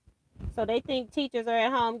understand. So they think teachers are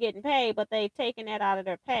at home getting paid, but they've taken that out of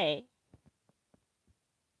their pay.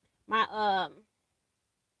 My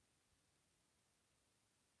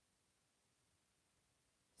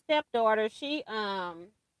stepdaughter, she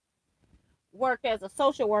worked as a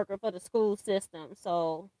social worker for the school system.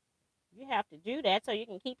 So you have to do that so you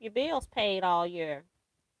can keep your bills paid all year.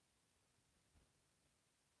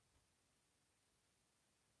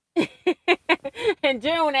 And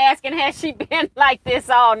June asking, has she been like this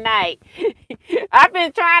all night? I've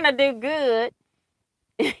been trying to do good.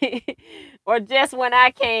 Or just when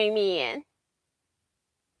I came in.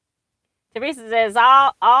 Teresa says,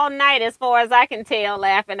 all night as far as I can tell,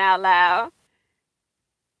 laughing out loud.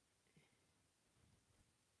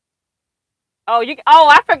 Oh,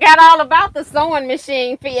 I forgot all about the sewing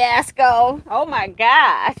machine fiasco. Oh my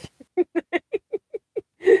gosh.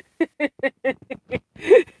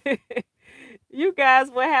 You guys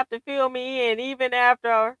will have to fill me in even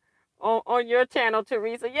after on your channel,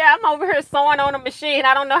 Teresa. Yeah, I'm over here sewing on a machine.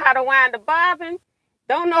 I don't know how to wind the bobbin.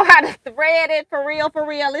 Don't know how to thread it for real, for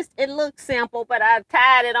real. It looks simple, but I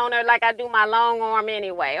tied it on there like I do my long arm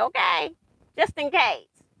anyway, okay? Just in case.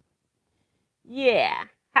 Yeah.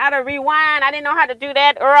 How to rewind. I didn't know how to do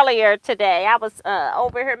that earlier today. I was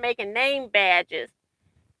over here making name badges.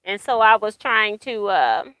 And so I was trying to,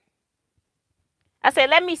 I said,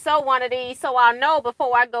 let me sew one of these so I'll know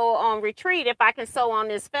before I go on retreat if I can sew on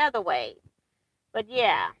this featherweight. But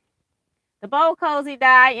yeah. The bold cozy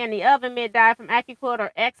dye and the oven mitt dye from Teaquilts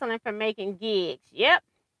are excellent for making gigs. Yep.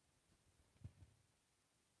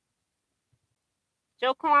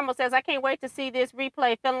 Joe Carmel says, I can't wait to see this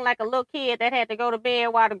replay, feeling like a little kid that had to go to bed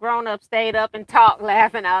while the grown-ups stayed up and talked,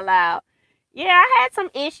 laughing out loud. Yeah, I had some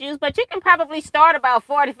issues, but you can probably start about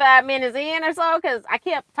 45 minutes in or so because I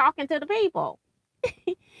kept talking to the people.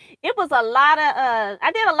 It was a lot of,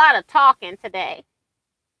 I did a lot of talking today.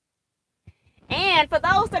 And for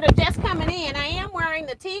those that are just coming in, I am wearing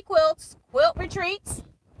the Teaquilts Quilt Retreats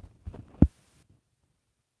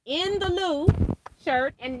in the Lou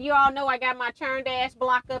shirt. And you all know I got my churn dash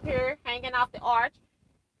block up here hanging off the arch.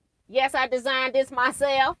 Yes, I designed this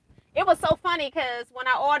myself. It was so funny because when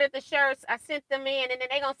I ordered the shirts, I sent them in and then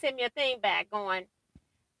they're going to send me a thing back going,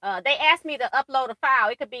 they asked me to upload a file.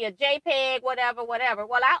 It could be a JPEG, whatever.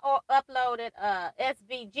 Well, I uploaded a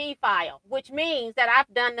SVG file, which means that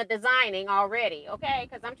I've done the designing already, okay?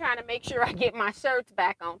 Because I'm trying to make sure I get my shirts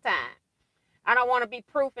back on time. I don't want to be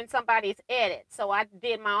proofing somebody's edit, so I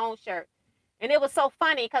did my own shirt. And it was so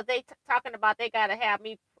funny because they talking about they got to have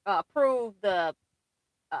me prove the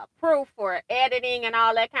proof for editing and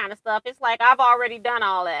all that kind of stuff. It's like I've already done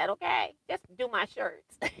all that, okay? Just do my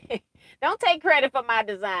shirts. Don't take credit for my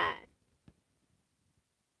design.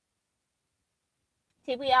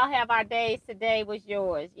 See, we all have our days. Today was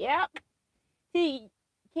yours. Yep. See,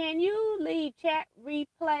 can you leave chat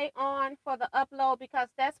replay on for the upload? Because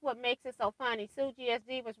that's what makes it so funny. Sue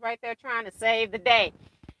GSD was right there trying to save the day.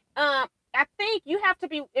 I think you have to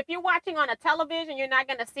be, if you're watching on a television, you're not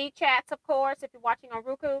going to see chats, of course, if you're watching on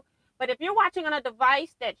Roku. But if you're watching on a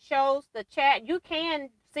device that shows the chat, you can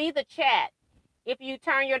see the chat if you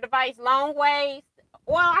turn your device long ways.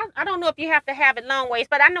 Well, I don't know if you have to have it long ways,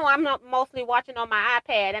 but I know I'm not mostly watching on my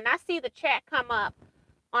iPad, and I see the chat come up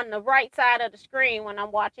on the right side of the screen when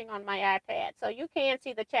I'm watching on my iPad. So you can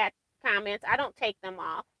see the chat comments. I don't take them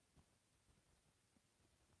off.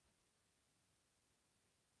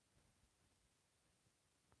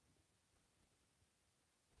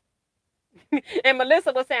 And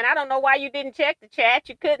Melissa was saying, I don't know why you didn't check the chat.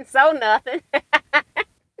 You couldn't sew nothing.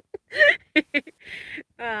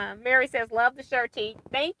 Mary says, love the shirt, T.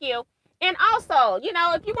 Thank you. And also, you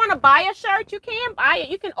know, if you want to buy a shirt, you can buy it.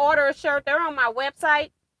 You can order a shirt. They're on my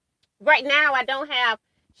website. Right now, I don't have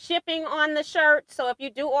shipping on the shirt. So if you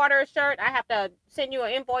do order a shirt, I have to send you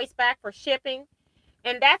an invoice back for shipping.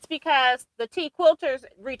 And that's because the Teaquilters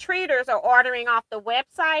retreaters are ordering off the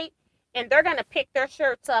website. And they're going to pick their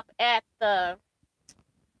shirts up at the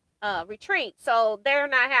retreat, so they're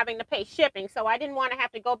not having to pay shipping. So I didn't want to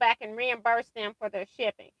have to go back and reimburse them for their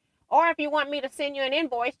shipping. Or if you want me to send you an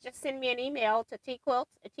invoice, just send me an email to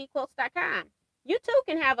teaquilts@teaquilts.com. You too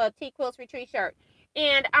can have a Teaquilts retreat shirt.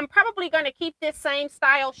 And I'm probably going to keep this same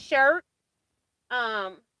style shirt.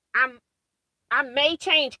 I may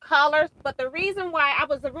change colors, but the reason why I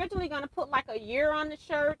was originally going to put like a year on the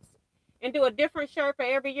shirts and do a different shirt for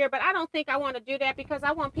every year, but I don't think I want to do that because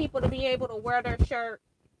I want people to be able to wear their shirt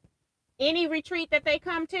any retreat that they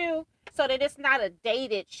come to, so that it's not a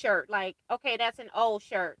dated shirt. Like, okay, that's an old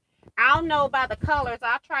shirt. I'll know by the colors.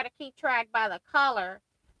 I'll try to keep track by the color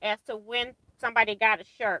as to when somebody got a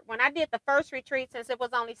shirt. When I did the first retreat, since it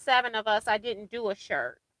was only 7 of us, I didn't do a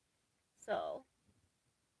shirt. So,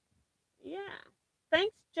 yeah.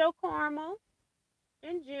 Thanks, Joe Carmel,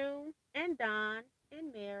 and June, and Don,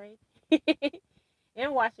 and Mary,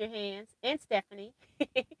 and Wash Your Hands, and Stephanie.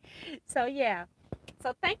 So, yeah.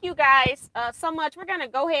 So thank you guys so much. We're going to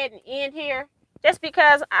go ahead and end here just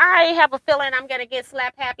because I have a feeling I'm going to get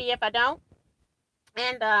slap happy if I don't.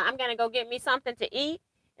 And I'm going to go get me something to eat.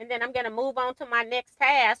 And then I'm going to move on to my next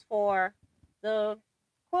task for the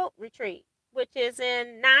quilt retreat, which is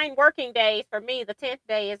in 9 working days. For me, the 10th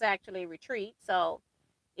day is actually retreat. So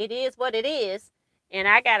it is what it is. And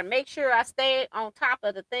I got to make sure I stay on top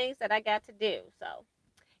of the things that I got to do. So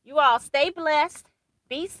you all stay blessed,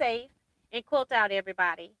 be safe, and quilt out,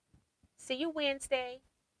 everybody. See you Wednesday,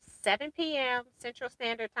 7 p.m. Central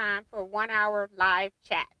Standard Time for 1 hour live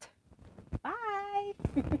chat. Bye.